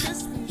into it.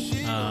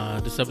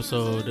 This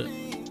episode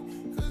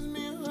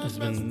has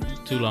been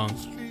too long.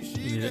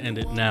 We need to end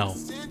it now.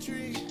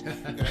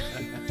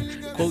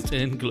 Quotes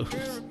and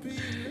glows.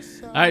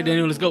 All right,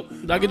 Daniel, let's go.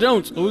 Dr.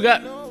 Jones, what we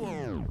got?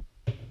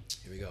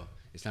 Here we go.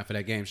 It's time for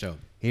that game show.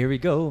 Here we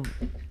go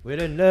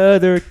with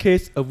another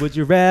case of Would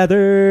You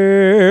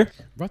Rather.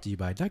 Brought to you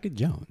by Dr.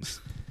 Jones.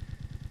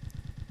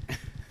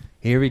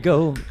 Here we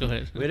go. Go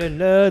ahead. With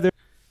another.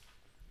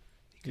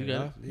 You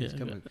got it? He's Yeah,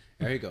 coming.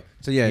 There you go.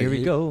 So yeah, here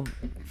we go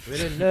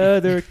with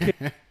another case.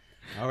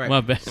 All right.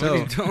 My bad. So, What are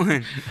you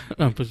doing?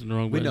 I'm pushing the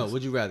wrong we button. know.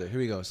 Would you rather? Here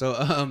we go. So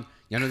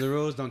y'all know the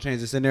rules. Don't change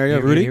the scenario.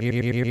 Rudy. Here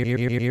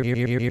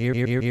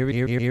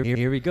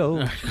we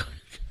go.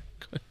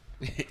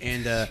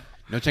 And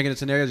no changing the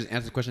scenario. Just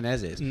answer the question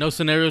as is. No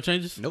scenario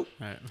changes? Nope.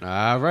 All right.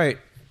 All right.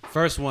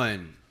 First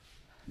one.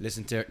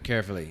 Listen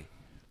carefully.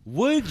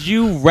 Would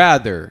you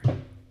rather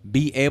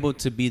be able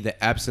to be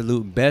the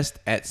absolute best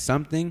at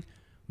something,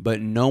 but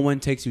no one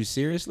takes you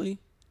seriously?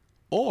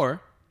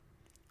 Or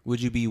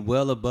would you be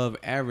well above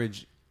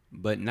average,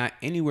 but not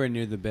anywhere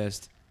near the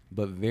best,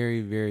 but very,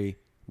 very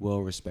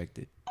well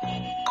respected?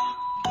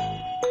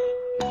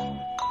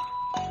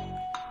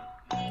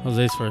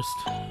 Jose's first.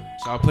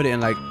 So I'll put it in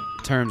like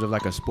terms of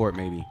like a sport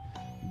maybe.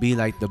 Be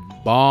like the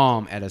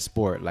bomb at a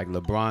sport, like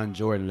LeBron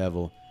Jordan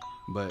level,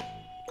 but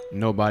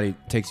nobody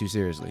takes you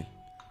seriously.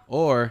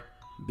 Or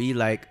be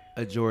like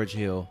a George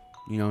Hill,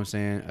 you know what I'm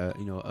saying?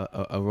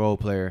 A role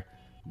player,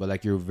 but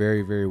like you're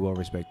very, very well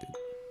respected.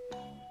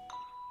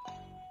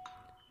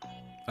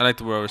 I like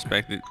the well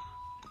respected.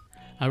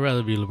 I'd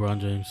rather be LeBron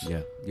James.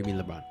 Yeah, give me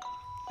LeBron.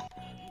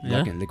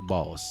 Yeah? I can lick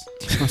balls.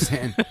 You know what I'm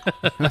saying? You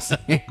know what I'm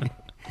saying?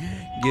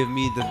 Give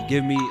me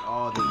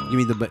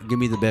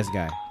the best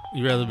guy.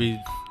 You'd rather be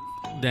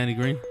Danny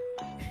Green?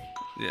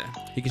 Yeah.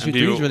 He can And shoot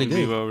threes really be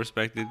good. well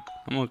respected.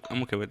 I'm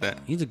okay with that.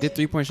 He's a good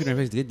 3-point shooter.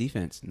 He's good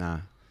defense.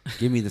 Nah,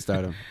 give me the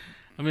stardom.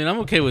 I mean, I'm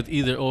okay with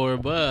either or,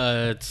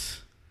 but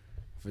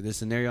For this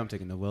scenario, I'm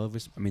taking the well.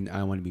 I mean,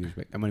 I want to be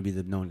respect. I want to be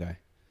the known guy.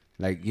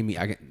 Like, give me.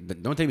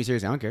 Don't take me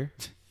seriously. I don't care.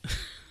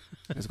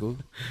 That's cool.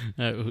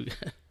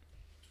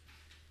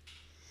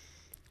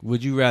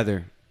 Would you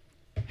rather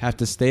have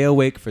to stay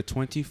awake for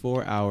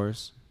 24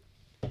 hours,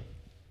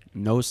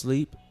 no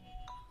sleep,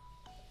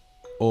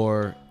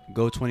 or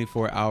go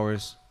 24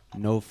 hours,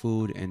 no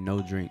food and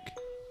no drink?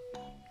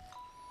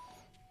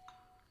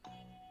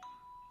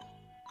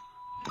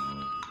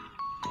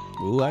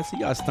 Ooh, I see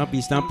y'all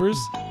stumpy stumpers.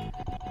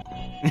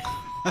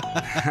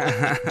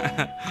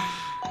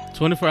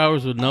 24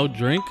 hours with no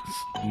drinks?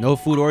 No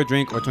food or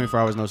drink, or 24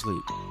 hours, no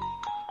sleep.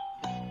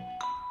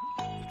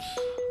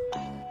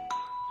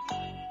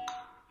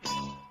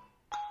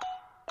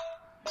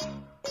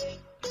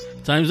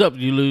 Time's up.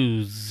 You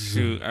lose.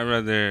 Shoot, I'd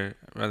rather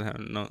have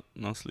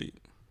no sleep.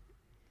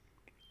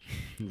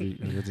 I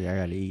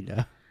gotta eat.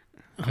 I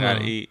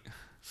gotta eat.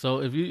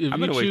 So if you I've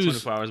been awake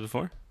choose 24 hours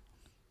before.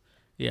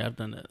 Yeah, I've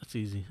done that. That's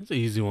easy. That's an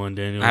easy one,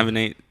 Daniel. I haven't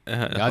ate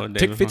a whole day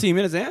Take before. 15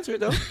 minutes to answer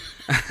it though.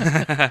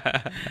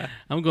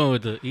 I'm going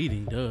with the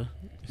eating, duh.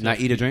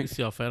 Not eat or drink?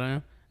 See how fat I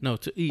am? No,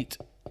 to eat.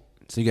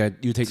 So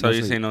you take. So no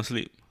you sleep. say no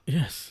sleep?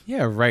 Yes.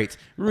 Yeah, right.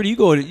 Rudy, you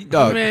go to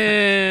dog.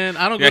 Man,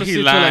 I don't go Yeah, to he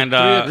sleep till like lying, 3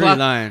 dog. o'clock. Really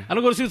lying. I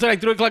don't go to sleep till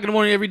like 3 o'clock in the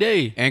morning every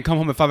day. And come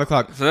home at 5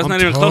 o'clock. So that's I'm not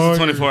even close to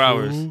tired, 24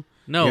 hours. fool.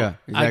 No, Yeah,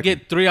 I exactly.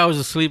 get 3 hours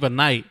of sleep a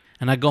night,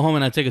 and I go home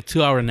and I take a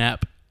 2-hour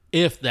nap,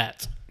 if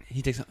that.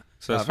 He takes.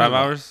 So it's 5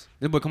 hours?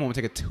 This boy come home and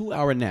take a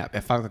 2-hour nap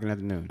at 5 o'clock in the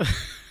afternoon.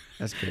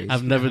 That's crazy.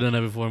 I've never done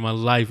that before in my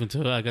life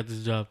until I got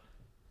this job.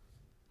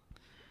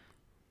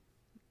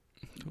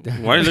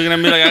 Why are you looking at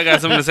me like I got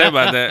something to say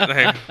about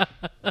that?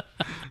 Like,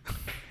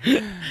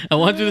 I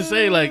want you to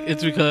say like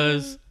it's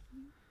because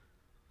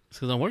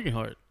I'm working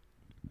hard.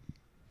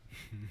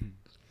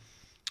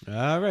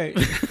 All right.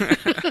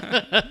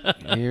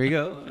 Here we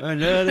go.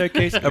 Another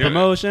case of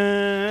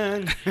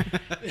promotion.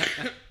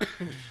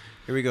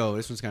 Here we go.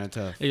 This one's kind of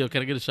tough. Hey, yo,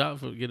 can I get a shot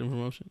for getting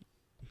promotion?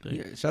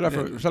 Yeah, shout out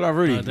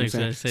Rudy. Oh, thanks,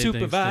 I'm saying. thanks,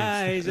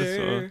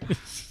 Supervisor.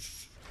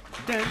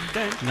 Dun,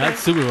 dun, Not dun.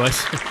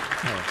 supervisor.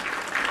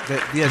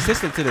 The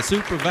assistant to the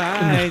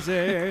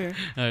supervisor.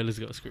 All right, let's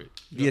go. Screw it.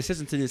 The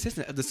assistant to the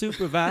assistant of the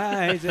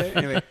supervisor.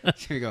 Anyway,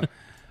 here we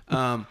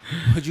go.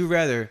 Would you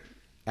rather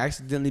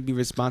accidentally be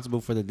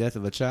responsible for the death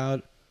of a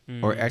child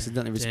or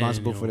accidentally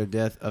responsible for the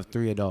death of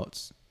 3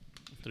 adults?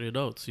 3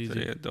 adults. Easy.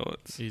 3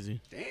 adults.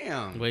 Easy.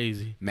 Damn. Way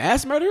easy.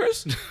 Mass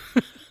murderers?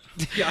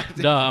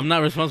 Dog, I'm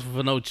not responsible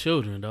for no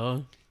children,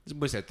 dog. This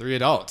boy said 3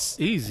 adults.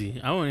 Easy.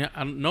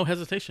 No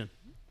hesitation.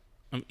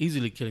 I'm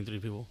easily killing 3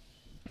 people.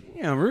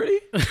 Damn, Rudy.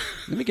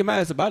 Let me get my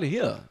ass about it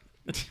here. You know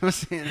what I'm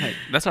saying? Like,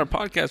 That's our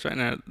podcast right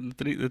now.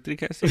 The three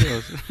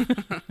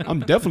Castigos. I'm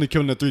definitely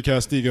killing the 3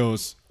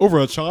 Castigos over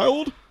a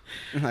child.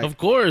 like, Of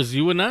course,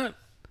 you would not.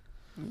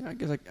 I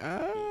guess like,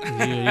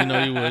 Yeah, you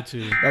know you would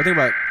too. I think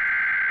about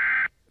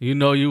You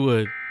know you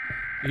would.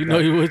 You know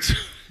you would too.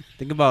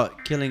 think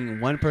about killing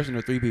 1 person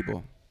or 3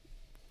 people.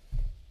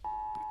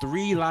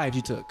 3 lives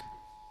you took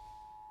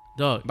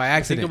Dog. by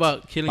accident. Think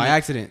about killing by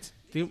accident.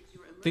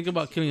 Think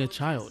about killing a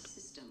child.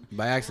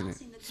 By accident.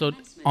 So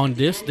on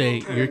this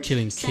day, you're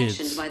killing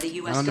kids. Not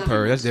on the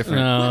purge. That's different.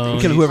 No,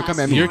 I'm killing whoever comes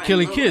at me. You're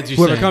killing kids. You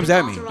Whoever said. comes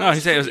at me. No, he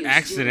said it was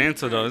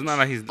accidental though. It's not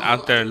like he's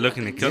out there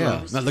looking to kill Yeah,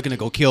 them. I'm not looking to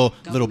go kill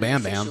little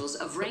Bam Bam.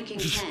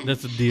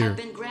 That's a deer.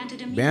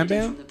 Bam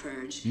Bam?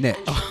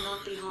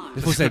 Netch.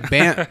 This fool said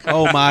Bam.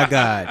 Oh my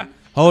God.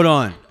 Hold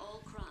on.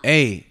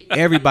 Hey,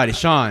 everybody,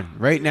 Sean,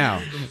 right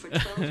now.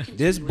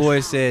 This boy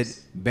said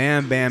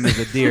Bam Bam is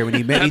a deer when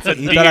he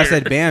thought I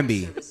said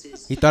Bambi.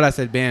 He thought I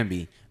said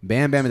Bambi.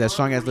 Bam Bam is that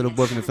strong ass little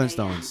boy from the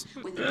Flintstones.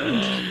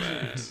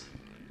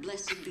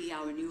 Blessed be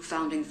our new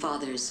founding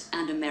fathers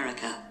and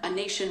America, a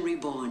nation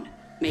reborn.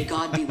 May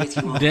God be with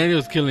you all.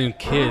 Daniel's killing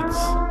kids.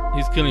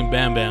 He's killing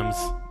Bam Bams.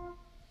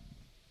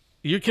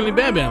 You're killing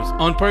Bam Bams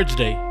on Purge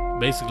Day,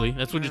 basically.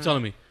 That's what you're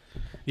telling me.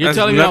 You're That's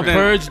telling me on nothing.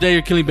 Purge Day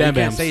you're killing Bam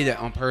You can't Bams. say that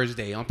on Purge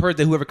Day. On Purge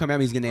Day, whoever come at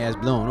me is getting their ass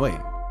blown away.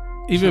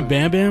 Even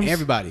Bam Bams?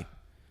 Everybody.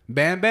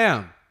 Bam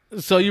Bam.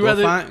 So you Go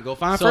rather go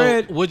find so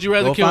Fred. Would you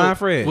rather Go kill find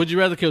Fred. Would you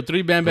rather kill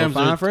 3 Bam Bams? Go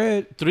find or,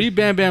 Fred. 3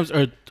 Bam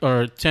Bams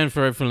or 10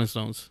 Fred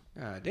Flintstones?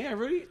 Damn,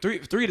 Rudy.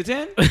 3 to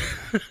 10. 2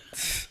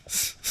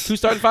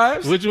 starting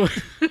 5s. Which one?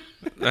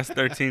 That's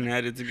 13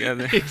 added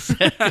together.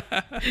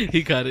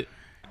 He got it.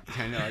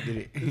 I know, I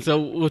did it. So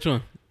which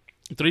one?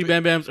 3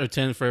 Bam Bams or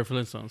 10 Fred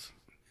Flintstones?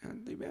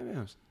 3 Bam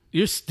Bams.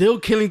 You're still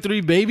killing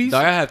 3 babies?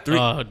 Dog, I have 3.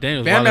 Oh,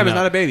 Daniel's Bam Bam wilding is out.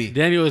 not a baby.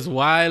 Daniel is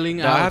wilding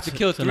Dog, out. I have to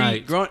kill 3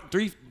 tonight. grown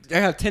 3. I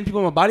have 10 people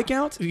on my body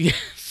count.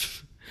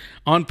 Yes.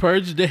 On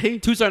Purge Day?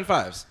 2 starting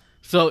 5s.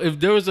 So if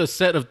there was a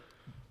set of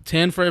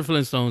 10 Fred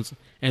Flintstones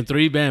and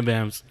 3 Bam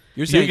Bams,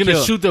 you're saying going to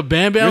kill. shoot the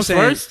Bam Bams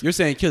first? You're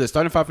saying kill the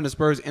starting 5 from the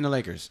Spurs and the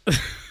Lakers.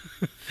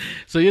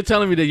 So you're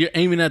telling me that you're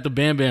aiming at the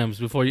Bam Bams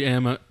before you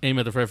aim at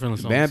the Fred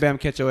Flintstones? Bam Bam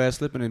catch your ass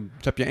slipping and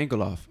chop your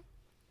ankle off.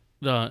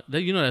 You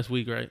know that's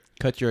weak, right?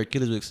 Cut your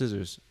Achilles with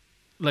scissors.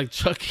 Like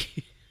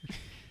Chucky.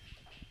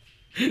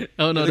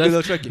 Oh no, Look at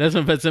little Chucky. that's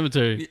from Pet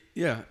Cemetery.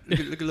 Yeah, look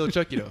at little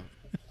Chucky though.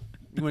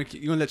 You want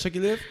to let Chucky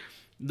live?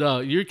 No,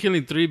 you're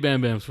killing 3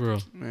 Bam Bams for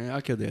real. Man,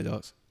 I'll kill the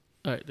adults.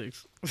 All right,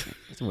 thanks.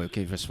 That's what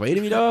okay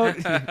persuading me,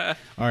 dog.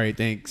 All right,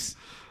 thanks.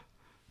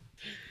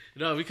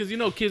 No, because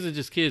kids are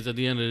just kids at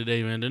the end of the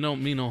day, man. They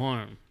don't mean no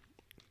harm.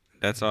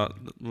 That's all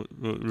what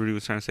Rudy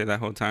was trying to say that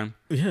whole time.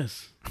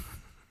 Yes. Here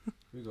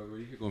we go,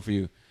 Rudy. Here going for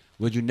you.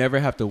 Would you never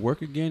have to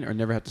work again or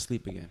never have to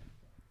sleep again?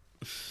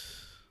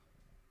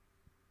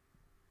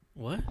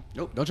 What?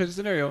 Nope. Don't change the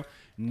scenario.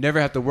 Never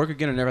have to work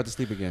again or never have to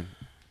sleep again.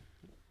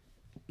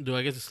 Do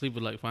I get to sleep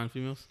with like fine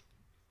females?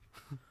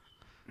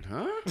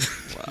 Huh?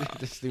 Wow.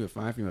 Just sleep with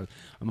fine females.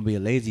 I'm gonna be a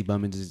lazy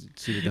bum and just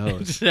sleep with the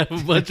hoes. Just have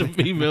a bunch of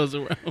females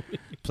around me.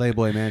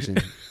 Playboy Mansion.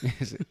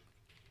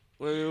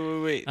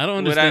 Wait. I don't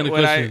understand the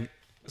question.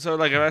 So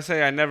like if I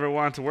say I never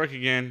want to work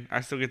again,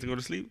 I still get to go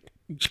to sleep?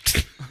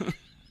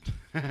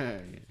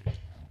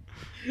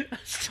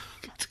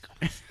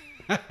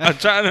 I'm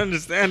trying to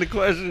understand the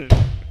question.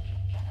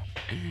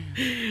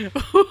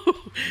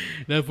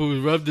 That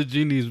fool rubbed the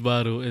genie's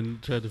bottle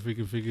and tried to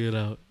freaking figure it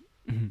out.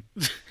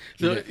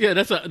 So yeah,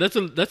 that's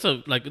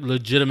a like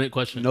legitimate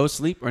question. No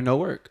sleep or no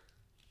work.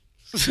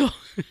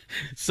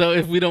 So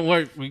if we don't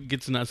work, we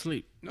get to not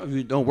sleep. No, if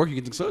you don't work, you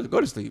get to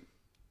go to sleep.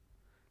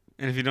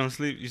 And if you don't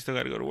sleep, you still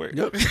got to go to work.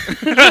 Yep.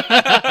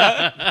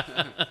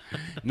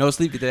 No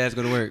sleep, get that ass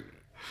go to work.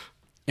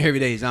 Every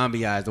day,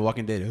 zombie eyes, The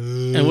Walking Dead.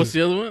 And what's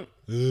the other one?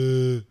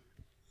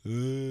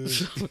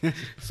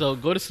 So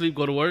go to sleep,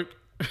 go to work.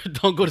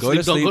 Don't go to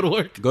sleep, don't go to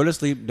work. Go to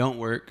sleep, don't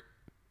work.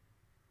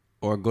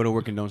 Or go to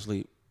work and don't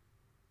sleep.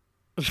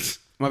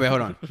 My bad,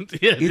 hold on.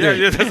 Yeah,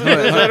 that's what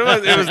it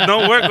was. It was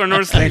no work or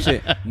no sleep.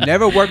 Same shit.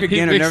 Never work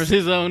again or never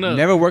his own up.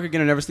 Never work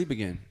again or never sleep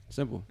again.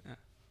 Simple.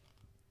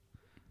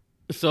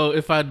 So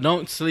if I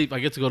don't sleep, I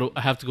have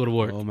to go to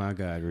work. Oh my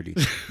God, Rudy.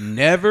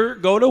 Never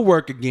go to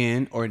work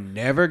again or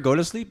never go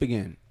to sleep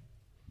again.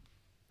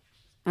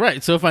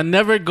 Right. So if I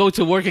never go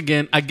to work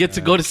again, I get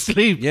to go to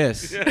sleep.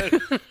 Yes.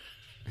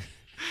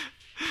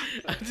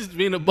 I'm just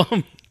being a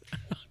bum.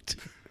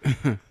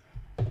 So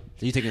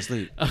you taking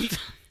sleep?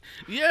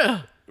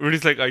 Yeah.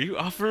 Rudy's like, are you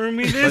offering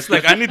me this?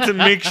 Like, I need to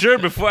make sure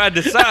before I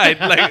decide.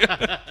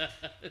 Like,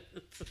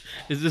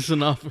 is this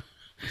an offer?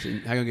 So how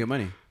you gonna get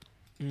money?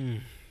 I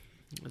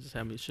just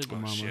had me a sugar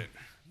mama. Shit.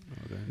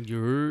 Okay.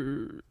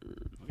 You're.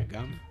 Okay,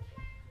 got me.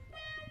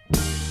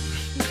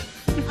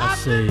 I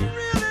say,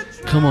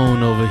 come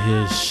on over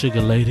here,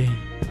 sugar lady,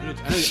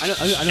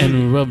 I know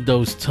and rub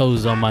those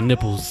toes on my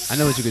nipples. I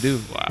know what you could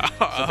do.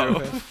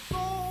 Wow.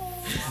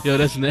 Yo,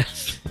 that's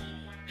nasty.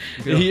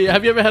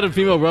 Have you ever had a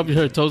female rub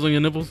her toes on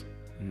your nipples?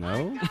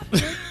 No.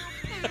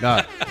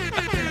 Nah.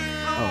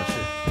 Oh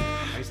shit.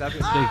 Are you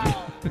stopping? Thank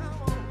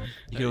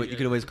you. You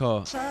could always call.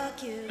 Look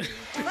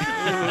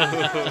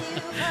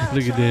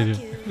at Daniel.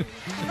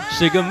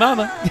 Sugar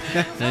mama.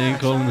 I ain't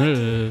calling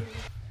her.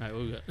 All right,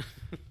 what we got?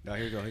 Oh,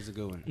 here you go. Here's a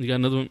good one. You got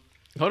another one?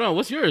 Hold on.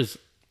 What's yours?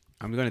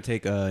 I'm gonna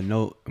take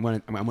no. I'm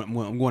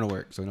going to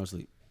work, so no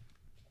sleep.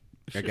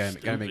 I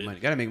gotta make money.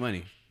 Gotta make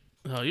money.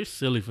 Oh, you're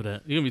silly for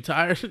that. You're gonna be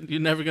tired.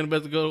 You're never gonna be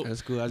able to go.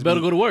 That's cool. You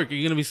better go to work.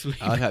 You're gonna be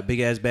sleeping. I'll have big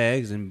ass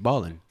bags and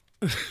balling.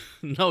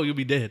 No, you'll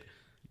be dead.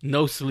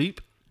 No sleep.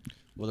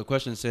 Well, the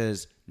question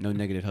says no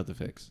negative health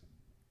effects.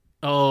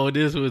 Oh,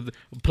 this was a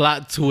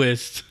plot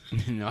twist.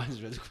 No, I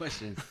just read the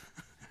question.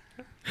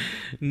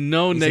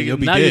 No He said negative. you'll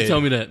be Now dead. you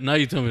tell me that. Now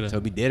you tell me that. So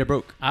be dead or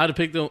broke. I would have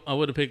picked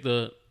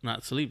the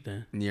not sleep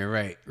then. You're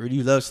right. Rudy,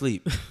 you love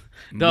sleep.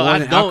 No, More I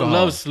than don't alcohol.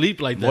 love sleep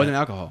like that. More than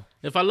alcohol.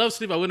 If I love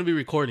sleep, I wouldn't be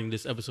recording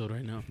this episode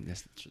right now.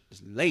 It's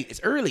late.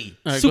 It's early.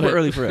 All right, Super go ahead.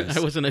 early for us. All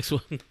right, what's the next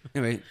one?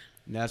 Anyway,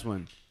 last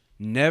one.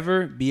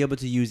 Never be able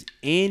to use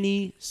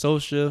any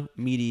social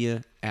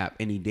media app,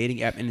 any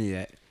dating app, any of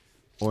that,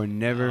 or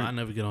never. I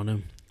never get on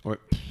them.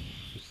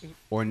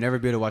 Or never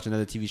be able to watch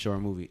another TV show or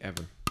movie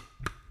ever.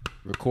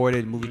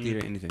 Recorded, movie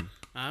theater, anything.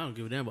 I don't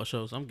give a damn about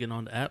shows. I'm getting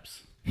on the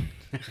apps.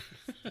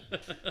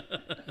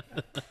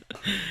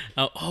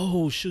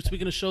 Oh shoot!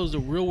 Speaking of shows, The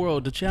Real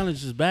World, The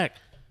Challenge is back.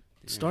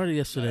 It started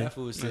yesterday. That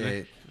fool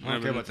said, I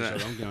don't care about the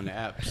show. I'm getting on the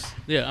apps.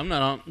 Yeah, I'm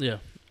not on. Yeah,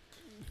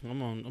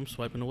 I'm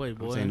swiping away,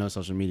 boy. I'm saying no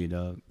social media,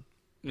 dog.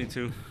 Me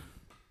too.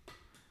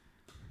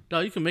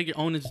 Dog, you can make your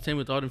own entertainment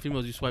with all them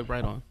females you swipe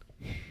right on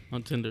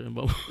Tinder and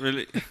Bumble.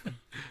 Really?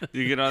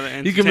 You get all the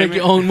entertainment? You can make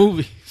your own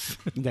movies.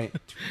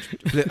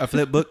 A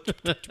flip book.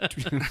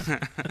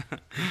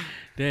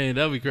 Dang,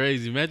 that'd be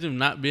crazy. Imagine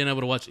not being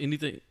able to watch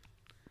anything.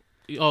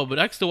 Oh, but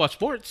I can still watch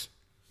sports.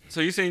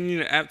 So you saying you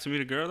need an app to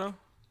meet a girl though?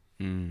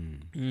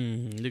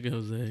 Look at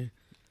Jose.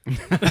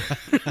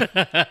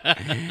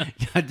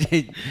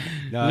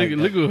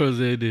 Look what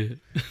Jose did.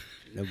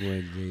 That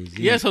boy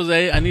Jay-Z. Yes,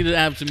 Jose, I need an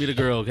app to meet a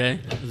girl, okay?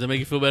 Does that make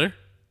you feel better?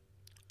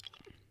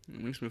 It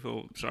makes me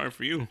feel sorry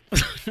for you.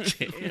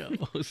 Damn,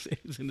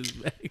 Jose's in his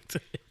bag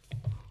today.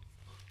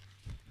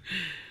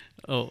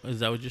 Oh, is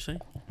that what you're saying?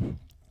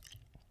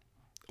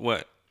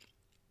 What?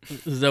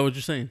 Is that what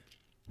you're saying?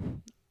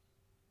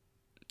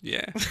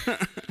 Yeah.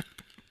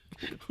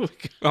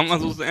 I'm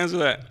not supposed to answer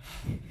that.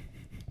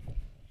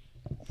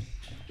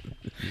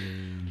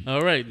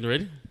 All right,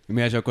 ready? Let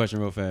me ask you a question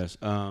real fast.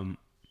 How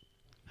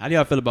do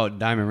y'all feel about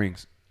diamond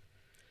rings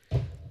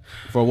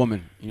for a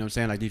woman? You know what I'm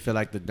saying? Like, do you feel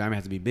like the diamond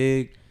has to be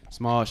big,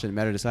 small, shouldn't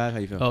matter the size? How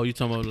you feel? Oh, you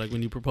talking about like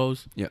when you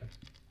propose? Yep.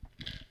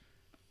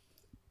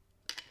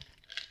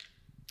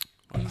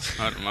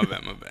 My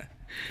bad.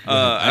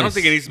 I don't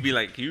think it needs to be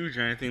like huge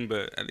or anything,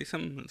 but at least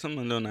something a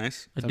little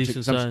nice. A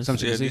decent size.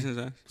 Something you can see. Decent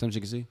size. Something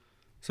you can see.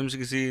 Something you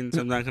can see and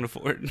something I can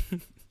afford.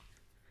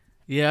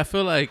 Yeah, I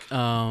feel like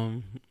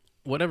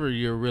whatever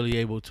you're really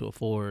able to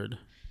afford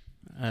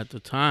at the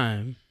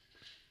time,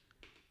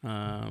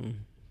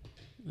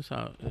 that's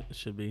how it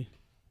should be.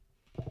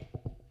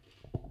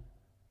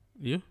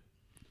 You?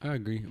 I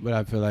agree, but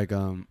I feel like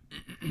the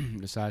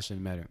size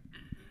shouldn't matter.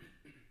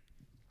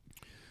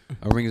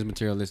 A ring is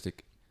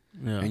materialistic.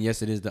 Yeah. And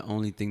yes, it is the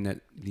only thing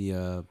that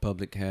the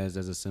public has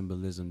as a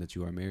symbolism that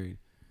you are married.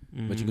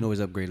 But you can always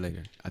upgrade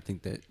later. I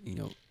think that,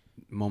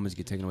 moments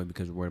get taken away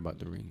because we're worried about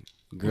the ring.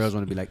 Girls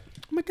want to be like,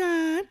 oh my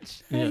God.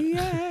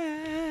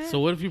 Yeah. So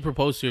what if you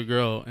propose to your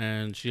girl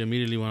and she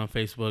immediately went on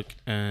Facebook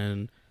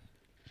and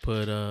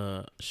put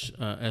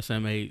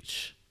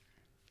SMH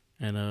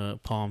and a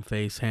palm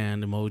face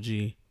hand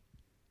emoji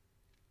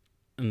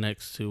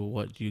next to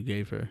what you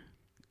gave her?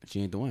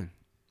 She ain't the one.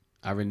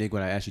 I reneged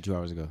what I asked you 2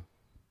 hours ago.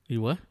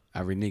 You what?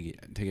 I renege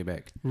it. Take it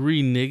back.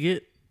 Renege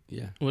it?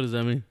 Yeah. What does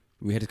that mean?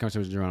 We had this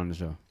conversation with Jerron on the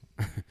show.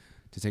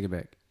 To take it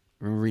back.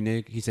 Remember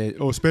renege? He said,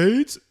 "Oh,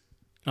 spades."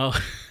 Oh.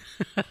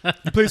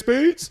 You play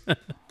spades?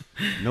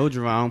 No,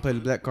 Jerron. I don't play the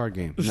black card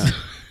game. No.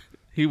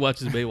 He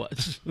watches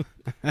Baywatch.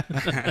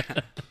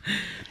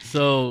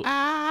 So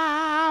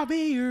I'll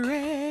be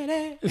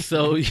ready.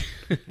 So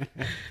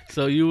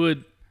you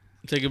would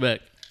take it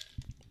back.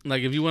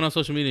 Like if you went on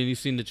social media and you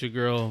seen that your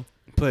girl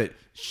put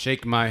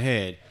shake my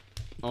head.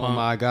 Oh Palm.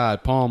 my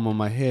God, palm on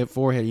my head,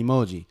 forehead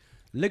emoji.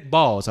 Lick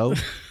balls, ho.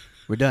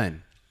 We're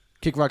done.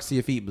 Kick rocks till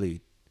your feet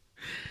bleed.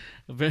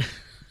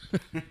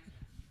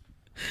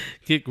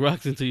 Kick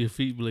rocks until your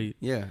feet bleed.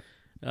 Yeah.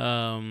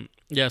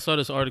 Yeah, I saw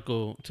this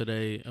article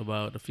today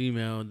about a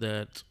female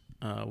that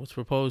was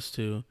proposed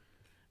to,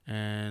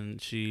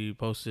 and she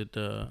posted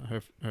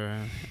her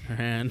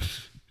hand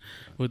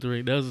with the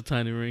ring. That was a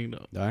tiny ring,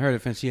 though. I heard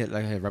it. She had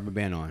like a rubber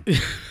band on.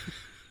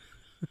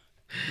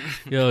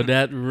 Yo,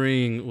 that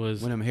ring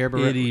was When them hair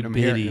itty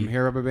bitty. them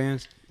hair rubber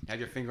bands have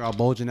your finger all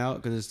bulging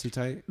out because it's too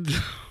tight.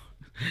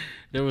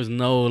 There was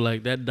no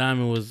like that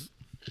diamond was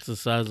the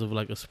size of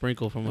like a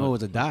sprinkle from. Oh, it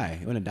was a dye.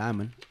 It wasn't a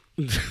diamond.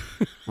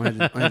 on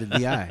the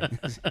DI.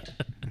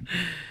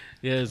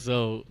 Yeah,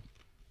 so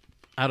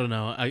I don't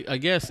know. I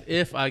guess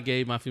if I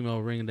gave my female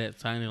a ring that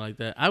tiny like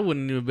that, I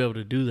wouldn't even be able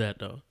to do that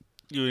though.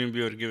 You wouldn't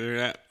be able to give her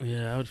that.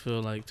 Yeah, I would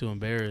feel like too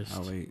embarrassed.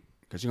 Oh wait,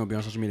 because you're gonna be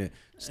on social media.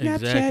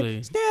 Snapchat,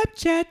 Exactly.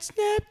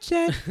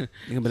 Snapchat. You're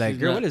gonna be like, She's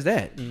girl, not- what is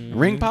that? Mhm.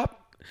 Ring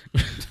pop?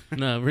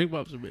 Nah, ring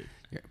pops are big.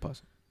 Yeah,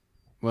 pause.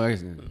 Well, I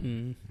guess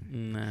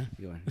Nah.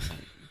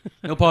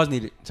 no pause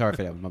needed. Sorry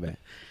for that. My bad.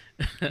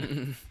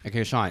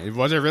 Okay, Sean.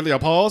 Was it really a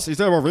pause? He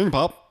said a ring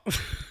pop.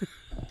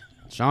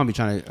 Sean be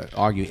trying to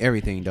argue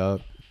everything,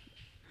 dog.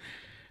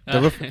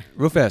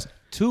 Real fast.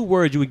 2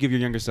 words you would give your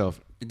younger self.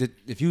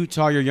 If you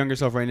saw your younger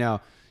self right now,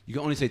 you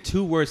can only say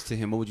 2 words to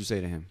him. What would you say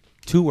to him?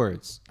 2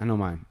 words. I know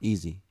mine.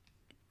 Easy.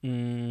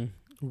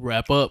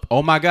 Wrap up.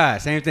 Oh my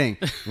God. Same thing.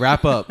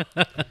 Wrap up.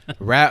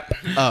 Wrap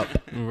up.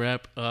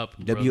 Wrap up.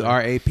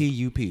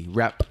 WRAPUP.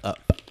 Wrap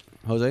up.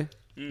 Jose?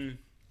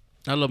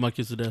 I love my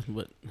kids to death,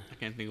 but I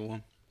can't think of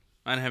one.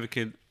 I didn't have a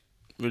kid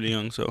really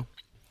young, so.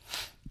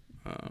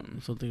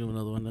 So think of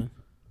another one then.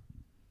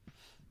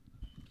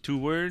 2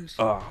 words?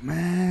 Oh,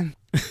 man.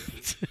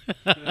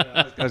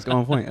 That's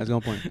going point. That's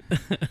going point.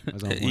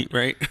 That's on point. Eat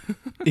right.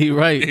 Eat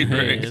right. Eat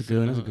Hey, right. That's a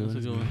good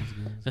one.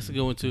 That's a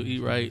good one too.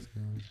 Eat right.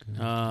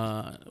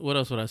 What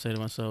else would I say to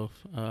myself?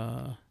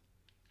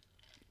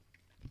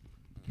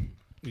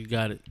 You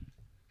got it.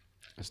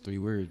 That's 3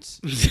 words.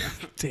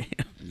 Damn.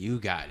 You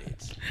got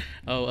it.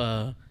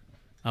 Oh,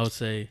 I would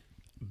say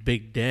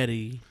Big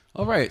Daddy.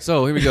 All right,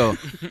 so here we go.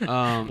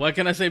 Why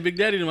can't I say Big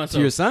Daddy to myself?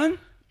 To your son?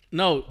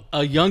 No,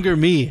 a younger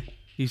me.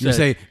 You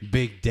say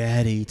Big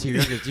Daddy to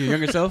your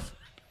younger self?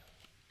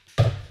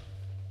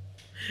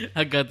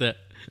 I got that.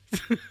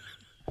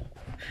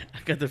 I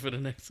got that for the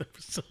next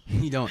episode.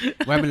 You don't.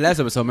 What happened last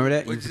episode? Remember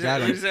that? What'd you forgot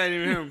say? him. What'd you say? I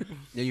didn't hear him.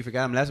 Yeah, you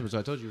forgot him last episode.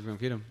 I told you you were going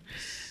to get him.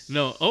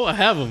 No. Oh, I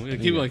have them.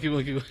 Keep on.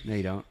 No,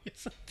 you don't.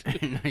 Yes, I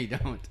do. No, you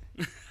don't.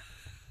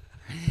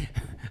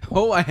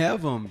 Oh, I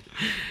have them.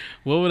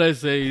 What would I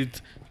say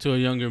to a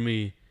younger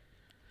me?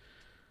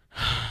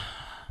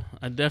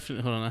 I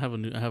definitely hold on. I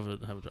have a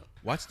drop.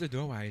 Watch the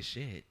door while I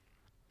shit.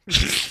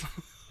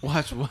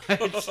 Watch what?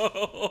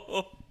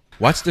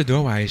 Watch the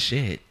door while I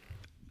shit.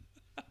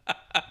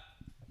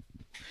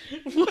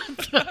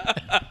 What?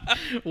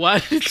 Why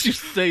did you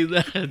say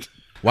that?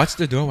 Watch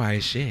the door while I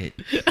shit.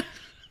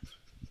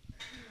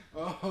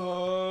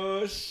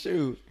 Oh,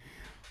 shoot.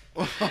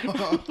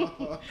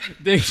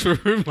 Thanks for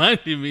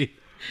reminding me.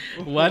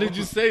 Why did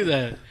you say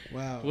that?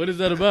 Wow. What is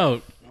that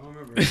about? I don't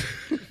remember.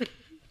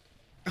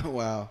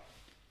 Wow.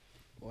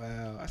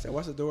 I said,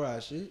 watch the door while I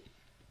shit.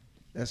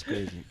 That's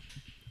crazy.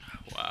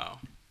 Wow.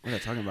 What are you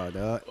talking about,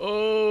 dog?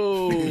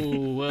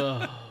 Oh,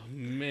 well,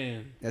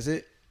 man. That's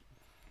it?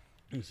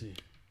 Let me see.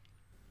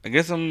 I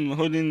guess I'm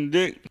holding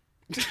dick.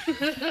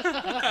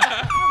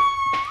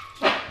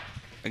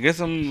 I guess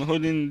I'm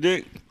holding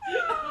dick.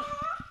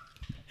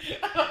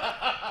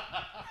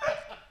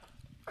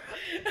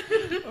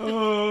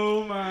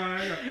 Oh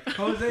my God.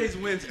 Jose's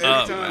wins every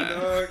Oh, time, man.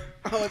 dog.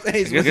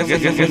 Jose's Guess wins.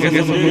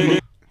 I'm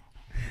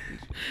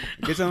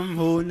Guess I'm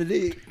holding the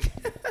dick.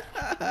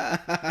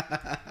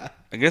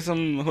 I guess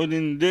I'm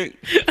holding dick.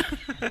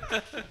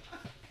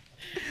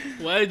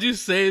 Why did you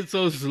say it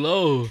so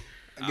slow?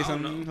 I guess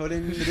I'm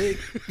holding the dick.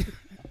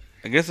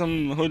 I guess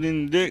I'm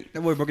holding dick.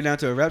 That boy broke it down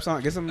to a rap song.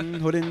 I guess I'm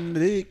holding the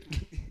dick.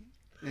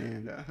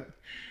 And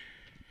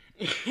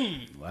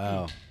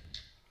wow,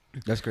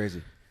 that's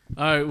crazy.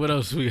 All right, what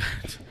else we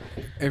got?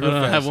 Hey, Hold real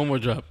on, I have fast. one more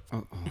drop.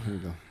 Oh, here we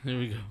go. Here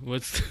we go.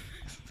 What's?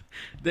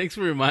 Thanks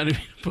for reminding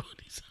me to put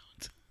these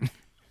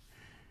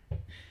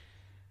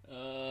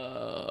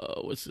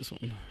out. What's this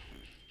one?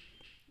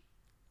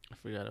 I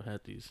forgot I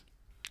had these.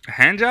 A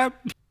hand job?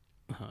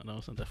 No,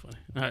 it's not that funny.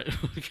 All right,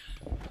 what we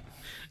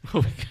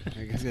got?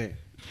 Okay,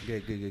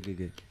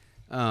 good.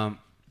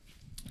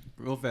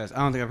 Real fast. I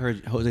don't think I've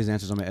heard Jose's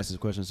answers on my S's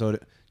question. So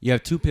you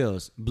have 2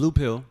 pills: blue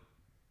pill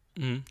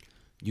Mhm.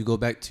 You go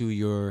back to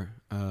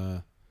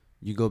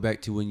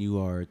when you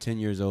are 10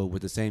 years old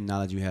with the same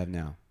knowledge you have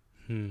now.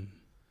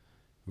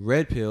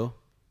 Red pill,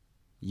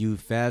 you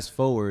fast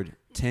forward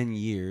 10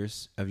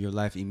 years of your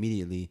life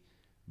immediately,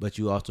 but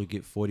you also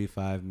get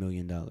 $45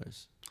 million.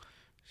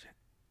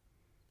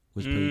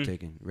 Which pill you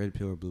taking? Red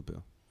pill or blue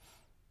pill?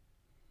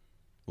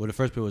 Well, the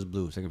first pill was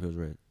blue. Second pill was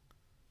red.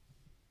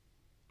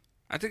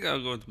 I think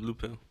I'll go with the blue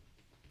pill.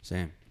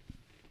 Same.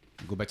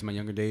 Go back to my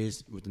younger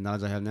days with the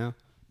knowledge I have now.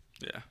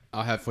 Yeah.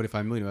 I'll have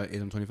 45 million by the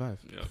age I'm 25.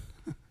 Yep.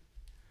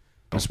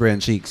 I'm spreading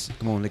cheeks.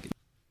 Come on, lick it.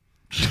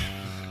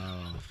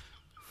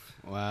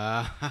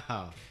 Wow.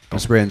 I'm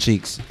spreading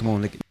cheeks. Come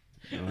on, lick it.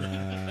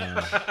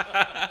 Wow.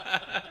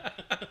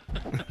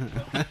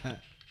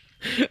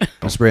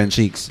 I'm spreading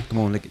cheeks. Come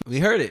on, lick it. We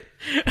heard it.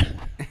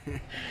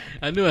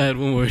 I knew I had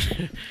one word.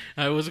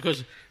 All right, what's the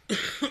question?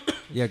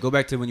 Yeah, go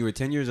back to when you were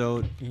 10 years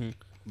old,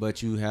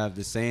 but you have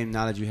the same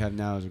knowledge you have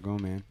now as a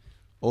grown man.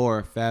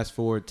 Or fast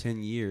forward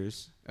 10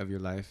 years of your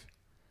life,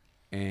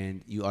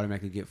 and you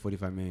automatically get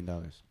 $45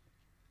 million.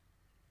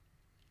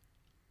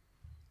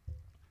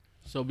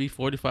 So be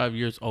 45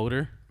 years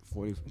older.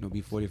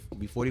 Be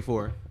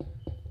 44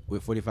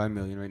 with 45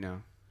 million right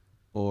now,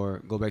 or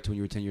go back to when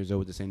you were 10 years old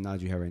with the same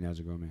knowledge you have right now as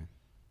a grown man.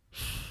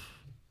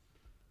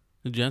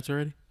 Did you answer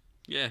already?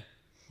 Yeah.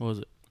 What was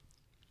it?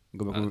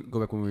 Go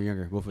back when we were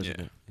younger. Both of us.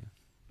 Yeah.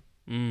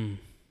 Damn,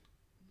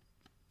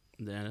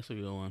 that's a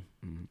good one.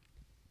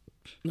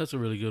 That's a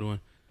really good one.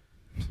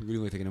 Really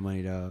want taking the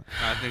money, dog.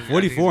 I think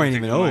 44 ain't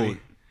taking even the old. money.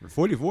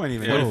 44 ain't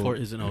even old. 44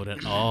 isn't old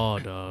at all,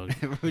 dog.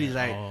 Rudy's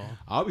like,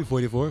 I'll be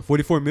 44.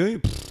 44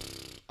 million?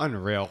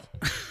 Unreal.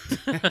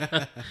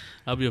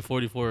 I'll be a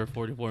 44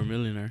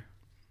 millionaire.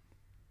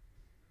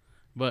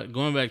 But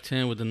going back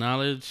 10 with the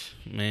knowledge,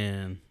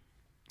 man.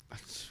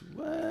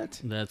 What?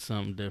 That's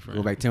something different.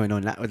 Go back 10 with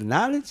the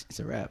knowledge?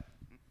 It's a wrap.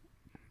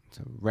 It's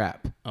a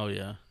wrap. Oh,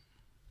 yeah.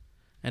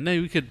 And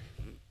then you could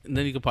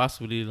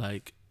possibly,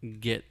 like,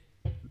 get,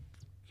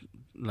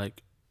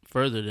 like,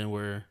 further than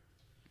where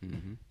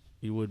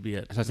you would be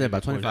at. As I said, by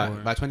 25,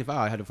 44. by 25,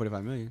 I had the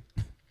 45 million.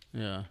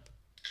 Yeah.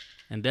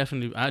 And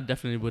I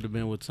definitely would have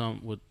been with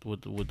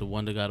the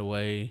one that got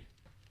away.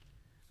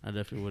 I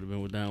definitely would have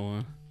been with that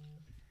one.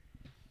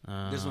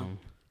 This one?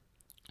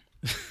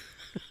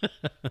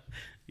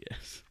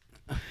 Yes.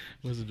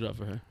 What's the drop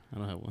for her? I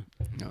don't have one.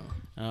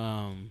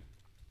 No.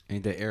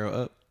 Ain't that arrow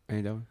up?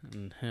 Ain't that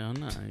one? Hell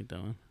no, ain't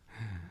that one.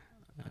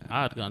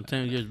 I'd gone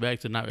 10 years back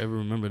to not ever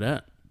remember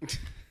that.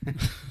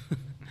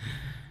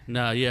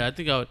 Nah, yeah, I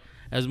think I would.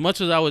 As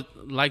much as I would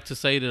like to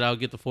say that I'll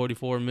get the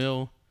 44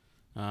 mil,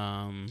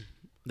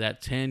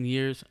 that 10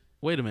 years.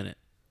 Wait a minute.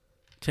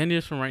 10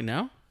 years from right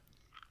now?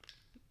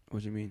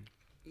 What do you mean?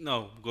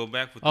 No, go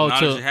back with the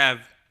knowledge you have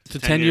to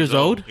 10 years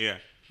old? Yeah.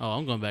 Oh,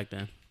 I'm going back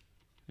then.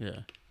 Yeah.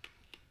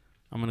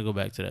 I'm going to go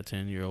back to that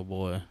 10-year-old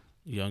boy,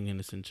 young,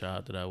 innocent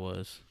child that I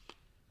was,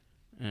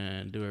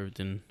 and do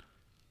everything.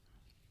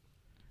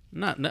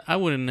 I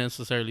wouldn't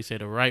necessarily say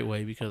the right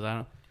way, because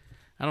I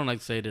don't like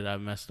to say that I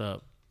messed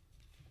up.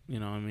 You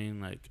know what I mean?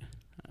 Like,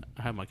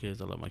 I have my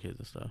kids. I love my kids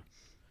and stuff.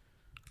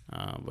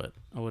 But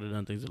I would have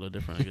done things a little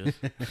different, I guess.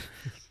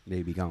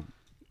 They'd be gone.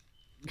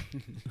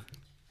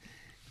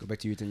 Go back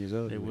to you 10 years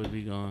old. They would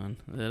be gone.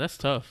 Yeah, that's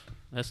tough.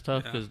 That's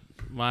tough because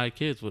my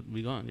kids would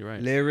be gone. You're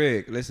right.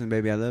 Lyric, listen,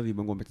 baby, I love you,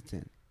 but I'm going back to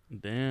 10.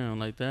 Damn,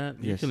 like that?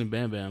 You're Yes. killing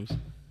Bam Bams.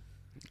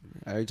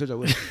 I already told you I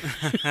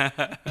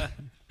would.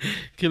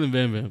 Killing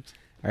Bam Bams.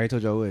 I already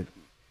told you I would.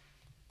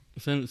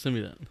 Send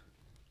me that.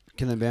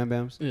 Killing Bam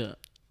Bams? Yeah.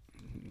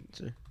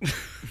 Sure.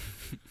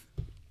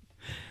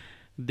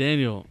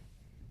 Daniel,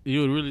 you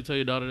would really tell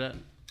your daughter that?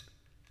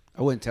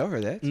 I wouldn't tell her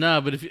that.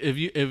 Nah, but if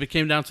it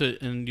came down to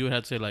it and you would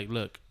have to say, like,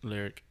 look,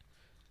 Lyric,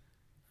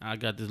 I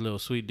got this little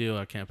sweet deal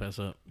I can't pass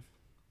up.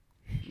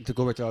 To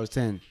go back to I was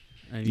 10.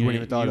 And you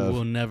wouldn't even thought you of.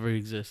 will never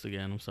exist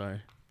again. I'm sorry.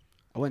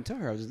 I wouldn't tell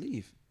her. I would just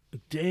leave.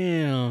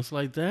 Damn, it's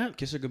like that?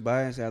 Kiss her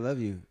goodbye and say I love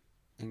you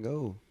and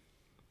go.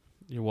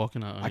 You're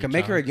walking out on I your can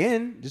make her child.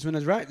 again just when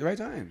it's the right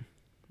time.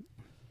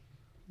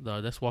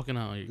 No, that's walking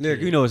out on your Lyric,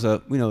 kid. you know what's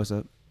up. We know what's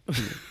up.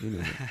 We know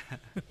what's up.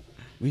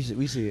 We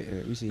see it.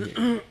 Eric. We see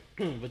it.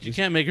 But you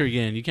can't make her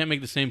again. You can't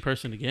make the same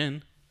person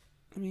again.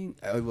 I mean,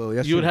 well,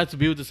 that's you would true. have to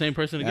be with the same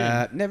person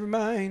again. Never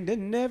mind.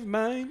 Never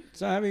mind.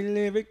 Sorry,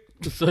 Lyric.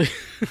 So,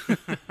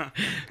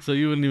 so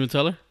you wouldn't even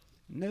tell her?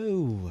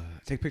 No.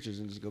 Take pictures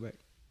and just go back.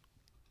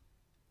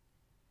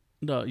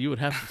 No, you would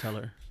have to tell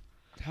her.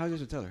 How are you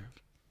supposed to tell her?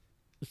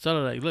 Just tell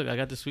her, like, look, I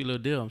got this sweet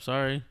little deal. I'm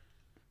sorry.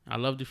 I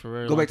loved you for a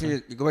very Go long back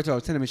time. to I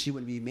was telling her she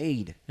wouldn't be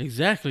made.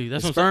 Exactly.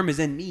 That's the what I'm sperm is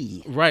in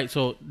me. Right.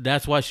 So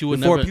that's why she would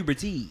Before never.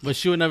 puberty. But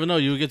she would never know.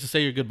 You would get to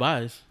say your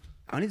goodbyes.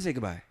 I don't need to say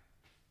goodbye.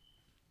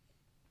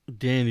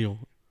 Daniel,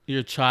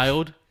 your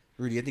child.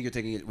 Rudy, I think you're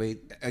taking it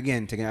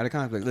taking it out of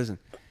context. Listen,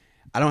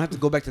 I don't have to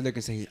go back to Lyric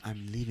and say,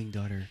 I'm leaving,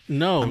 daughter.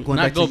 No, I'm going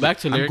not go back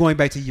to Lyric. I'm going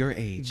back to your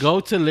age. Go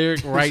to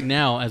Lyric right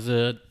now as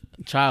a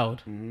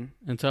child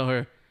and tell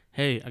her,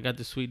 hey, I got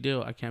this sweet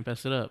deal. I can't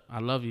pass it up. I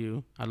love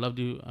you. I loved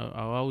you.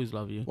 I'll always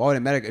love you. Why would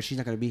it matter if she's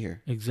not going to be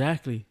here?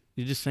 Exactly.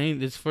 You're just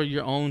saying it's for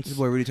your own. This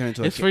boy really turned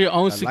into It's for your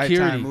own a security.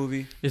 Lifetime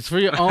movie. It's for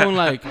your own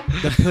like.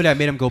 The people that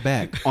made him go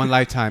back on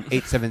Lifetime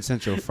 8/7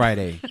 Central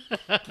Friday. You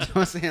know what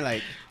I'm saying?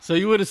 Like, so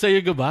you wouldn't say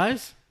your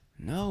goodbyes?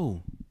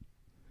 No.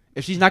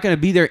 If she's not gonna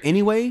be there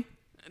anyway,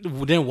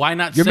 then why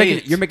not you're say making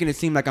it? You're making it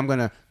seem like I'm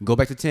gonna go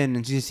back to 10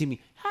 and she's gonna see me.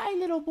 Hi,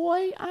 little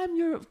boy. I'm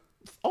your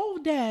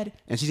old dad,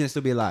 and she's gonna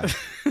still be alive.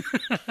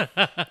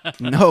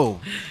 No,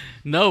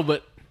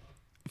 but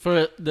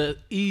for the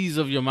ease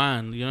of your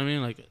mind, you know what I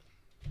mean? Like,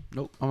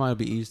 nope, I'm gonna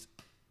be eased.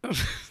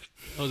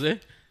 Jose?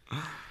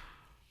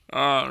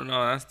 Oh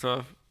no, that's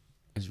tough.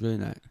 It's really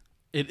not.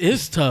 It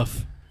is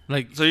tough.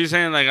 Like, so you're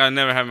saying like I'll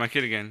never have my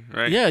kid again,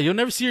 right? Yeah, you'll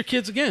never see your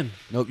kids again.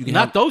 Nope, you can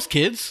not those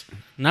kids.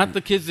 Not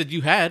the kids that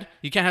you had.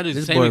 You can't have the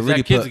This same boy exact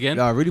really kids put,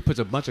 again. really puts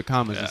a bunch of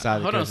comments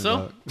inside Hold the on, questions, so?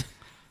 dog.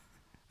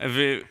 If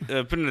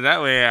it putting it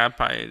that way, I'd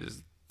probably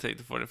just take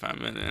the 45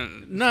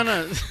 minutes. No.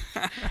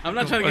 I'm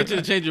not trying to get you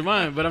to change your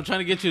mind, but I'm trying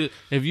to get you to,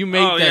 if you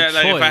make that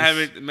choice. Like if I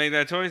haven't made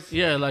that choice?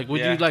 Yeah, like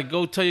would you like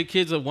go tell your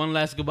kids a one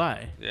last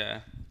goodbye? Yeah.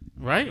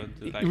 Right?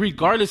 Like,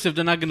 regardless if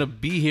they're not going to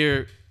be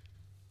here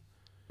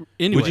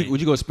anyway. Would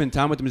you go spend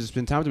time with them? Just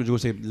spend time with them, or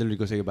would you literally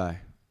go say goodbye?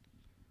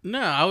 No,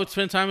 I would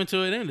spend time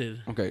until it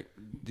ended. Okay,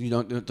 you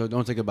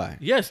don't say goodbye.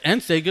 Yes,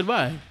 and say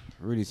goodbye.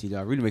 Really, see,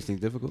 dog. Really makes things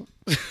difficult.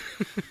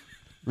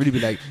 Really be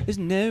like, it's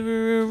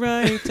never a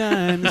right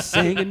time to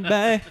say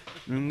goodbye.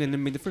 I'm gonna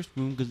make the first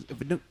move because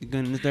if I don't, you're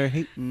gonna start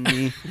hating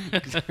me.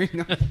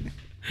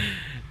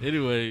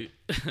 Anyway,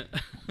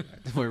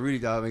 what really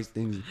dog makes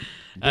things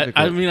difficult.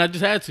 I mean, I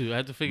just had to. I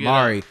had to figure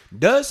Mari, it out.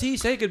 Does he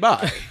say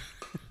goodbye?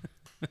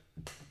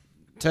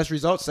 Test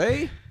results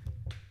say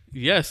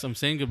yes. I'm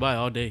saying goodbye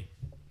all day.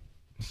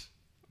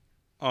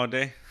 All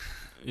day?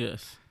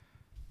 Yes.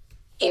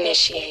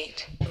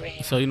 Initiate.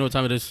 So you know what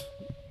time it is?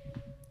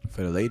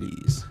 For the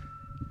ladies.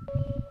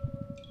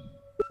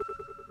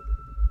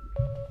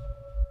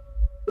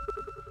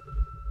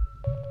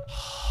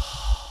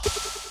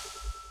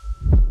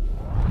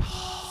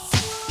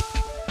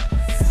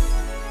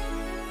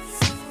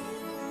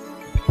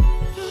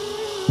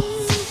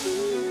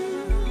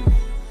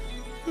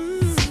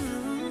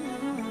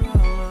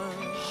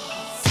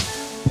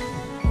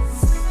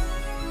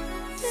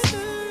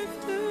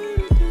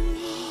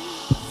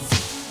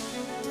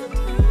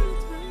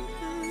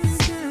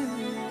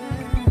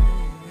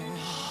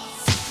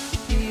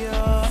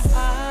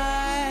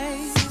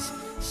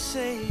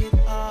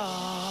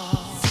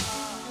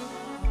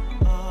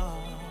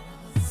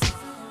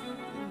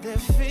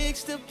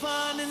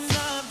 Upon an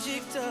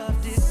object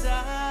of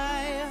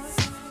desire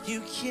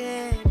you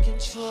can't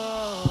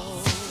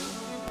control.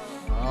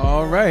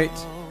 All right.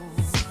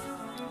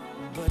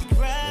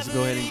 Let's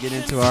go ahead and get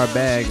into our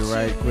bag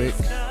right quick.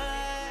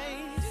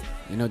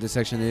 You know what this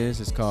section is?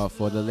 It's called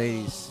For the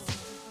Ladies.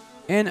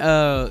 And,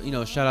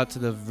 shout out to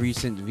the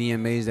recent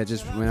VMAs that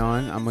just went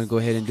on. I'm going to go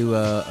ahead and do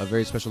a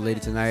very special lady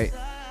tonight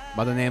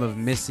by the name of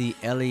Missy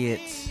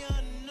Elliott.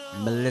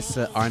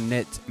 Melissa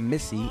Arnett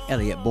Missy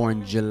Elliott,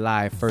 born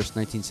July 1st,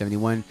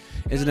 1971,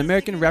 is an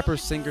American rapper,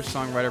 singer,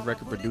 songwriter,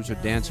 record producer,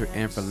 dancer,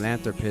 and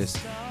philanthropist.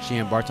 She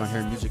embarked on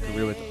her music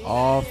career with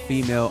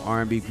all-female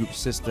R&B group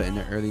Sista in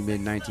the early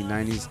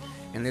mid-1990s,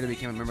 and later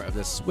became a member of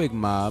the Swing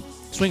Mob,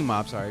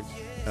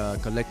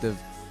 collective,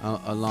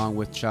 along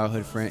with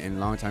childhood friend and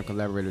longtime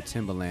collaborator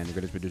Timbaland, the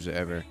greatest producer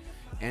ever,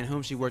 and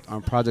whom she worked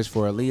on projects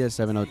for Aaliyah,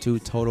 702,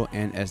 Total,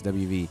 and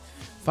SWV.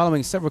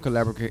 Following several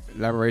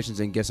collaborations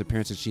and guest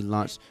appearances, she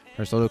launched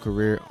her solo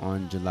career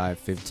on July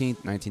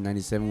 15th,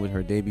 1997 with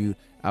her debut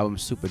album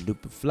Super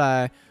Duper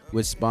Fly,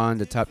 which spawned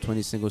the top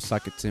 20 single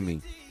Suck It To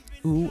Me.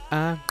 Ooh,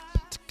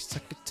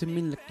 suck it to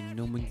me like you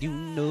know when you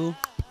know.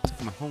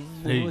 My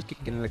homeboys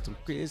kicking like some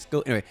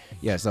Crisco. Anyway,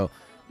 yeah, so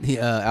the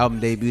album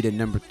debuted at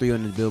number 3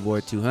 on the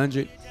Billboard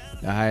 200,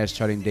 the highest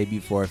charting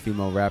debut for a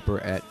female rapper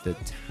at the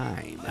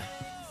time.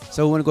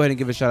 So we want to go ahead and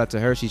give a shout out to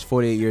her. She's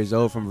 48 years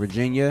old, from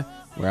Virginia,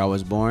 where I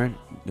was born.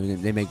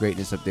 They make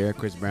greatness up there.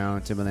 Chris Brown,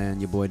 Timbaland,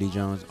 your boy D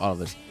Jones, all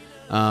of us.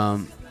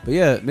 But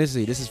yeah,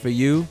 Missy, this is for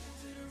you.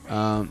 We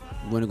want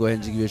to go ahead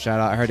and just give you a shout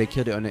out. I heard they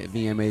killed it on the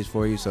VMAs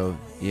for you, so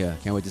yeah,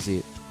 can't wait to see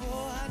it.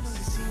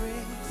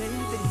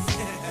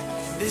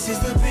 This is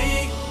the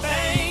big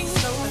bang.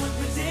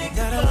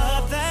 Got a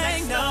love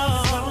thing,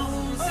 no.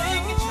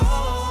 Take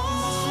control.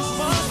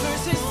 One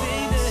versus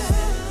Venus.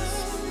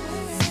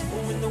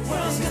 When the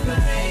world's gonna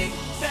big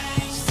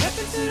bang. Step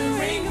into the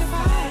ring of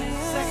fire.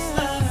 Sex,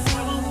 love,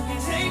 who can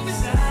take the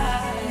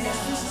side?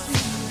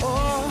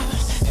 Oh,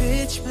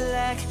 pitch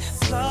black,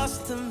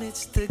 lost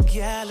amidst the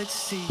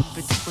galaxy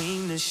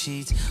between the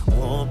sheets.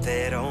 Warmth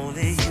that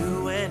only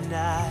you and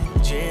I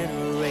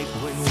generate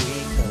when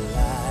we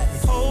collide.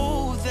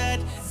 Oh, that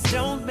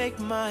don't make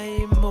my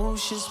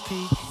emotions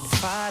peak.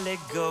 If I let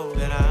go,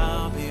 then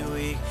I'll be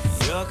weak.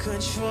 Your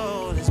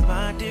control is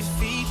my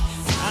defeat.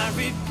 I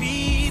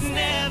repeat,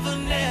 never,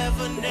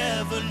 never,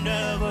 never,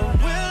 never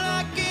will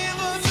I give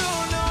up. No,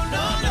 no,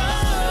 no, no.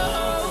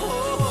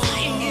 I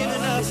ain't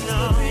giving up, no.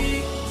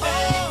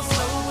 Oh,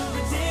 so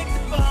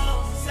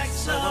unpredictable.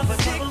 So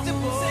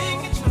unpredictable.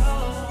 Take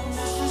control.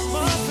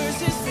 Small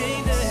versus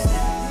Venus.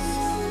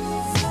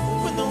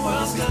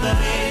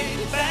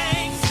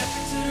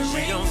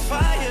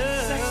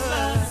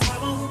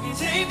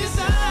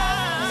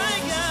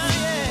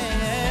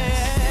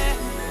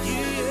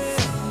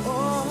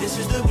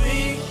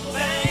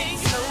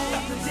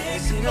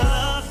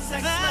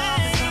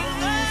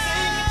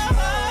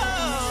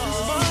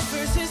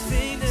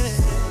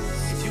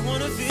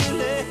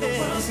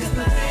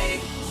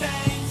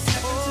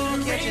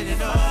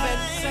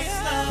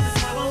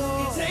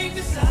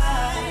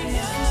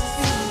 eyes.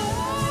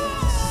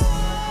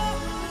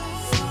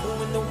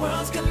 When the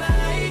worlds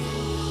collide,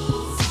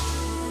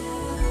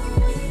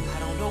 I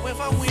don't know if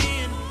I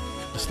win.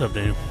 Good stuff,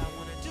 Daniel.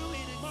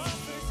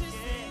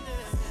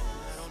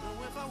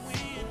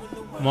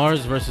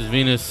 Mars versus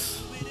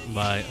Venus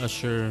by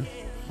Usher.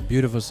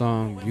 Beautiful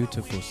song,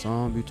 beautiful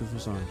song, beautiful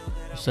song.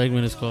 The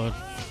segment is called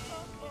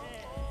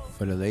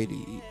For the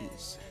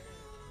Ladies.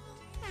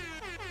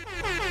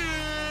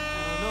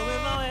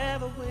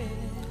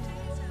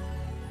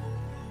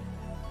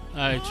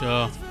 Alright,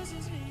 y'all.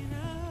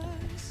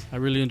 I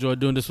really enjoyed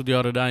doing this with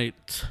y'all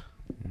tonight.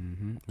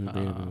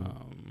 It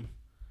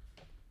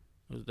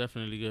was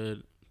definitely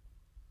good.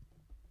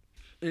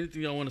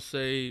 Anything y'all want to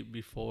say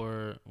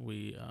before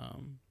we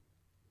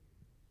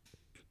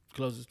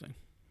close this thing?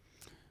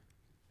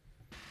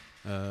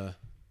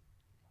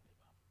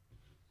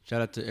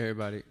 Shout out to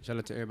everybody. Shout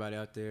out to everybody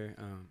out there.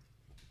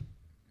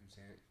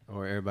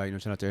 Or everybody,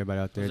 shout out to everybody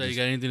out there. Jose, you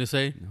got anything to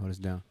say? Hold us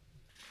down.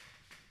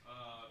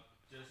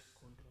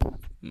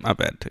 My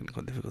bad,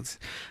 technical difficulties.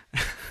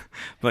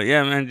 But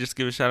yeah, man, just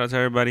give a shout out to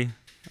everybody.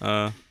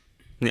 Yeah.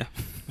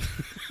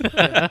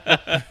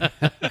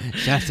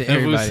 Shout out to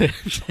everybody.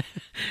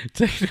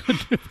 Technical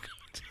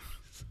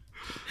difficulties.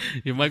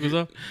 Your mic was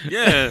off?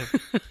 Yeah.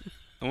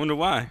 I wonder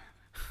why.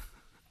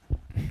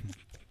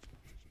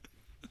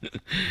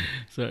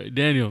 Sorry,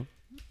 Daniel.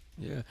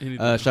 Yeah.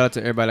 Anything? Shout out to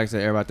everybody. Like I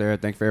said, everybody out there.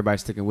 Thanks for everybody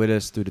sticking with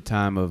us through the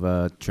time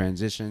of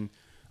transition.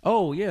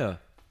 Oh yeah.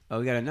 Oh,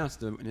 we got to announce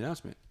the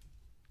announcement.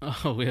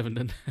 Oh, we haven't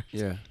done that.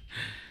 Yeah.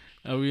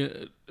 Are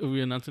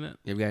we announcing that?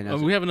 Yeah, we got to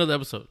announce we have another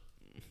episode.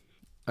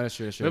 Oh, that's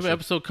true. That's true. We have an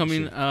episode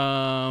coming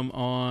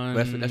on.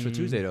 But that's for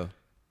Tuesday though.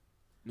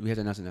 We have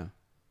to announce it now.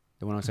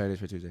 The one on Saturday is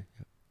for Tuesday.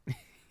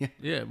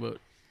 Yeah, but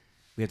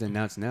we have to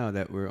announce now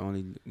that we're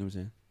only. You know what I'm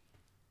saying?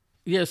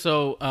 Yeah.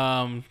 So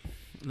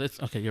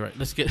okay, you're right.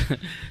 Let's get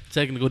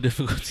technical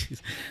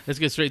difficulties. Let's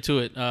get straight to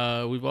it.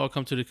 We've all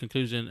come to the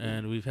conclusion,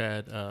 and we've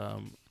had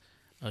a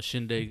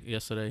shindig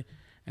yesterday,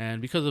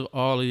 and because of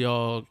all of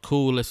y'all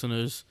cool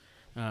listeners,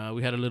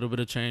 we had a little bit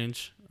of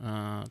change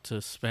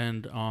to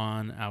spend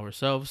on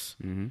ourselves,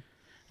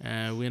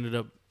 and we ended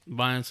up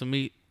buying some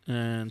meat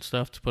and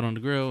stuff to put on the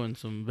grill and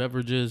some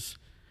beverages,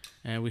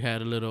 and we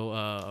had a little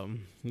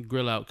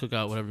grill out,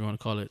 cookout, whatever you want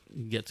to call it,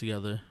 get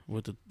together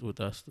with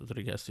us, the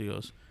Three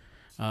Castigos.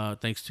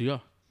 Thanks to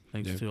y'all.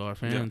 Thanks to our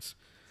fans.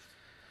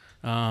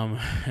 Yeah.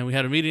 And we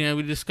had a meeting and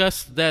we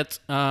discussed that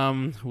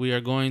we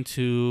are going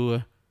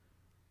to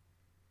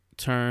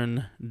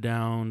turn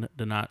down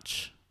the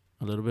notch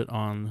a little bit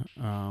on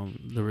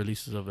the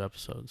releases of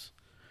episodes.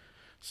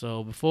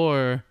 So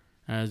before,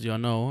 as y'all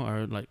know,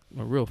 are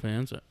real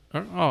fans,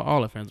 or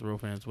all our fans are real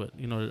fans, but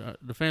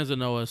the fans that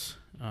know us,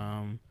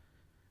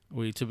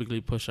 we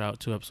typically push out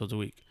 2 episodes a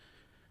week,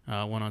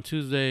 one on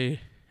Tuesday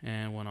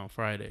and one on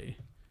Friday.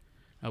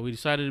 We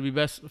decided it'd be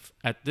best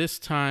at this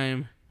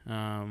time,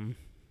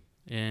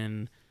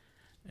 in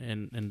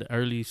the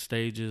early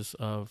stages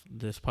of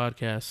this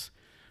podcast,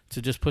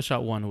 to just push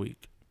out 1 a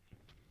week.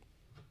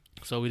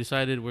 So we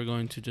decided we're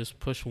going to just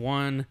push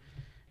 1,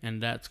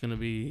 and that's going to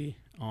be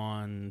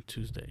on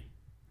Tuesday,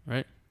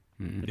 right?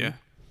 Mm-hmm. Yeah.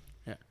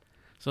 Yeah.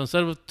 So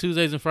instead of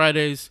Tuesdays and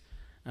Fridays,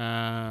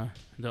 there'll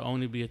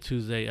only be a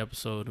Tuesday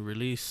episode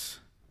release,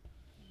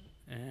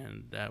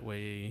 and that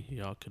way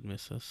y'all could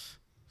miss us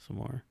some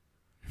more.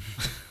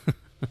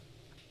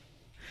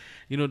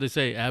 You know what they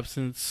say,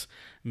 absence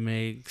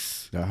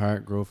makes the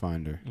heart grow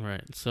fonder.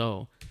 Right.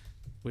 So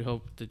we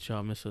hope that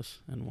y'all miss us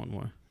and want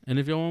more. And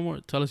if y'all want more,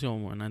 tell us y'all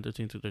want more.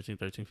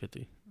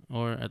 913-213-1350,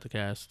 or at the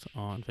cast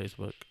on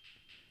Facebook,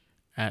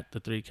 at the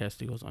Three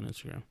Castigos on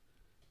Instagram.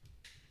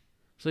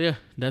 So yeah,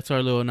 that's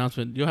our little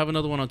announcement. You'll have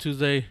another one on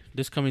Tuesday,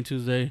 this coming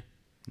Tuesday.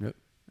 Yep.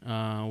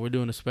 We're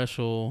doing a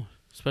special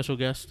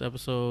guest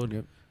episode.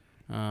 Yep.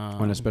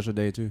 On a special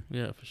day too.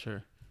 Yeah, for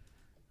sure.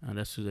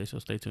 That's Tuesday, so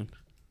stay tuned.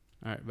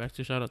 All right, back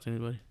to shout out to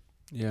anybody.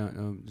 Yeah,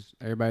 just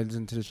everybody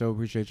listening to the show.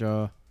 Appreciate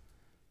y'all.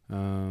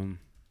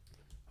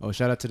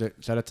 Shout out to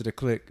the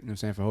clique. You know what I'm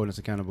saying, for holding us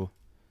accountable.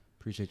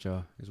 Appreciate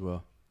y'all as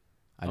well.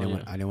 I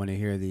didn't want to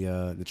hear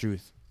the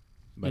truth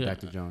about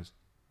Dr. Jones.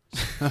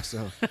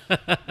 So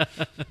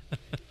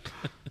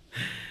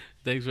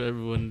thanks for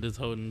everyone that's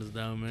holding us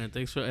down, man.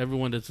 Thanks for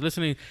everyone that's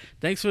listening.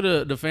 Thanks for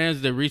the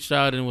fans that reached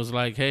out and was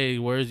like, "Hey,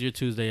 where's your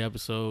Tuesday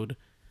episode?"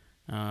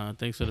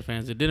 Thanks for the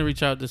fans that didn't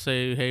reach out to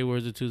say, "Hey,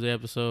 where's the Tuesday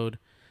episode?"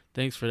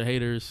 Thanks for the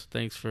haters.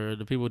 Thanks for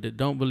the people that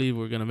don't believe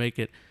we're gonna make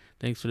it.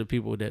 Thanks for the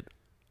people that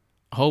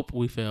hope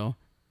we fail.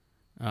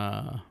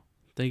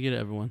 Thank you to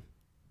everyone.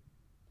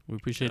 We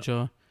appreciate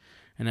y'all.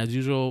 And as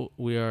usual,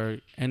 we are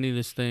ending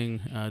this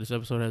thing. This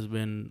episode has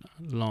been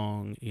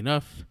long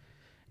enough,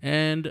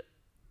 and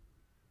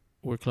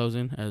we're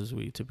closing as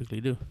we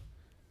typically do.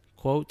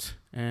 Quote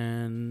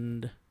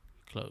and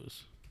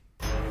close.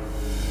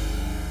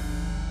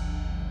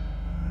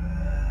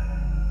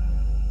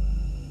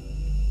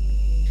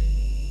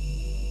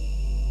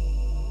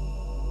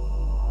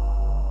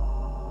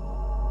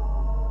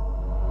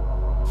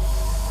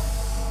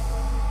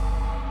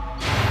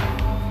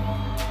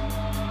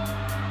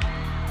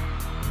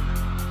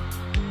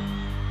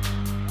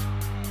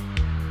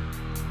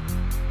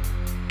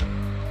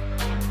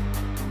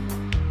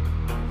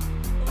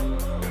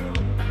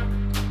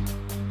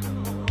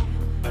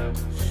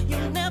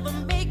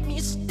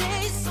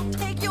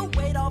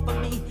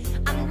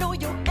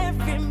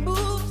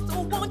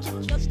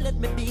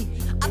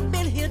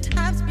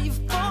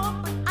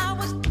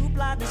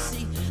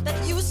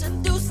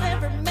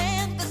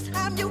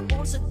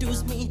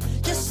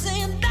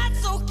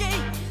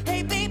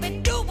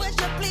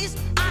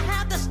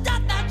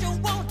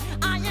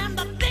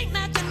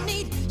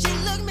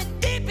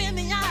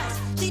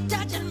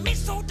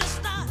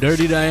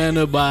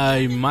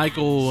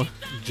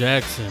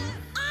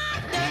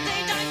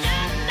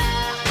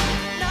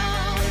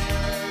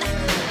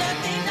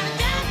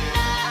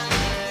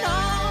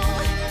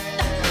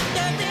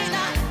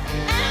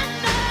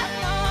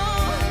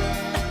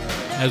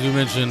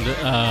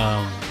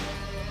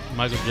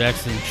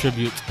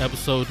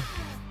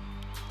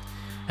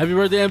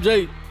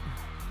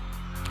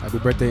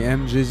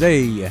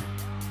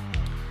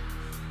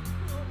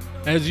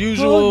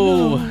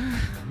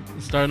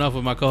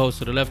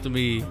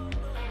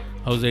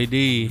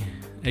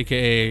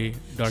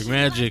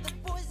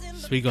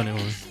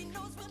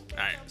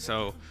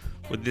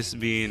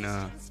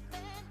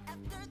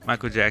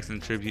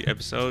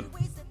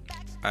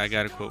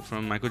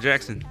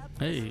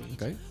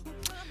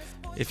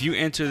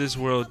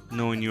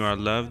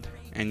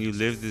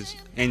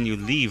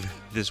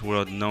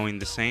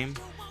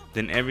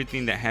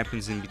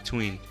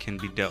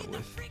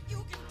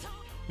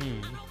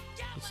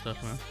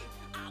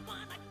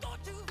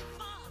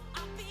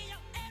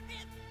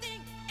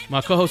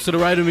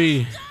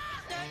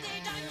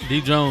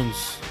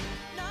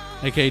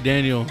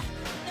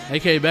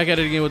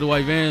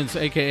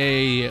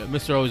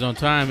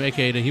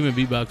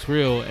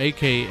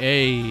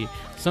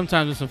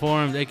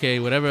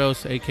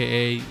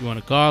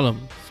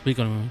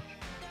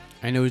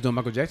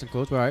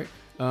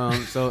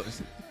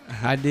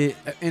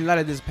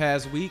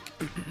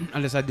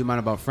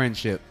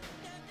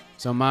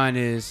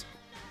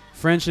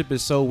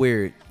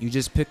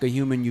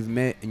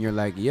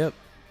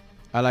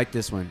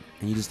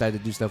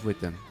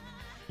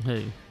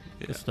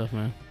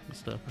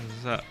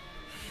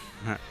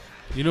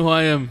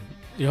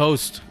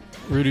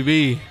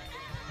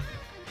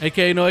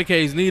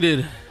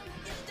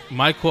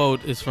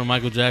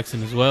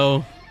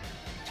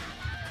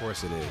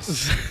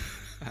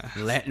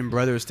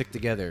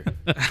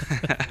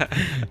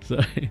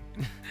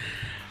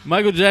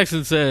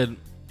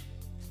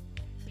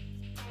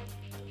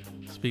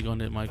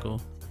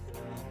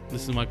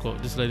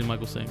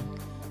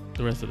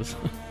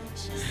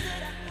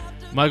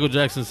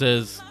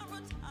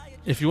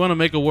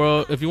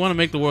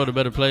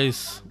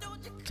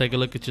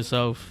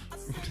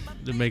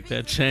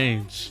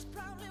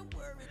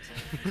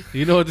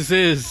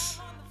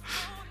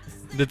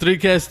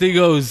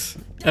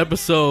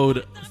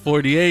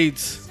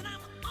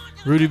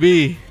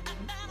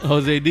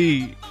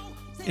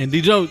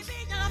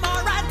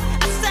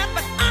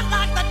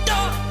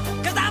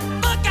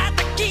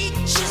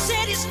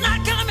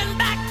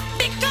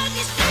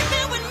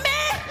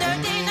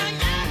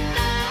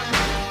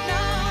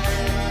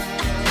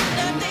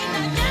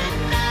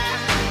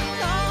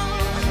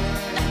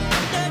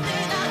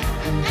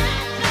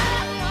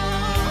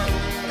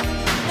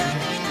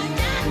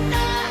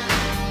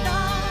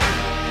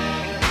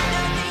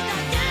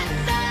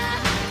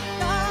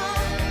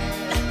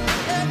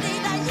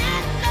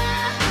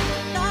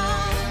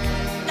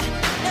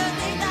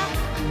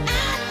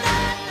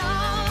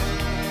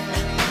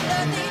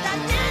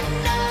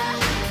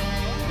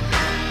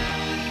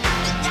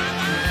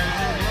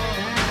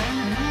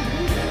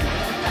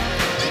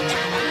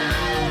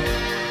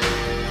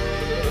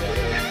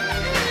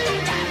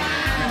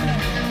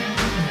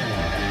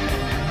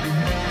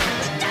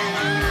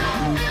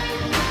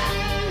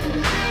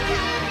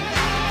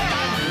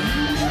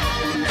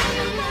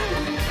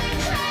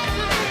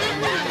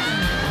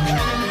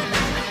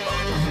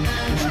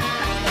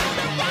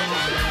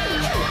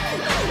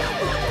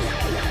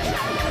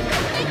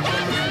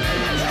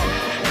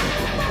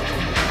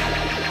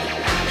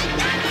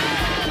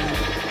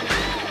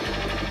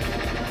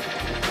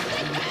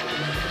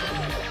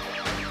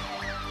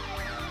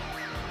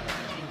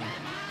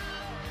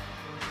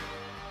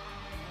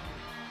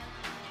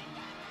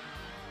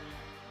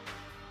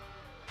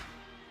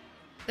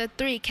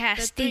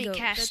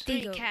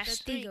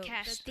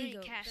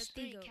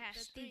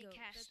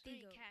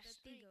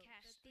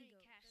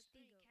 Castigo.